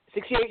middle.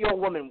 68-year-old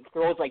woman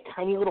throws like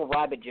tiny little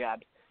rabbit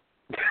jabs,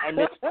 and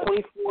this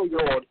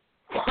 24-year-old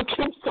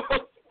fucking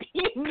starts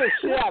beating the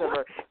shit out of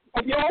her.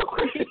 And the old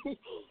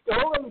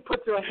lady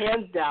puts her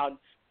hands down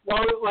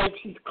while like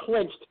she's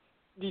clinched.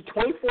 The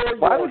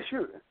 24-year-old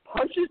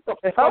punches the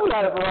fuck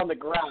out of her on the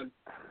ground,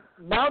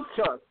 mounts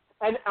her,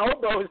 and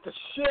elbows the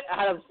shit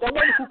out of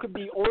someone who could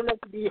be old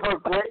enough to be her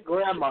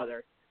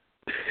great-grandmother.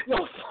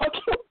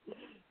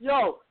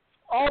 Yo,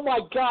 oh my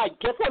God,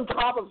 gets on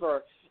top of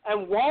her,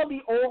 and while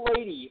the old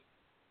lady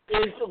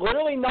is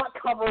literally not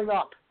covering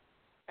up,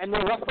 and the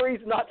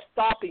referee's not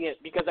stopping it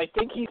because I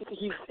think he's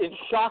in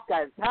shock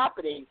that it's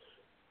happening,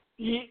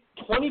 the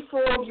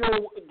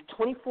 24-year-old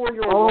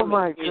Oh woman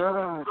my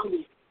God.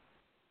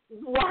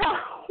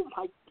 Wow! Oh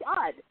my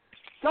God!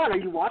 Son, are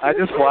you watching? I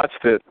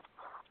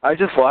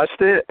just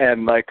watched it,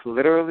 and like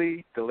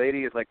literally, the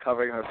lady is like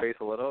covering her face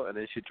a little, and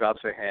then she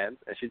drops her hand,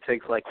 and she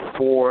takes like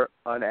 4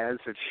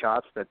 unanswered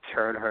shots that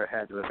turn her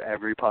head with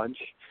every punch,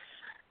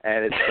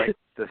 and it's like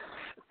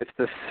it's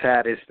the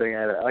saddest thing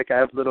ever. Like I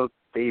have little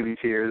baby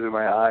tears in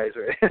my eyes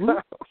right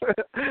now.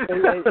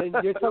 and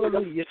you're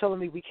telling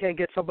me we can't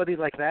get somebody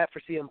like that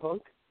for CM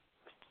Punk?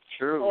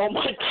 True. Oh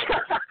my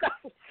God!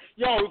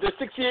 Yo, the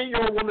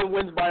 68-year-old woman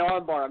wins by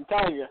armbar. I'm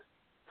telling you.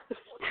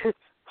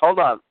 Hold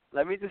on.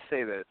 Let me just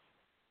say this.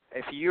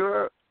 If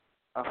you're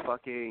a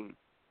fucking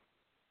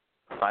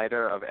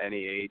fighter of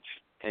any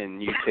age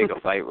and you take a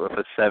fight with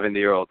a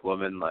 70-year-old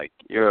woman, like,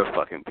 you're a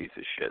fucking piece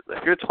of shit. Like,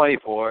 if you're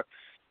 24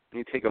 and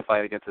you take a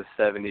fight against a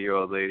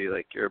 70-year-old lady,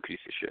 like, you're a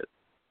piece of shit.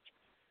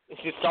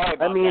 She's sorry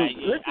about that.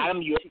 Listen,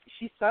 Adam,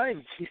 she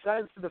signs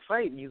for the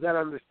fight. You got to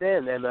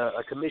understand, and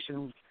a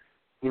commission,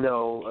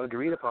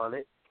 agreed upon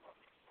it.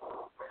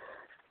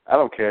 I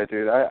don't care,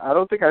 dude. I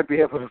don't think I'd be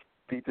able to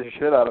beat the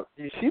shit out of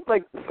you. She'd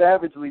like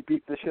savagely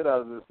beat the shit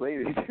out of this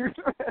lady, dude.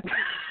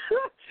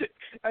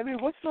 I mean,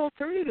 what's the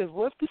alternative?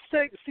 What if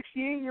the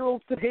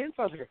 68-year-old put hands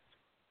on her?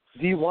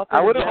 Do you want that?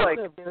 I would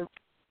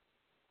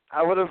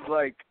have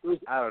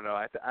I don't know.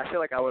 I feel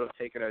like I would have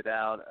taken her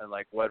down and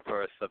like went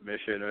for a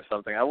submission or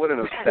something. I wouldn't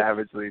have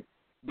savagely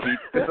beat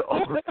this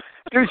old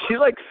dude. She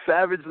like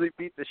savagely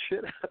beat the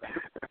shit out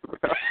of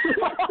her.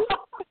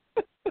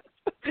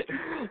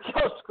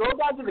 Yo, scroll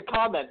down to the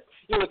comments.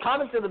 The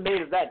comments are the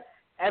main event.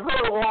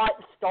 Everlot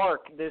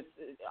Stark, this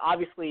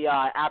obviously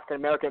African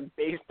American,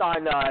 based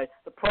on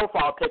the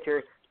profile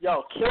picture.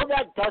 Yo, kill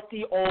that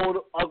dusty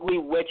old ugly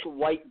witch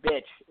white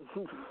bitch.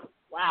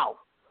 Wow,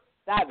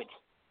 savage.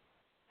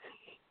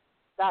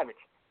 Are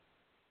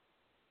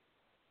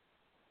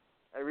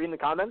you reading the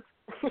comments?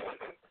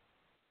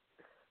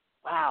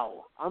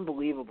 Wow,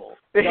 unbelievable.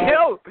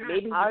 Yo,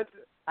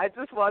 I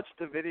just watched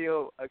the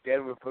video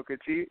again with Booker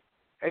T,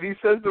 and he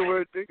says the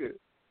word nigga.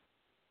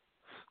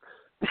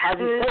 How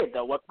do you say it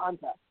though? What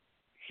context?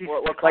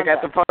 What like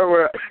at the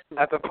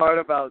part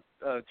about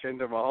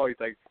Jinder Mahal, he's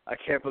like, I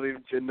can't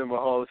believe Jinder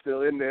Mahal is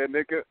still in there,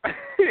 nigga.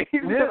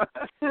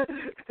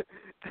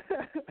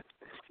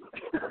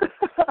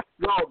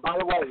 No, by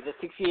the way, the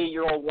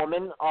 68-year-old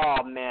woman.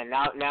 Oh man,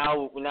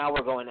 now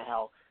we're going to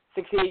hell.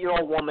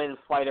 68-year-old woman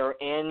fighter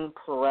Ann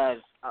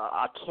Perez,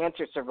 a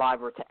cancer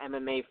survivor to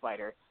MMA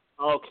fighter.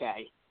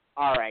 Okay.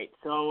 All right.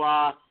 So,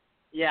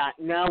 yeah,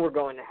 now we're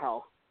going to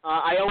hell.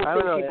 I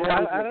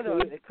don't know.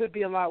 It could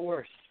be a lot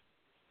worse.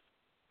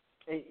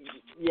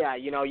 Yeah,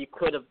 you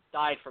could have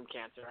died from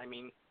cancer. I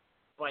mean,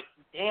 but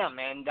damn,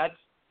 man,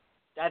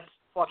 that's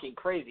fucking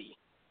crazy.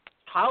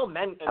 Kyle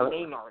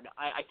Maynard.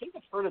 I think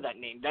I've heard of that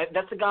name.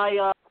 That's the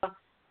guy.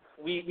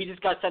 We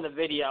just got sent a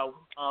video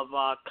of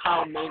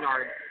Kyle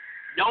Maynard.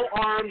 No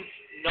arms,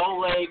 no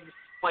legs,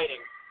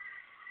 fighting.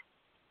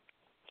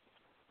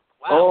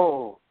 Wow.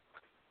 Oh,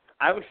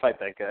 I would fight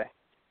that guy.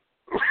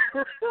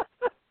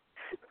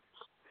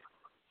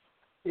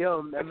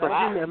 Yo,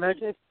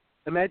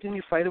 imagine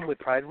you fight him with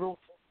pride rules.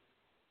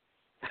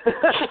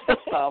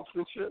 Stops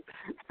and shit.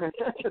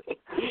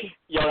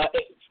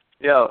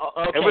 Yo,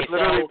 it would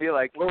literally be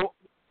like,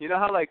 you know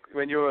how like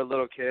when you were a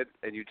little kid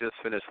and you just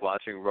finished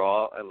watching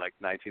Raw in like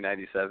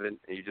 1997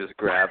 and you just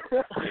grabbed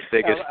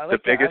the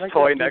biggest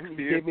toy next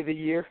to you? Gave me the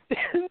year.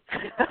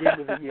 Gave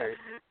me the year.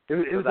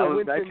 It was a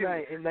winter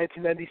night in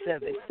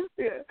 1997.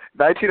 Yeah.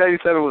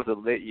 1997 was a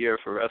lit year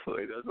for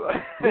wrestling. That's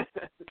why.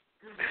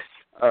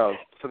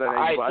 So then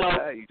you watch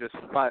that, you just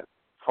find.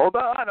 Hold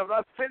on, I'm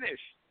not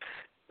finished.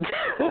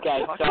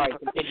 Okay, sorry.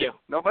 Continue.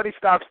 Nobody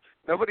stops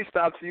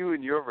you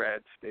in your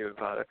rants, David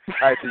Potter. All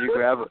right, so you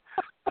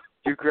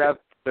grab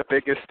the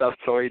biggest stuffed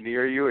toy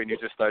near you, and you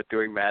just start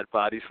doing mad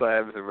body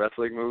slams and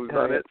wrestling moves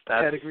on it.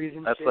 That's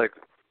shit. like,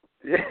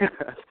 yeah.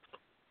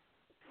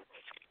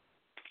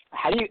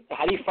 How do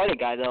you fight a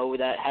guy though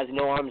that has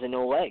no arms and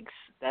no legs?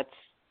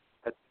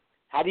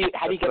 How do you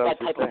get that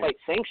type of fight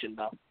sanctioned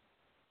though?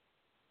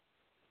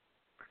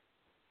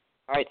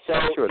 All right, so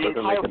the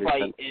entire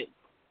fight,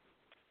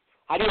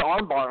 how do you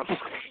armbar him?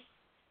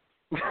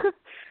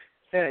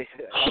 Hey,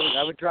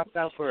 I would drop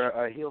down for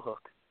a heel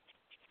hook.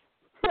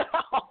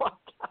 Oh my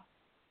God.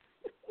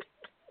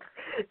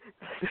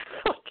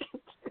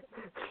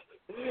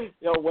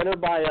 Yo, winner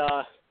by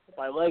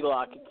leg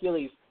lock,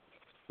 Achilles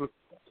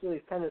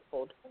tendon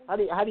fold. How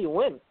do you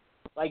win?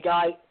 Like,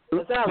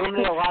 does that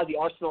eliminate a lot of the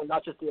arsenal,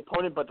 not just the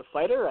opponent but the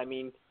fighter? I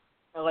mean,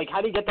 like,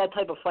 how do you get that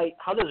type of fight?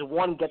 How does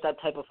one get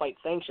that type of fight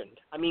sanctioned?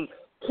 I mean,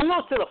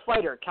 kudos to the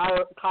fighter,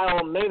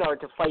 Kyle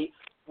Maynard, to fight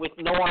with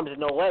no arms and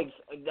no legs.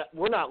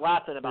 We're not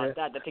laughing about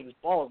that. That takes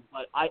balls.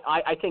 But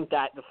I think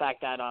that the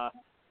fact that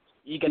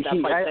you get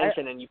that fight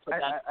sanctioned and you put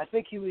that. I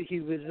think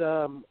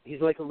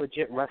he's like a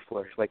legit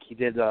wrestler. Like he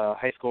did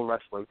high school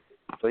wrestling,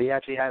 so he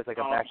actually has like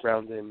a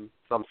background in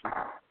something.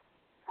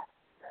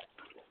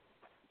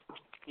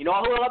 You know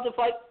who I love to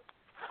fight?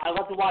 I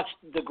love to watch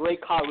the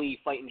great Khali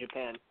fight in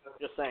Japan.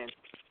 Just saying.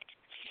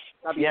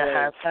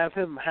 Have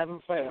him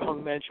fight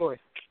Hungman Choi.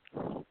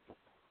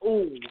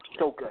 Ooh,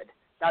 so good.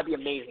 That'd be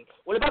amazing.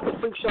 What about the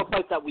freak show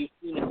fights that we've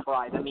seen in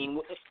Pride? I mean,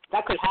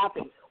 that could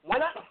happen. Why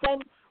not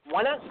send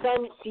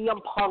CM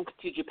Punk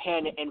to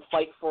Japan and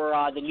fight for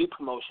the new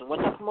promotion?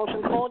 What's that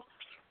promotion called?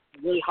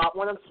 Really hot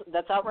one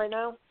that's out right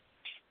now?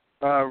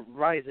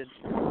 Ryzen.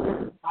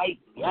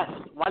 Yes.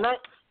 Why not?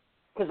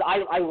 Because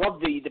I love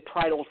the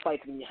Pride old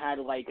fights when you had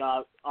like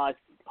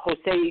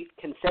Jose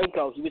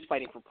Canseco. He was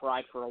fighting for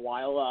Pride for a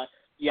while.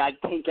 You had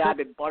Tank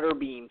Abbott,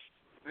 Butterbean.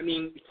 I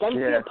mean, send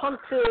CM Punk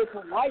to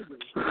Ryzen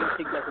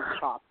to get his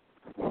chop.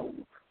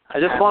 I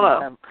just want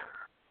to.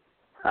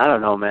 I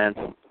don't know, man.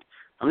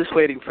 I'm just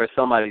waiting for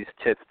somebody's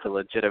tits to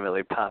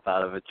legitimately pop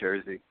out of a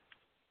jersey.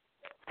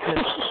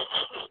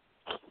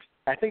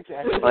 I think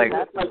like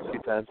that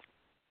makes sense.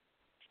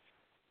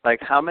 Like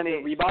how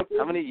many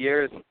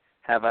years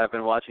have I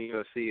been watching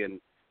UFC and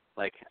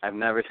like I've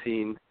never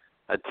seen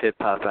a tit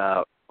pop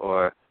out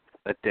or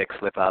a dick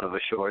slip out of a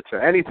shorts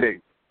or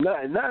anything. No,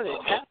 it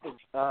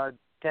happened.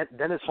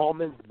 Dennis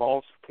Hallman's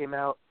balls came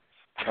out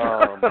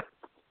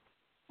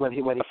when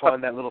he fought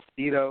in that little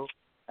speedo.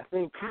 I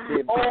think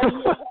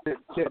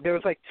there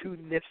was like 2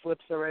 nip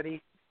slips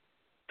already.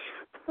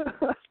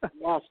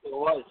 Yes, there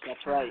was.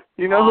 That's right.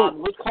 You know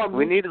who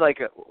we need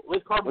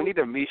we need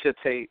a Misha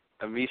Tate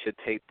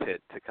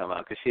tit to come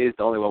out because she is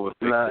the only one with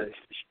big tits.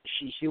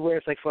 She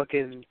wears like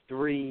fucking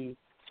 3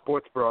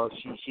 sports bras.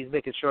 She's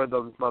making sure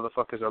those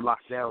motherfuckers are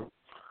locked down.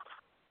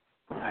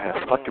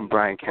 Fucking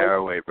Brian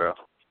Caraway, bro.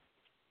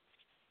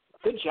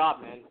 Good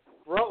job, man.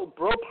 Bro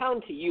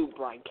pound to you,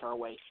 Brian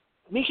Caraway.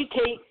 Misha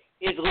Tate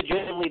is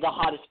legitimately the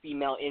hottest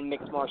female in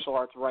mixed martial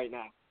arts right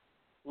now.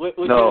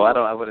 No,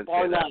 I wouldn't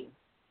say that.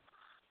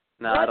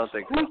 No, what? I don't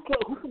think so.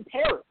 Who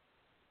compares?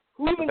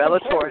 Who even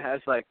Bellator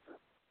has like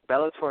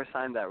Bellator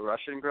signed that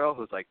Russian girl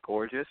who's like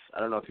gorgeous. I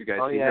don't know if you guys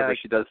see her, but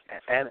she does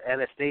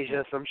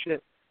Anastasia some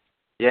shit.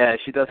 Yeah,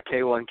 she does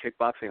K1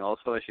 kickboxing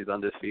also, and she's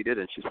undefeated,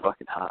 and she's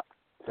fucking hot.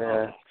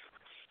 Yeah.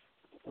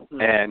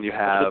 And you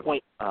have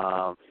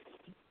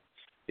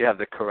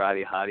the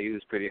karate hottie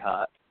who's pretty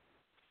hot.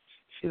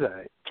 She's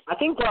alright. I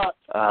think Rose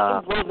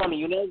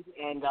Namajunas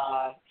and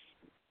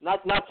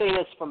not saying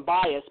this from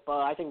bias, but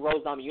I think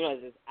Rose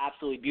Namajunas is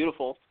absolutely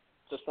beautiful.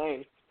 Just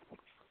saying.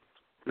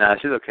 Nah,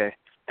 she's okay.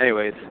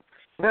 Anyways,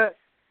 don't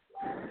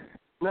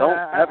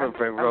ever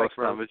bring Rose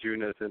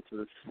Namajunas into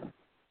this.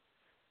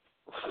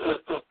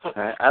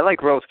 Right. I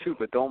like Rose too,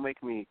 but don't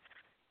make me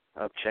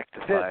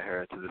objectify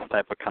her to this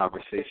type of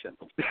conversation.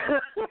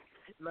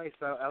 Nice,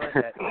 I like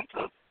that.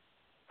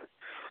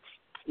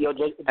 Yo,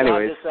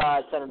 anyways,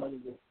 just sent another.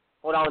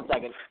 Hold on 1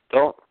 second.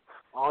 Don't.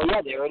 Oh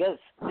yeah, there it is.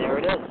 There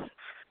it is.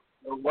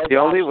 The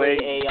only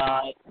way.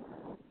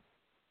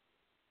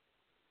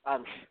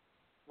 I'm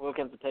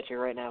looking at the picture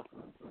right now.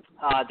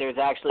 There's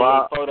actually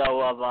a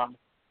photo of.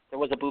 There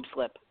was a boob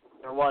slip.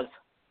 There was.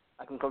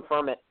 I can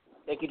confirm it.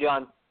 Thank you,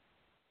 John.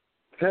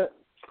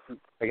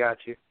 I got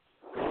you.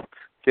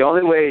 The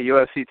only way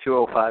UFC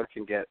 205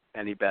 can get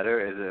any better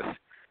is if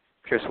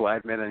Chris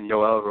Weidman and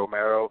Yoel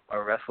Romero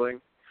are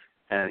wrestling,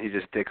 and he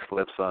just dick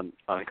flips on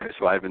Chris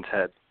Weidman's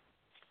head.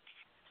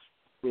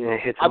 Yeah,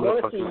 hits him with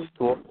a fucking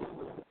stool.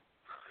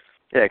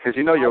 Yeah, because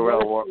you know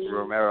Yoel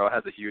Romero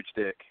has a huge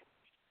dick.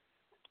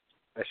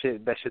 That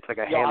shit's like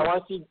a hammer. I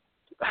want to see.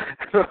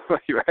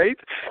 Right?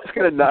 It's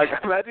gonna knock.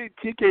 Imagine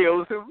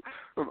TKOs him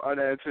from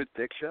unanswered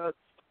dick shots.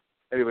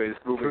 Anyways,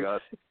 moving on.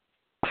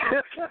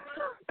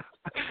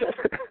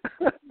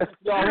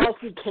 Yo, I want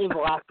to see Cain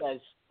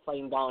Velasquez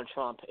fighting Donald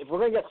Trump. If we're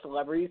gonna get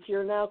celebrities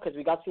here now, because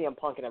we got CM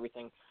Punk and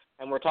everything,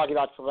 and we're talking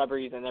about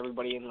celebrities and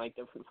everybody in like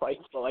different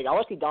fights, but like I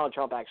want to see Donald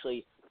Trump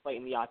actually fight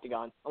in the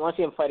octagon. I want to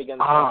see him fight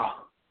against.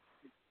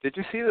 Did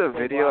you see the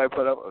video I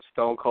put up of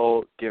Stone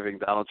Cold giving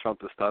Donald Trump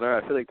the stunner?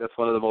 I feel like that's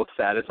one of the most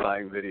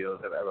satisfying videos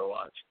I've ever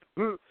watched.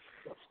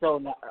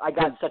 So I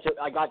got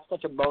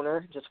such a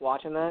boner just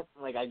watching that.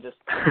 Like I just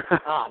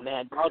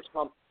man,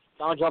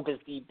 Donald Trump is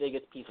the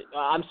biggest piece of.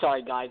 I'm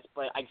sorry guys,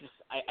 but I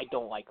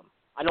don't like him.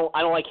 I don't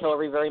like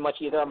Hillary very much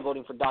either. I'm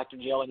voting for Dr.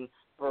 Jill and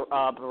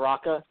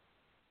Baraka,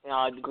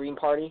 the Green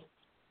Party,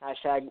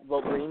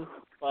 #vote Green.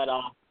 But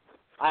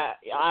I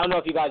don't know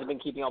if you guys have been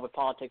keeping up with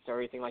politics or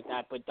anything like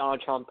that, but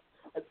Donald Trump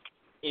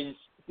is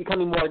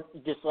becoming more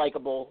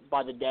dislikable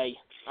by the day.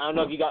 I don't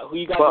know if who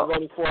you guys are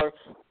voting for.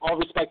 All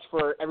respect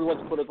for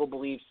everyone's political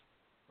beliefs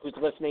who's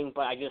listening,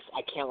 but I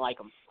can't like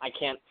him. I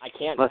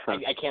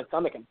can't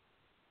stomach him.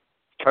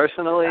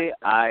 Personally,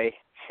 I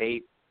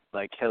hate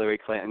like Hillary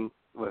Clinton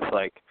with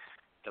like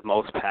the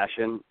most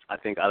passion I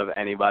think out of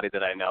anybody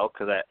that I know,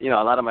 because a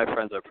lot of my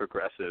friends are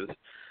progressives.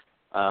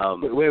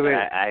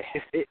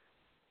 Wait.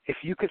 If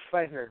you could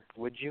fight her,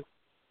 would you?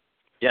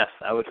 Yes,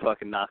 I would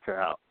fucking knock her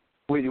out.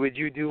 Would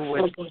you do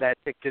what that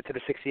chick did to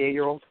the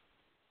 68-year-old?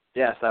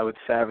 Yes, I would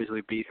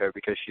savagely beat her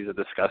because she's a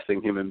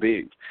disgusting human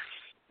being.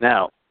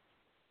 Now,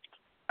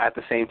 at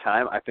the same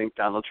time, I think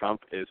Donald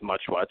Trump is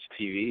much-watched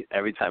TV.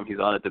 Every time he's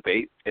on a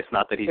debate, it's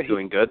not that he's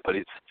doing good, but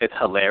it's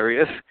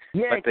hilarious.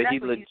 Yeah, like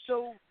exactly.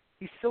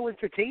 He's so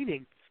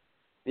entertaining.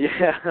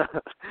 Yeah.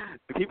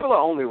 People are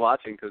only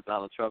watching because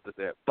Donald Trump is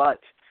there. But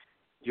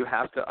you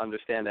have to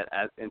understand that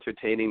as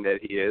entertaining that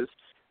he is,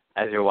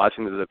 as you're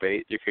watching the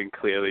debate, you can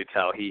clearly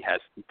tell he has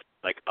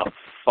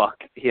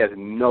he has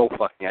no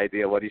fucking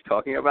idea what he's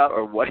talking about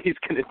or what he's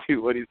going to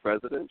do when he's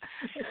president.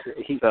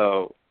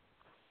 So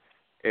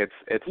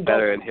it's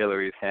better in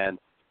Hillary's hands.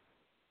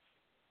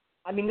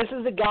 I mean, this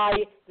is a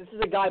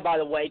guy, by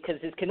the way,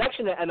 because his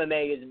connection to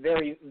MMA is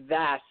very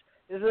vast.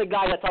 This is a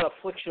guy that thought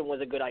Affliction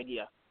was a good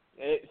idea.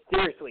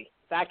 Seriously,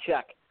 fact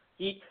check.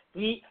 He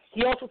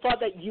also thought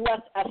that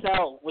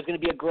USFL was going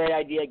to be a great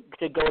idea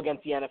to go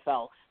against the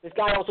NFL. This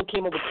guy also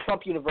came up with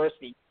Trump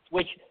University,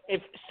 which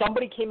if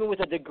somebody came in with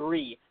a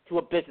degree to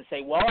a business,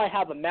 say, well, I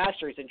have a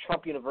master's in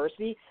Trump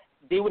University,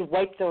 they would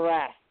wipe their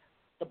ass.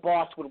 The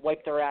boss would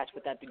wipe their ass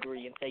with that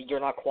degree and say, you're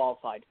not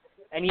qualified.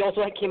 And he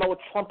also came out with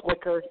Trump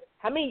Liquor.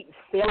 How many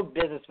failed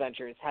business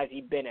ventures has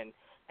he been in?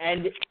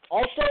 And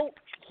also,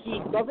 he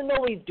doesn't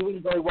know he's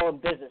doing very well in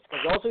business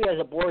because also he has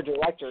a board of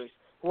directors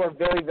who are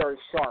very, very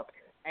sharp.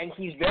 And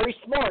he's very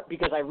smart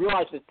because I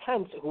realized with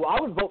Pence, who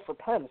I would vote for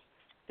Pence,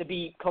 to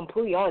be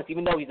completely honest,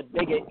 even though he's a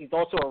bigot, he's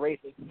also a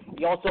racist.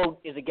 He also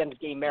is against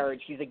gay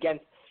marriage. He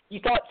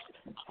thought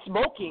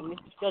smoking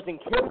doesn't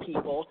kill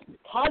people.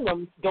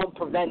 Condoms don't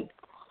prevent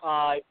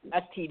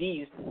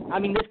STDs. I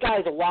mean, this guy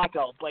is a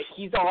wacko, but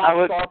he's a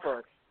lot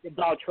sharper than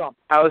Donald Trump.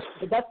 Donald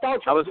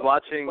Trump. I was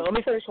watching. Well, let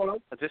me finish. Hold on.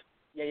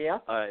 Yeah.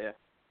 Yeah.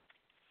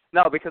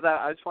 No, because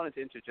I just wanted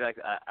to interject.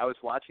 I was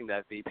watching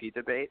that VP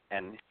debate,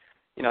 and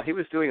he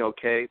was doing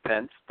okay,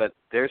 Pence, but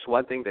there's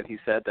one thing that he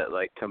said that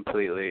like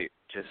completely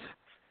just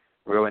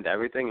ruined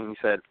everything. And he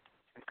said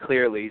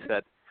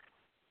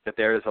that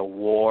there is a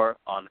war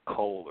on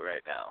coal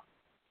right now.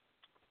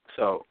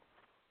 So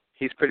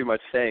he's pretty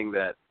much saying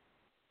that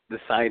the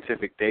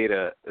scientific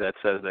data that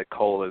says that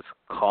coal is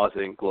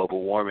causing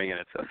global warming and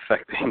it's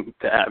affecting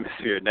the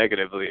atmosphere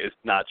negatively is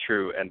not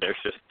true, and there's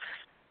just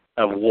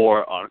a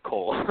war on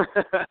coal.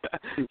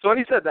 So when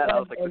he said that, I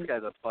was like, this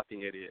guy's a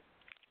fucking idiot.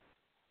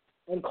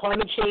 And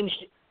climate change,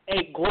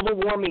 global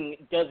warming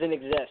doesn't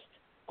exist.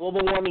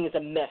 Global warming is a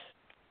myth,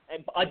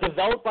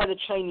 developed by the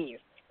Chinese,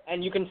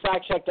 and you can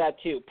fact check that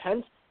too.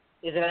 Pence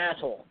is an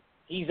asshole.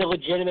 He's a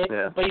legitimate,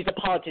 but he's a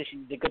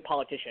politician. He's a good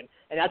politician,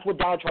 and that's what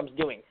Donald Trump's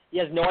doing. He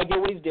has no idea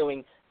what he's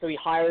doing, so he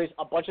hires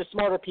a bunch of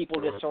smarter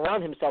people to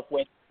surround himself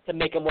with to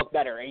make him look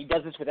better. And he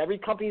does this with every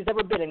company he's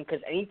ever been in,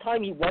 because any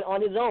time he went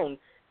on his own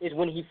is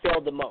when he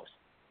failed the most.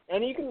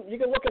 And you can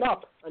look it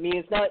up. I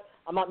mean,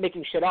 I'm not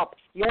making shit up.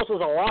 He also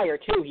is a liar,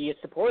 too. He is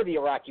supported the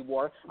Iraqi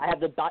war. I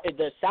have the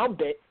sound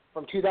bit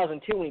from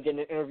 2002 when he did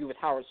an interview with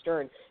Howard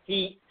Stern.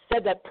 He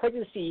said that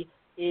pregnancy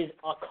is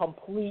a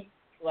complete,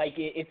 like,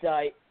 it's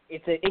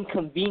an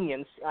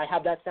inconvenience. I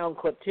have that sound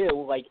clip,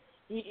 too. Like,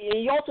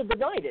 he also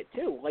denied it,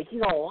 too. Like,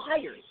 he's a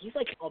liar. He's,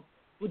 like, a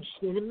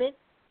legitimate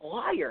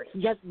liar.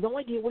 He has no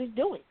idea what he's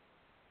doing.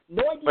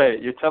 No idea.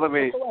 Wait, you're telling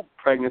me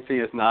pregnancy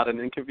is not an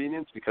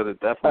inconvenience? Because it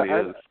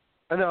definitely is.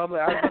 I know. I was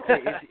about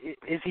to say,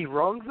 is he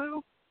wrong,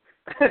 though?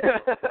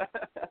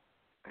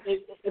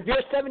 If you're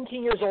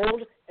 17 years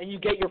old and you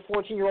get your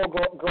 14-year-old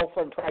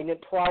girlfriend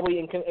pregnant,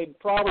 probably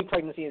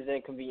pregnancy is an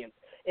inconvenience.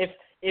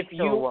 If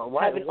you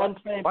have an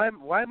unplanned...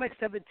 Why am I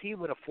 17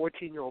 with a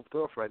 14-year-old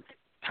girlfriend?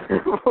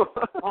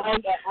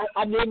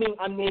 I'm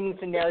naming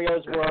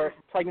scenarios where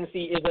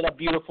pregnancy isn't a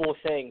beautiful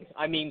thing.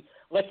 I mean,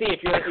 let's say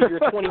if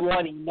you're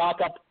 21 and you knock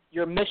up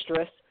your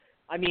mistress.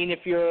 I mean, if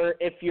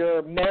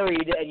you're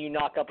married and you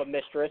knock up a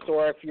mistress,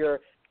 or if you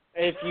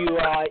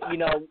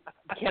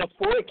can't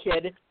afford a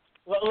kid.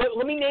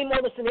 Let me name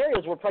all the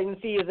scenarios where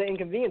pregnancy is an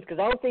inconvenience, because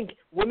I don't think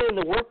women in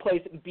the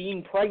workplace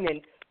being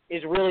pregnant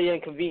is really an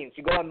inconvenience.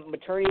 You go on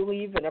maternity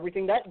leave and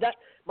everything. That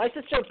my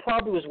sister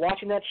probably was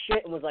watching that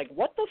shit and was like,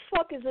 "What the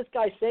fuck is this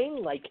guy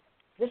saying?" Like,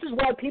 this is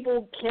why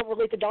people can't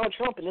relate to Donald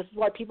Trump, and this is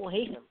why people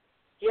hate him.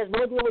 He has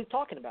no idea what he's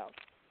talking about.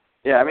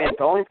 Yeah, I mean,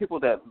 the only people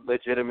that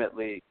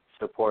legitimately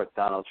support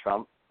Donald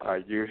Trump are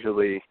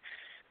usually,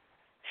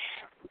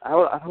 I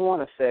don't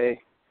want to say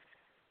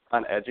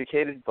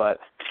uneducated, but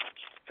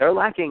they're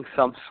lacking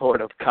some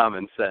sort of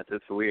common sense.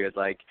 It's weird.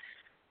 Like,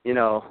 you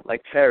know,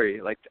 like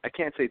Terry. Like, I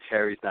can't say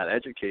Terry's not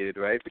educated,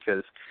 right?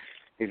 Because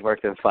he's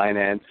worked in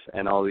finance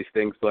and all these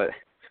things, but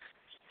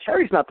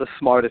Terry's not the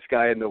smartest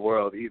guy in the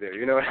world either.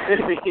 You know what I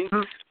mean?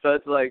 So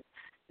it's like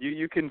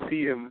you can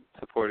see him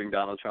supporting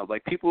Donald Trump.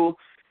 Like, people,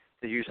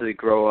 they usually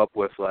grow up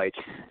with like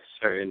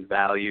certain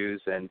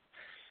values and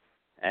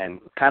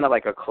kind of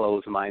like a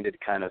closed-minded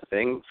kind of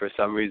thing. For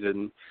some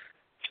reason,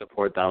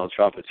 support Donald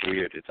Trump. It's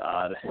weird. It's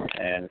odd,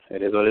 and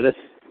it is what it is.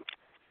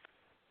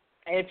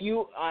 And if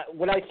you,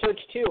 when I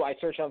searched too, I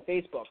searched on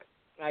Facebook,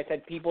 and I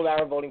said people that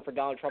are voting for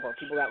Donald Trump or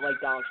people that like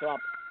Donald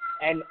Trump,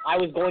 and I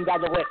was going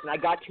down the list, and I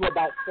got to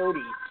about 30.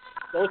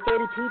 Those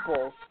 30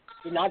 people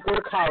did not go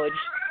to college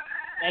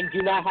and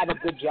do not have a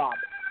good job.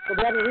 So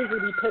they have a reason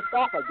to be pissed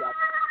off, I guess.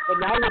 But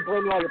now you're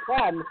blaming all your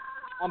problems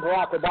on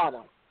Barack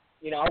Obama.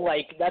 You know,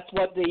 like, that's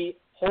what the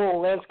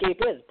whole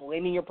landscape is,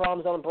 blaming your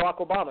problems on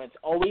Barack Obama. It's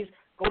always,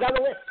 go down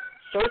the list,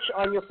 search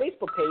on your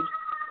Facebook page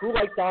who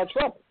likes Donald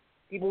Trump.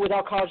 People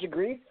without college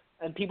degrees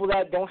and people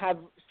that don't have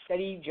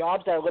steady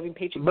jobs that are living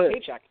paycheck to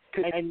paycheck.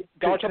 And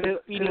Donald Trump is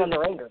feeding on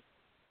their anger.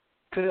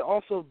 Could it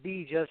also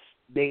be just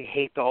they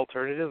hate the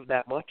alternative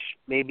that much?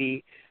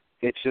 Maybe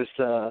it's just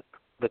the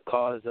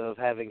cause of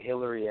having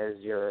Hillary as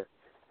your,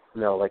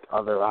 like,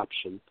 other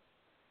option.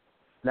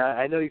 Now,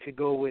 I know you could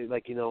go with,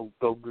 like,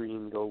 go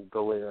green,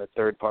 go with a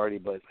third party,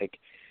 but, like,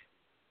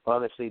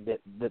 honestly,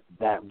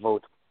 that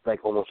vote's,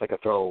 like, almost like a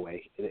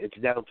throwaway. It's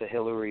down to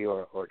Hillary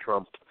or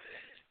Trump.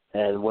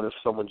 And what if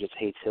someone just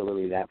hates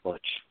Hillary that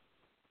much?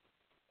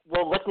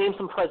 Well, let's name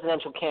some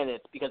presidential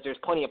candidates, because there's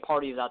plenty of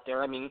parties out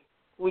there. I mean,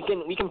 we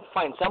can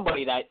find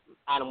somebody that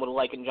Adam would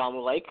like and John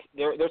would like.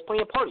 There's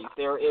plenty of parties.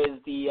 There is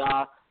the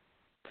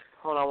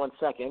hold on one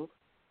second.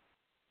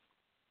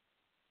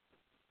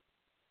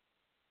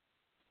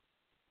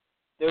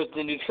 There's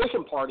the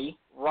Nutrition Party.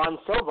 Ron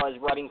Silva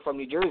is running from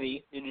New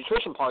Jersey, the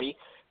Nutrition Party.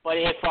 But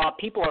if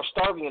people are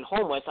starving and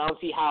homeless, I don't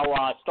see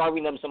how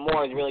starving them some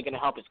more is really going to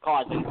help his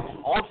cause. And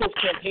all of his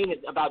campaign is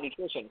about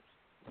nutrition.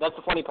 That's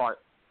the funny part.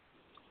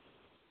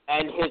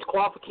 And his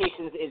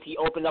qualifications is he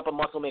opened up a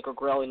Muscle Maker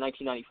Grill in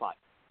 1995.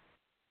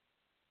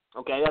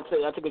 Okay,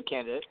 that's a good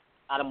candidate.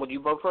 Adam, would you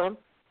vote for him?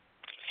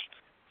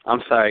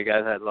 I'm sorry,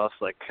 guys. I lost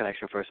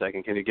connection for a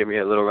second. Can you give me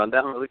a little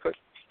rundown really quick?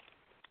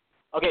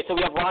 Okay, so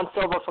we have Ron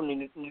Silva from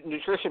the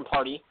Nutrition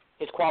Party.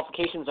 His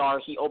qualifications are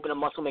he opened a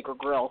Muscle Maker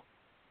Grill.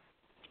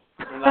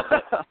 And that's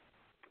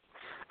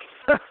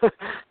it.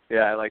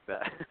 Yeah, I like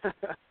that.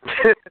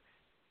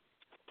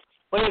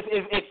 But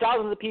if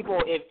thousands of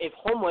people, if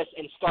homeless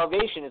and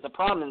starvation is a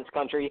problem in this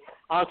country,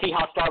 I don't see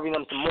how starving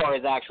them some more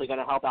is actually going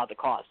to help out the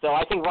cause. So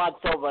I think Rod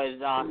Silva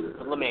is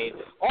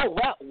eliminated. Oh,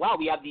 wow,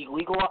 we have the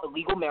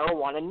Legal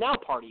Marijuana Now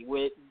Party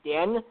with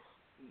Dan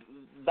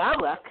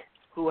Valek,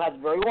 who has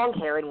very long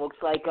hair and looks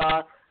like,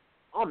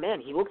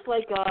 he looks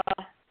like,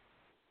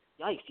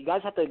 yikes, you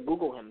guys have to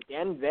Google him.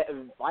 Dan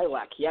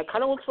Valek. He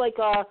kind of looks like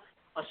a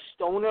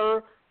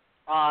stoner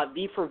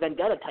V for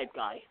Vendetta type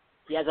guy.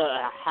 He has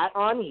a hat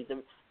on. He's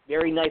a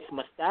very nice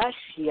mustache.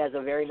 He has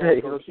a very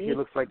nice goatee. He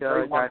looks like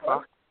Guy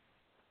Fawkes.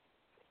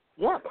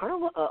 Yeah, kind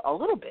of a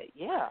little bit.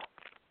 Yeah.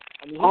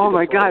 I mean, oh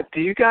my God!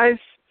 Do you guys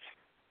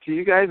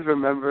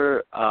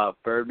remember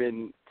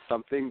Berman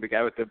something, the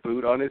guy with the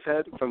boot on his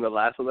head from the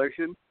last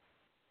election?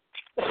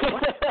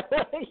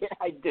 Yeah,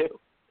 I do.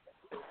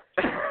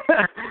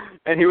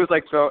 And he was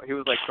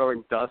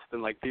throwing dust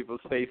in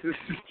people's faces.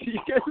 Do you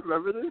guys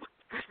remember this?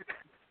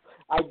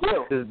 I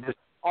do. This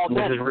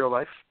is real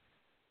life.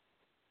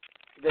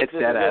 It's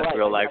dead ass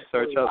real life.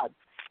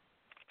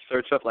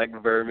 Search up like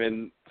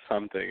Vermin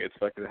something. It's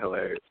fucking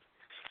hilarious.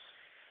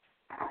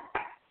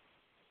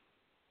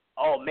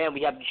 Oh man,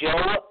 we have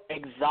Joe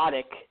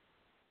Exotic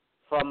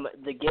from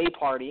the Gay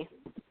Party.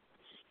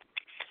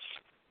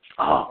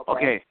 Oh,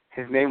 okay.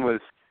 His name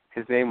was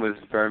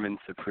Vermin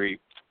Supreme.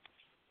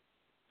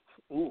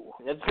 Ooh,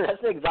 that's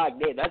an exotic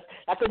name.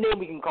 That's a name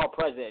we can call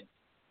president.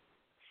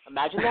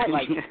 Imagine that,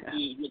 like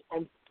he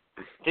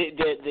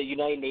the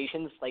United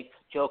Nations, like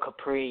Joe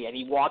Capri, and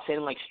he walks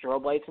in like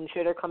strobe lights and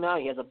shit are coming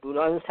out. He has a boot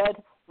on his head,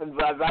 and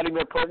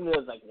Vladimir Putin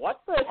is like,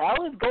 "What the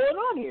hell is going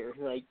on here?"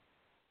 Like,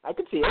 I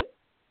could see it.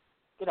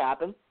 Could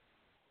happen.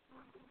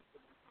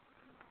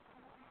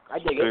 I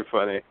dig Very it.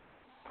 funny.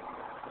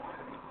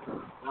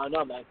 I don't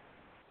know, man.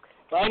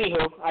 But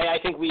anywho, I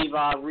think we've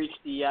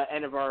reached the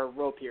end of our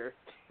rope here.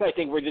 I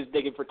think we're just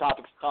digging for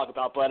topics to talk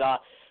about. But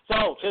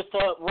so just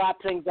to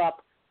wrap things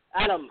up,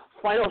 Adam,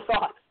 final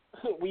thoughts.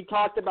 We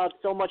talked about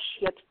so much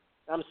shit.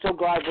 I'm so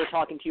glad we're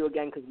talking to you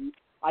again because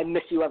I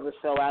miss you ever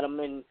so, Adam,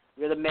 and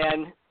you're the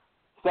man.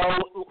 So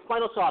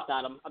final thoughts,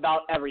 Adam,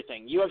 about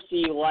everything.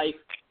 UFC, life,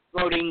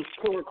 voting,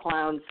 killer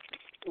clowns.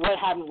 What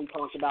haven't we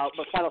talked about?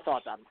 But final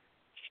thoughts, Adam.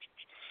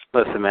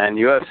 Listen, man,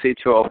 UFC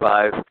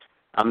 205,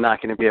 I'm not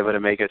going to be able to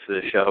make it to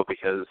the show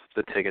because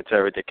the tickets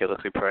are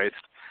ridiculously priced.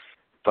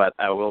 But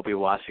I will be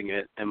watching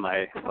it in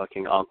my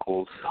fucking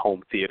uncle's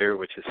home theater,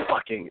 which is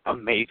fucking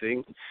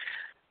amazing.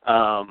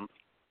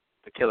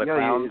 The Killer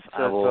Clowns,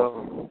 I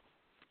will...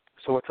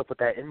 So what's up with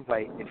that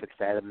invite if it's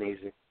that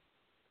amazing?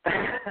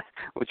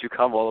 Would you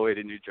come all the way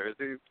to New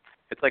Jersey?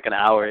 It's like an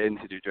hour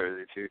into New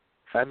Jersey, too.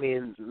 I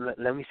mean,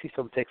 let me see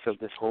some pics of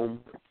this home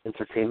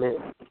entertainment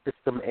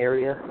system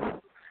area.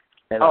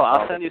 And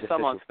I'll send you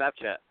some on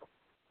Snapchat.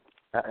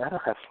 I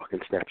don't have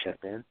fucking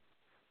Snapchat, man.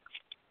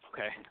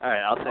 Okay. All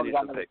right, I'll send you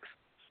some pics.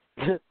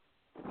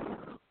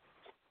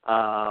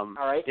 All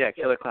right. Yeah,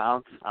 Killer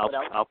Clowns.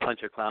 I'll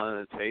punch a clown in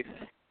his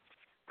face.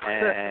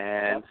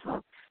 And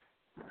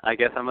I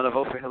guess I'm going to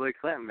vote for Hillary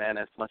Clinton, man,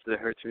 as much as it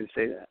hurts me to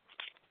say that.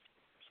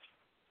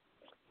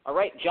 All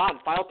right, John,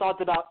 final thoughts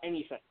about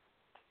anything.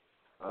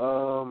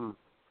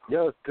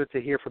 It's good to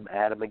hear from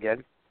Adam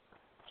again.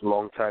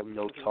 Long time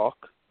no talk.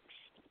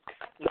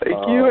 Thank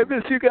you. I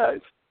miss you guys.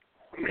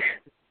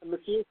 I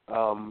miss you.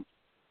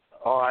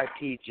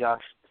 R.I.P.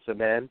 Josh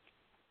Saman.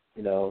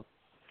 You know,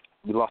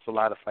 we lost a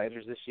lot of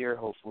fighters this year.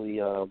 Hopefully,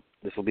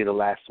 this will be the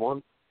last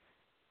one.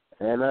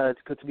 And it's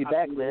good to be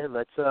back, man.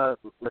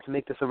 Let's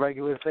make this a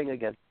regular thing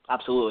again.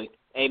 Absolutely.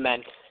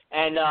 Amen.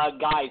 And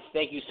guys,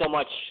 thank you so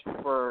much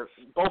for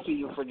both of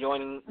you for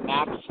joining.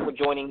 Max for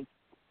joining.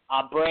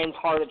 Brand's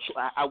hard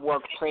at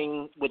work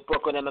training with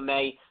Brooklyn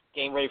MMA,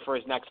 getting ready for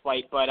his next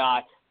fight. But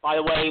by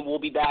the way, we'll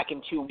be back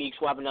in 2 weeks.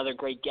 We'll have another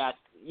great guest.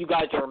 You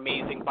guys are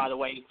amazing, by the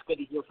way. It's good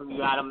to hear from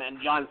you, Adam. And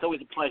John, it's always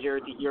a pleasure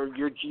to hear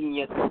your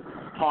genius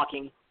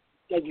talking.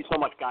 Thank you so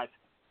much, guys.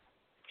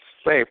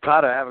 Wait,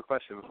 Prada, I have a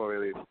question before we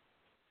leave.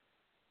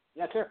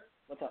 Yeah, sure.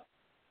 What's up?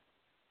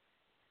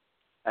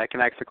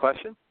 Can I ask a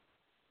question?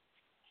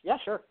 Yeah,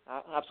 sure.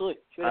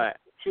 Absolutely. All right.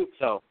 Shoot.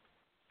 So,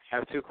 I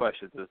have two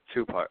questions. It's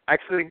two-part.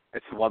 Actually,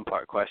 it's a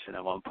one-part question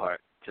and one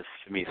part just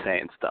me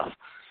saying stuff.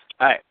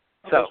 All right.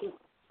 So,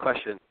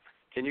 question.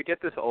 Can you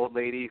get this old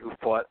lady who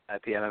fought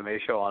at the MMA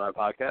show on our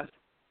podcast?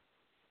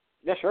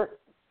 Yeah, sure.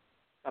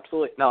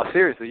 Absolutely. No,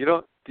 seriously.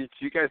 Did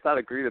you guys not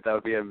agree that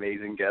would be an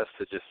amazing guest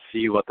to just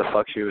see what the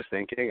fuck she was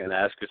thinking and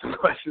ask her some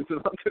questions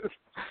about this?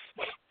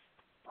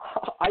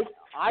 I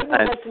would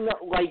like to know,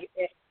 like,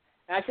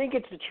 I think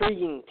it's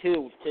intriguing,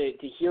 too,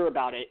 to hear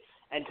about it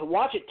and to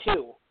watch it,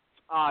 too,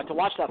 to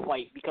watch that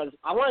fight, because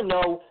I want to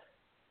know,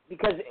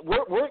 because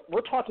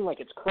we're talking like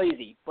it's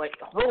crazy, but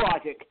her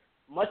logic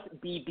must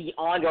be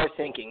beyond our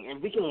thinking,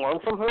 and we can learn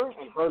from her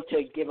and her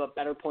to give a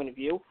better point of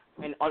view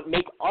and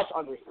make us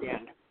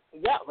understand.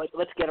 Yeah,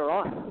 let's get her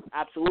on.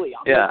 Absolutely.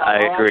 I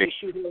agree.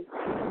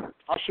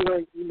 I'll shoot her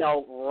an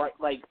email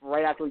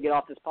right after we get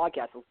off this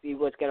podcast.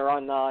 Let's get her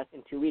on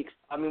in 2 weeks.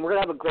 I mean, we're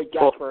gonna have a great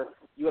guest for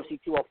UFC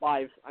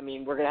 205. I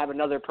mean, we're gonna have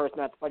another person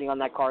that's fighting on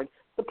that card.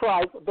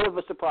 Surprise, a bit of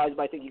a surprise,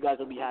 but I think you guys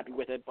will be happy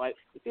with it. But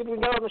let's see if we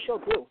can get her on the show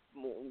too.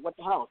 What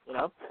the hell, you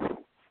know?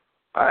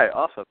 All right,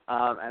 awesome.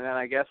 And then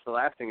I guess the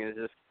last thing is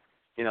just,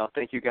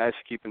 thank you guys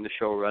for keeping the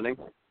show running.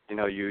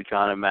 You,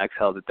 John, and Max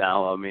held it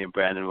down while me and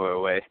Brandon were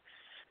away.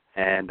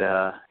 And,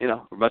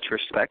 much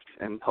respect,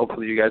 and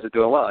hopefully you guys are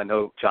doing well. I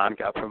know John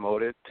got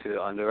promoted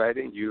to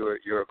underwriting.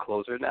 You're a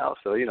closer now,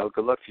 so,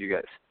 good luck to you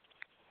guys.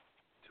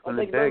 Well,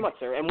 thank you very much,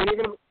 sir. And when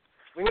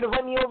you're gonna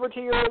run me over to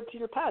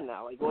your pad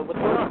now? Like, what's going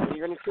on?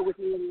 You're gonna chill with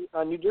me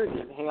in New Jersey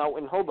and hang out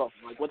in Hobo.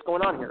 Like, what's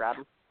going on here,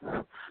 Adam?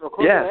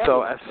 Yeah,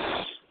 so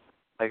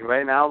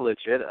right now,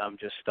 legit, I'm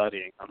just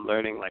studying. I'm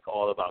learning,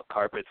 all about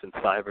carpets and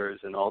fibers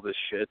and all this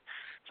shit.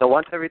 So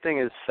once everything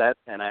is set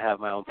and I have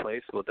my own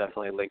place, we'll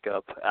definitely link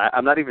up.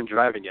 I'm not even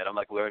driving yet. I'm,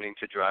 learning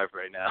to drive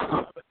right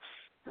now.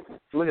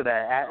 Look at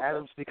that.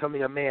 Adam's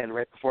becoming a man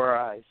right before our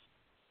eyes.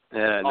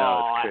 Yeah,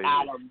 no, it's crazy.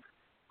 Adam.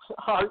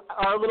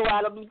 Our little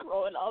Adam's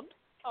growing up.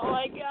 Oh,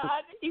 my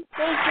God. He's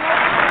so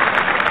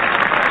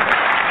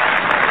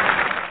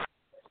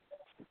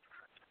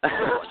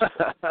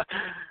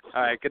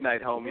All right, good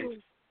night,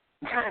 homies.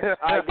 All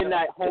right, good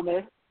night,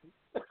 homie.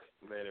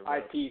 Later, all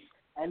right, peace.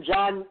 And,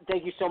 John,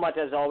 thank you so much,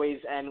 as always,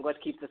 and let's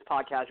keep this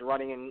podcast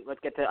running, and let's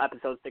get to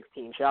episode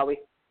 16, shall we?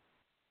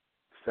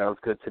 Sounds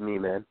good to me,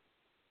 man.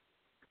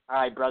 All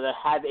right, brother.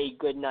 Have a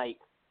good night.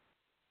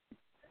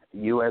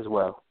 You as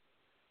well.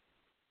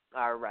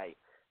 All right.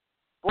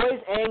 Boys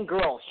and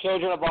girls,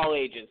 children of all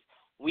ages,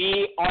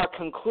 we are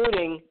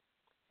concluding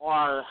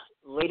our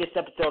latest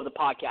episode of the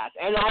podcast.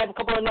 And I have a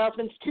couple of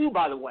announcements, too,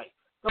 by the way.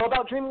 So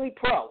about Dream Elite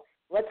Pro.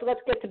 Let's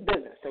get to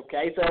business,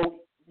 okay?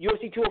 So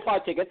UFC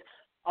 205 tickets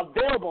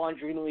available on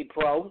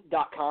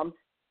DreamElitePro.com.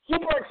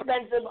 Super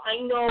expensive.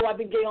 I know I've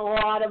been getting a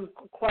lot of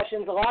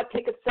questions, a lot of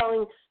tickets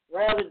selling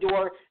right out the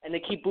door, and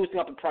they keep boosting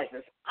up the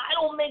prices. I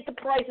don't make the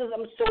prices.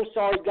 I'm so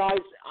sorry, guys.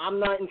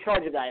 I'm not in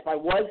charge of that. If I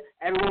was,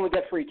 everyone would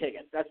get free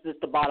tickets. That's just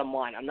the bottom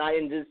line. I'm not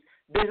in this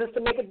business to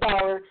make a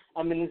dollar.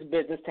 I'm in this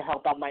business to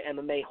help out my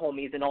MMA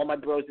homies and all my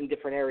bros in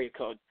different area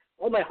codes.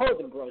 All my hoes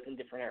and bros in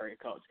different area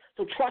codes.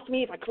 So trust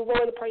me, if I could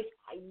lower the price,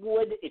 I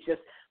would. It's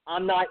just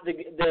I'm not the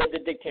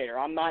dictator.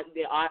 I'm not.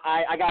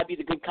 I gotta be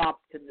the good cop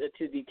to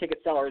the ticket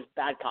seller's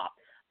bad cop.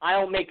 I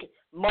don't make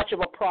much of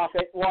a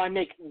profit. Well, I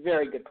make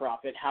very good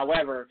profit.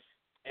 However,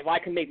 if I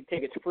can make the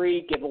tickets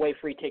free, give away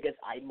free tickets,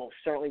 I most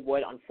certainly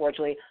would.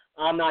 Unfortunately,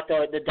 I'm not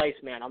the dice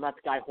man. I'm not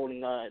the guy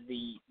holding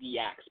the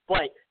axe.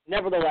 But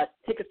nevertheless,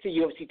 tickets to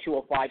UFC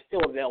 205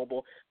 still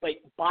available. But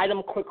buy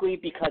them quickly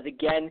because,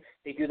 again,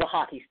 they do the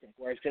hockey stick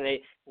where it's going to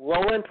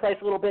lower in price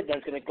a little bit, then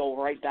it's going to go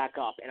right back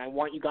up. And I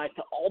want you guys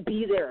to all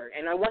be there.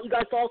 And I want you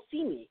guys to all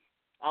see me.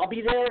 I'll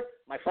be there.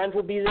 My friends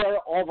will be there.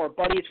 All of our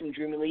buddies from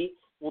Dream Elite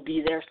will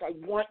be there. So I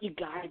want you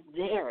guys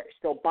there.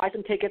 So buy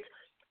some tickets.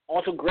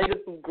 Also, great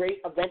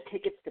event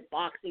tickets to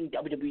boxing,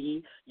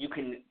 WWE. You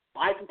can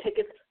buy some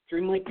tickets,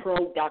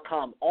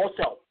 DreamElitePro.com.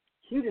 Also,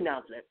 huge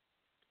announcement.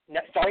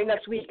 Starting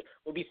next week,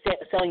 we'll be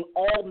selling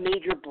all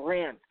major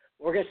brands.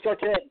 We're going to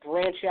start to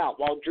branch out.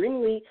 While Dream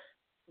Elite,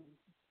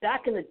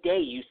 back in the day,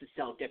 used to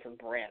sell different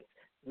brands.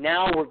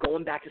 Now we're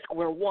going back to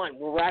square one.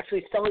 We're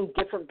actually selling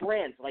different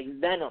brands like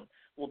Venom.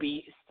 We'll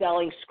be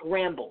selling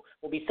Scramble.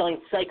 We'll be selling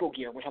Psycho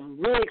Gear, which I'm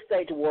really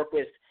excited to work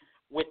with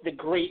the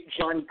great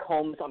Johnny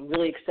Combs. I'm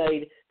really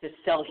excited to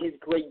sell his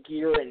great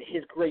gear and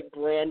his great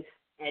brand.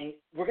 And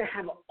we're going to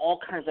have all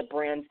kinds of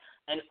brands.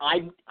 And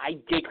I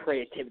dig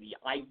creativity.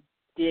 I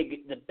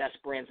dig the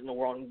best brands in the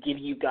world and give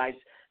you guys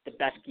the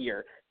best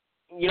gear.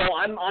 You know,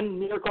 I'm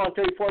Miracle on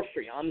 34th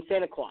Street. I'm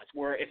Santa Claus,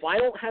 where if I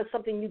don't have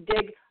something you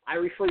dig, I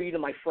refer you to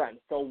my friends.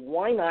 So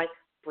why not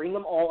bring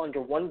them all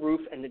under one roof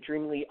and the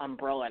Dream Elite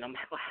umbrella? And I'm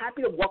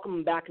happy to welcome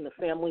them back in the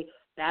family.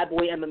 Bad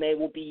Boy MMA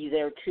will be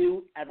there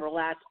too.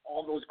 Everlast,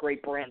 all those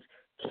great brands.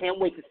 Can't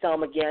wait to sell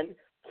them again.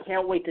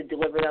 Can't wait to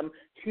deliver them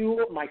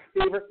to my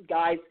favorite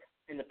guys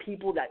and the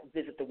people that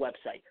visit the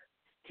website.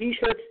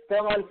 T-shirts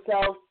still on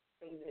sale.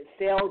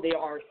 They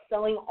are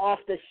selling off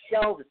the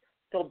shelves.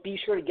 So be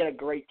sure to get a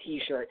great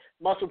T-shirt.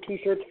 Muscle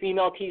T-shirts,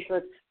 female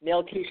T-shirts,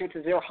 male T-shirts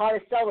is their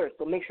hottest sellers.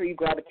 So make sure you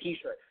grab a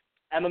T-shirt.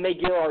 MMA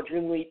gear, our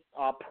Dream Elite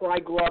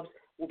Pride gloves.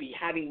 We'll be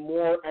having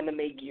more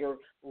MMA gear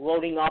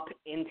loading up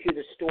into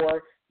the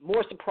store.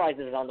 More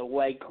surprises on the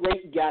way.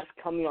 Great guests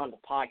coming on the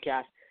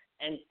podcast.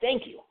 And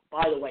thank you,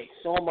 by the way,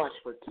 so much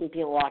for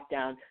keeping it locked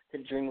down to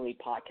the Dream Elite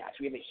podcast.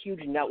 We have a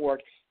huge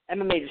network.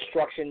 MMA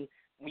Destruction,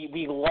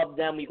 we love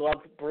them. We love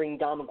bringing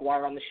Don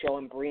McGuire on the show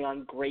and bring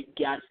on great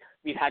guests.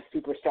 We've had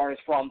superstars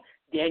from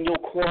Daniel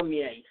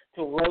Cormier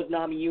to Rose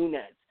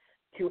Namajunas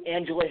to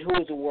Angela,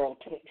 who is a world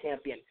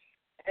champion.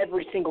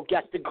 Every single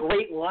guest. The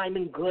great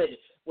Lyman Good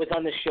was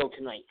on the show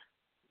tonight.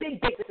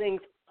 Big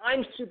things.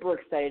 I'm super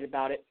excited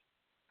about it.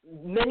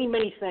 Many,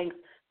 many thanks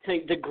to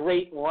the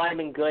great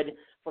Lyman Good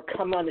for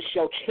coming on the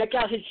show. Check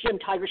out his gym,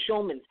 Tiger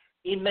Showman's,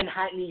 in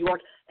Manhattan, New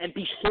York, and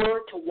be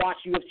sure to watch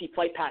UFC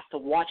Fight Pass to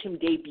watch him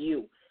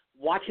debut.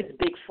 Watch his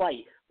big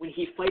fight. When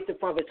he fights in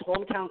front of his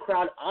hometown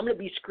crowd, I'm going to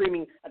be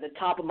screaming at the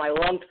top of my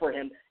lungs for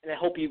him, and I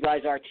hope you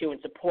guys are too, and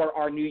support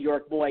our New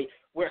York boy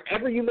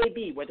wherever you may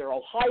be, whether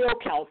Ohio,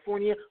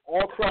 California,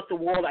 all across the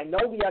world. I know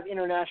we have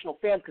international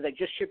fans because I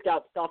just shipped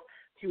out stuff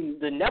to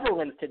the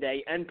Netherlands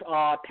today and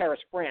Paris,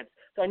 France.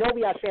 So I know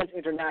we have fans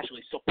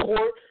internationally.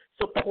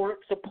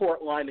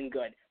 Support Lyman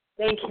Good.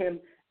 Thank him.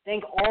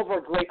 Thank all of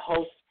our great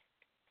hosts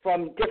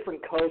from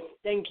different coasts.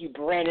 Thank you,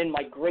 Brandon,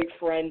 my great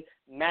friend,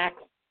 Max.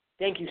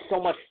 Thank you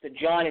so much to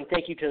John, and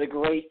thank you to the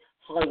great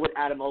Hollywood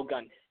Adam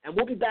Ogun. And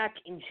we'll be back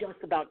in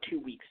just about 2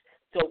 weeks.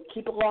 So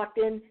keep it locked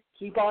in.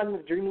 Keep on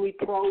with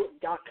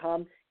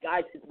DreamElitePro.com.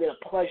 Guys, it's been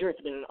a pleasure.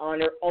 It's been an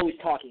honor always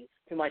talking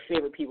to my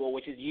favorite people,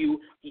 which is you,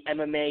 the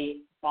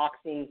MMA,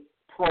 boxing,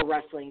 pro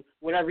wrestling,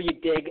 whatever you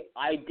dig,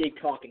 I dig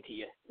talking to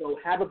you. So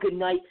have a good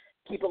night.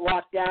 Keep it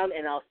locked down,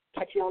 and I'll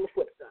catch you on the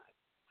flip side.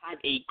 Have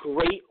a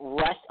great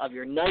rest of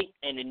your night,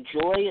 and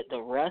enjoy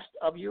the rest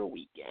of your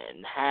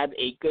weekend. Have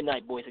a good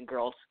night, boys and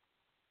girls.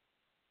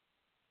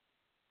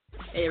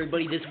 Hey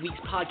everybody, this week's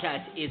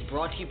podcast is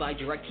brought to you by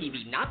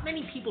DirecTV. Not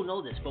many people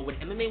know this, but when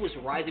MMA was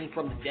rising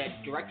from the dead,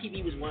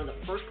 DirecTV was one of the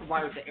first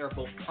providers to air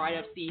both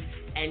Pride FC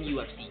and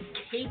UFC.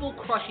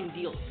 Cable-crushing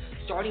deals.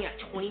 starting at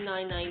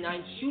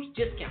 $29.99. Huge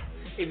discount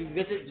if you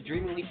visit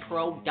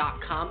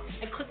thedreamelitepro.com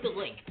and click the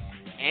link.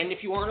 And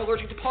if you aren't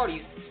allergic to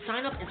parties,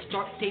 sign up and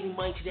start saving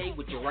money today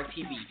with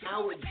DirecTV.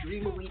 Our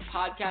Dream Elite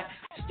podcast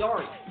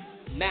starring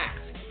Max,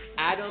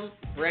 Adam,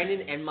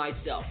 Brandon, and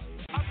myself.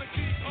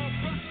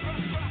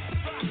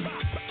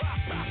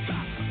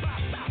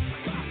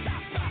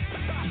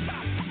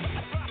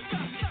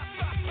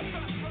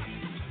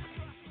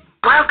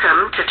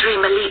 Welcome to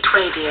Dream Elite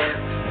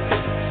Radio.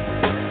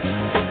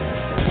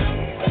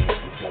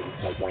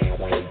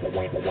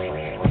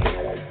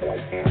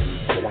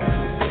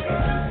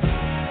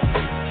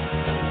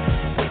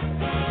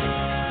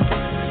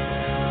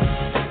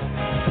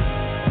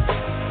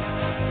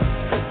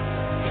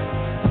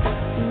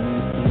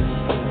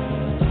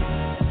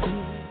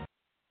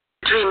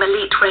 Dream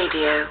Elite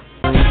Radio.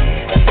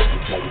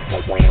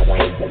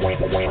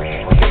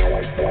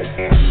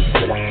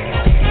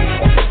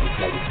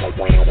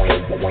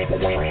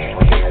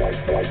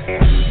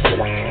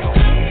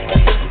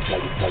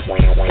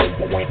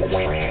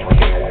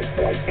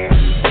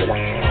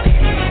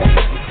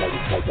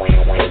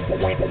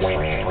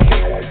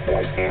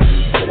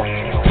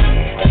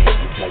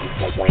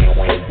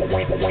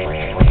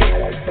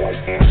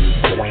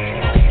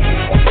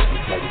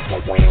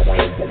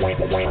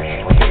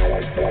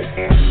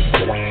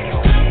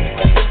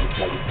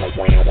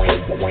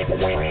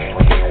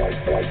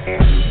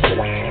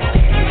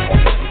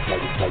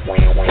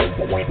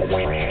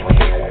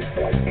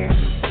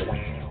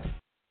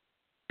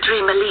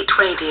 Dream Elite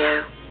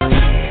Radio.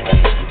 Dream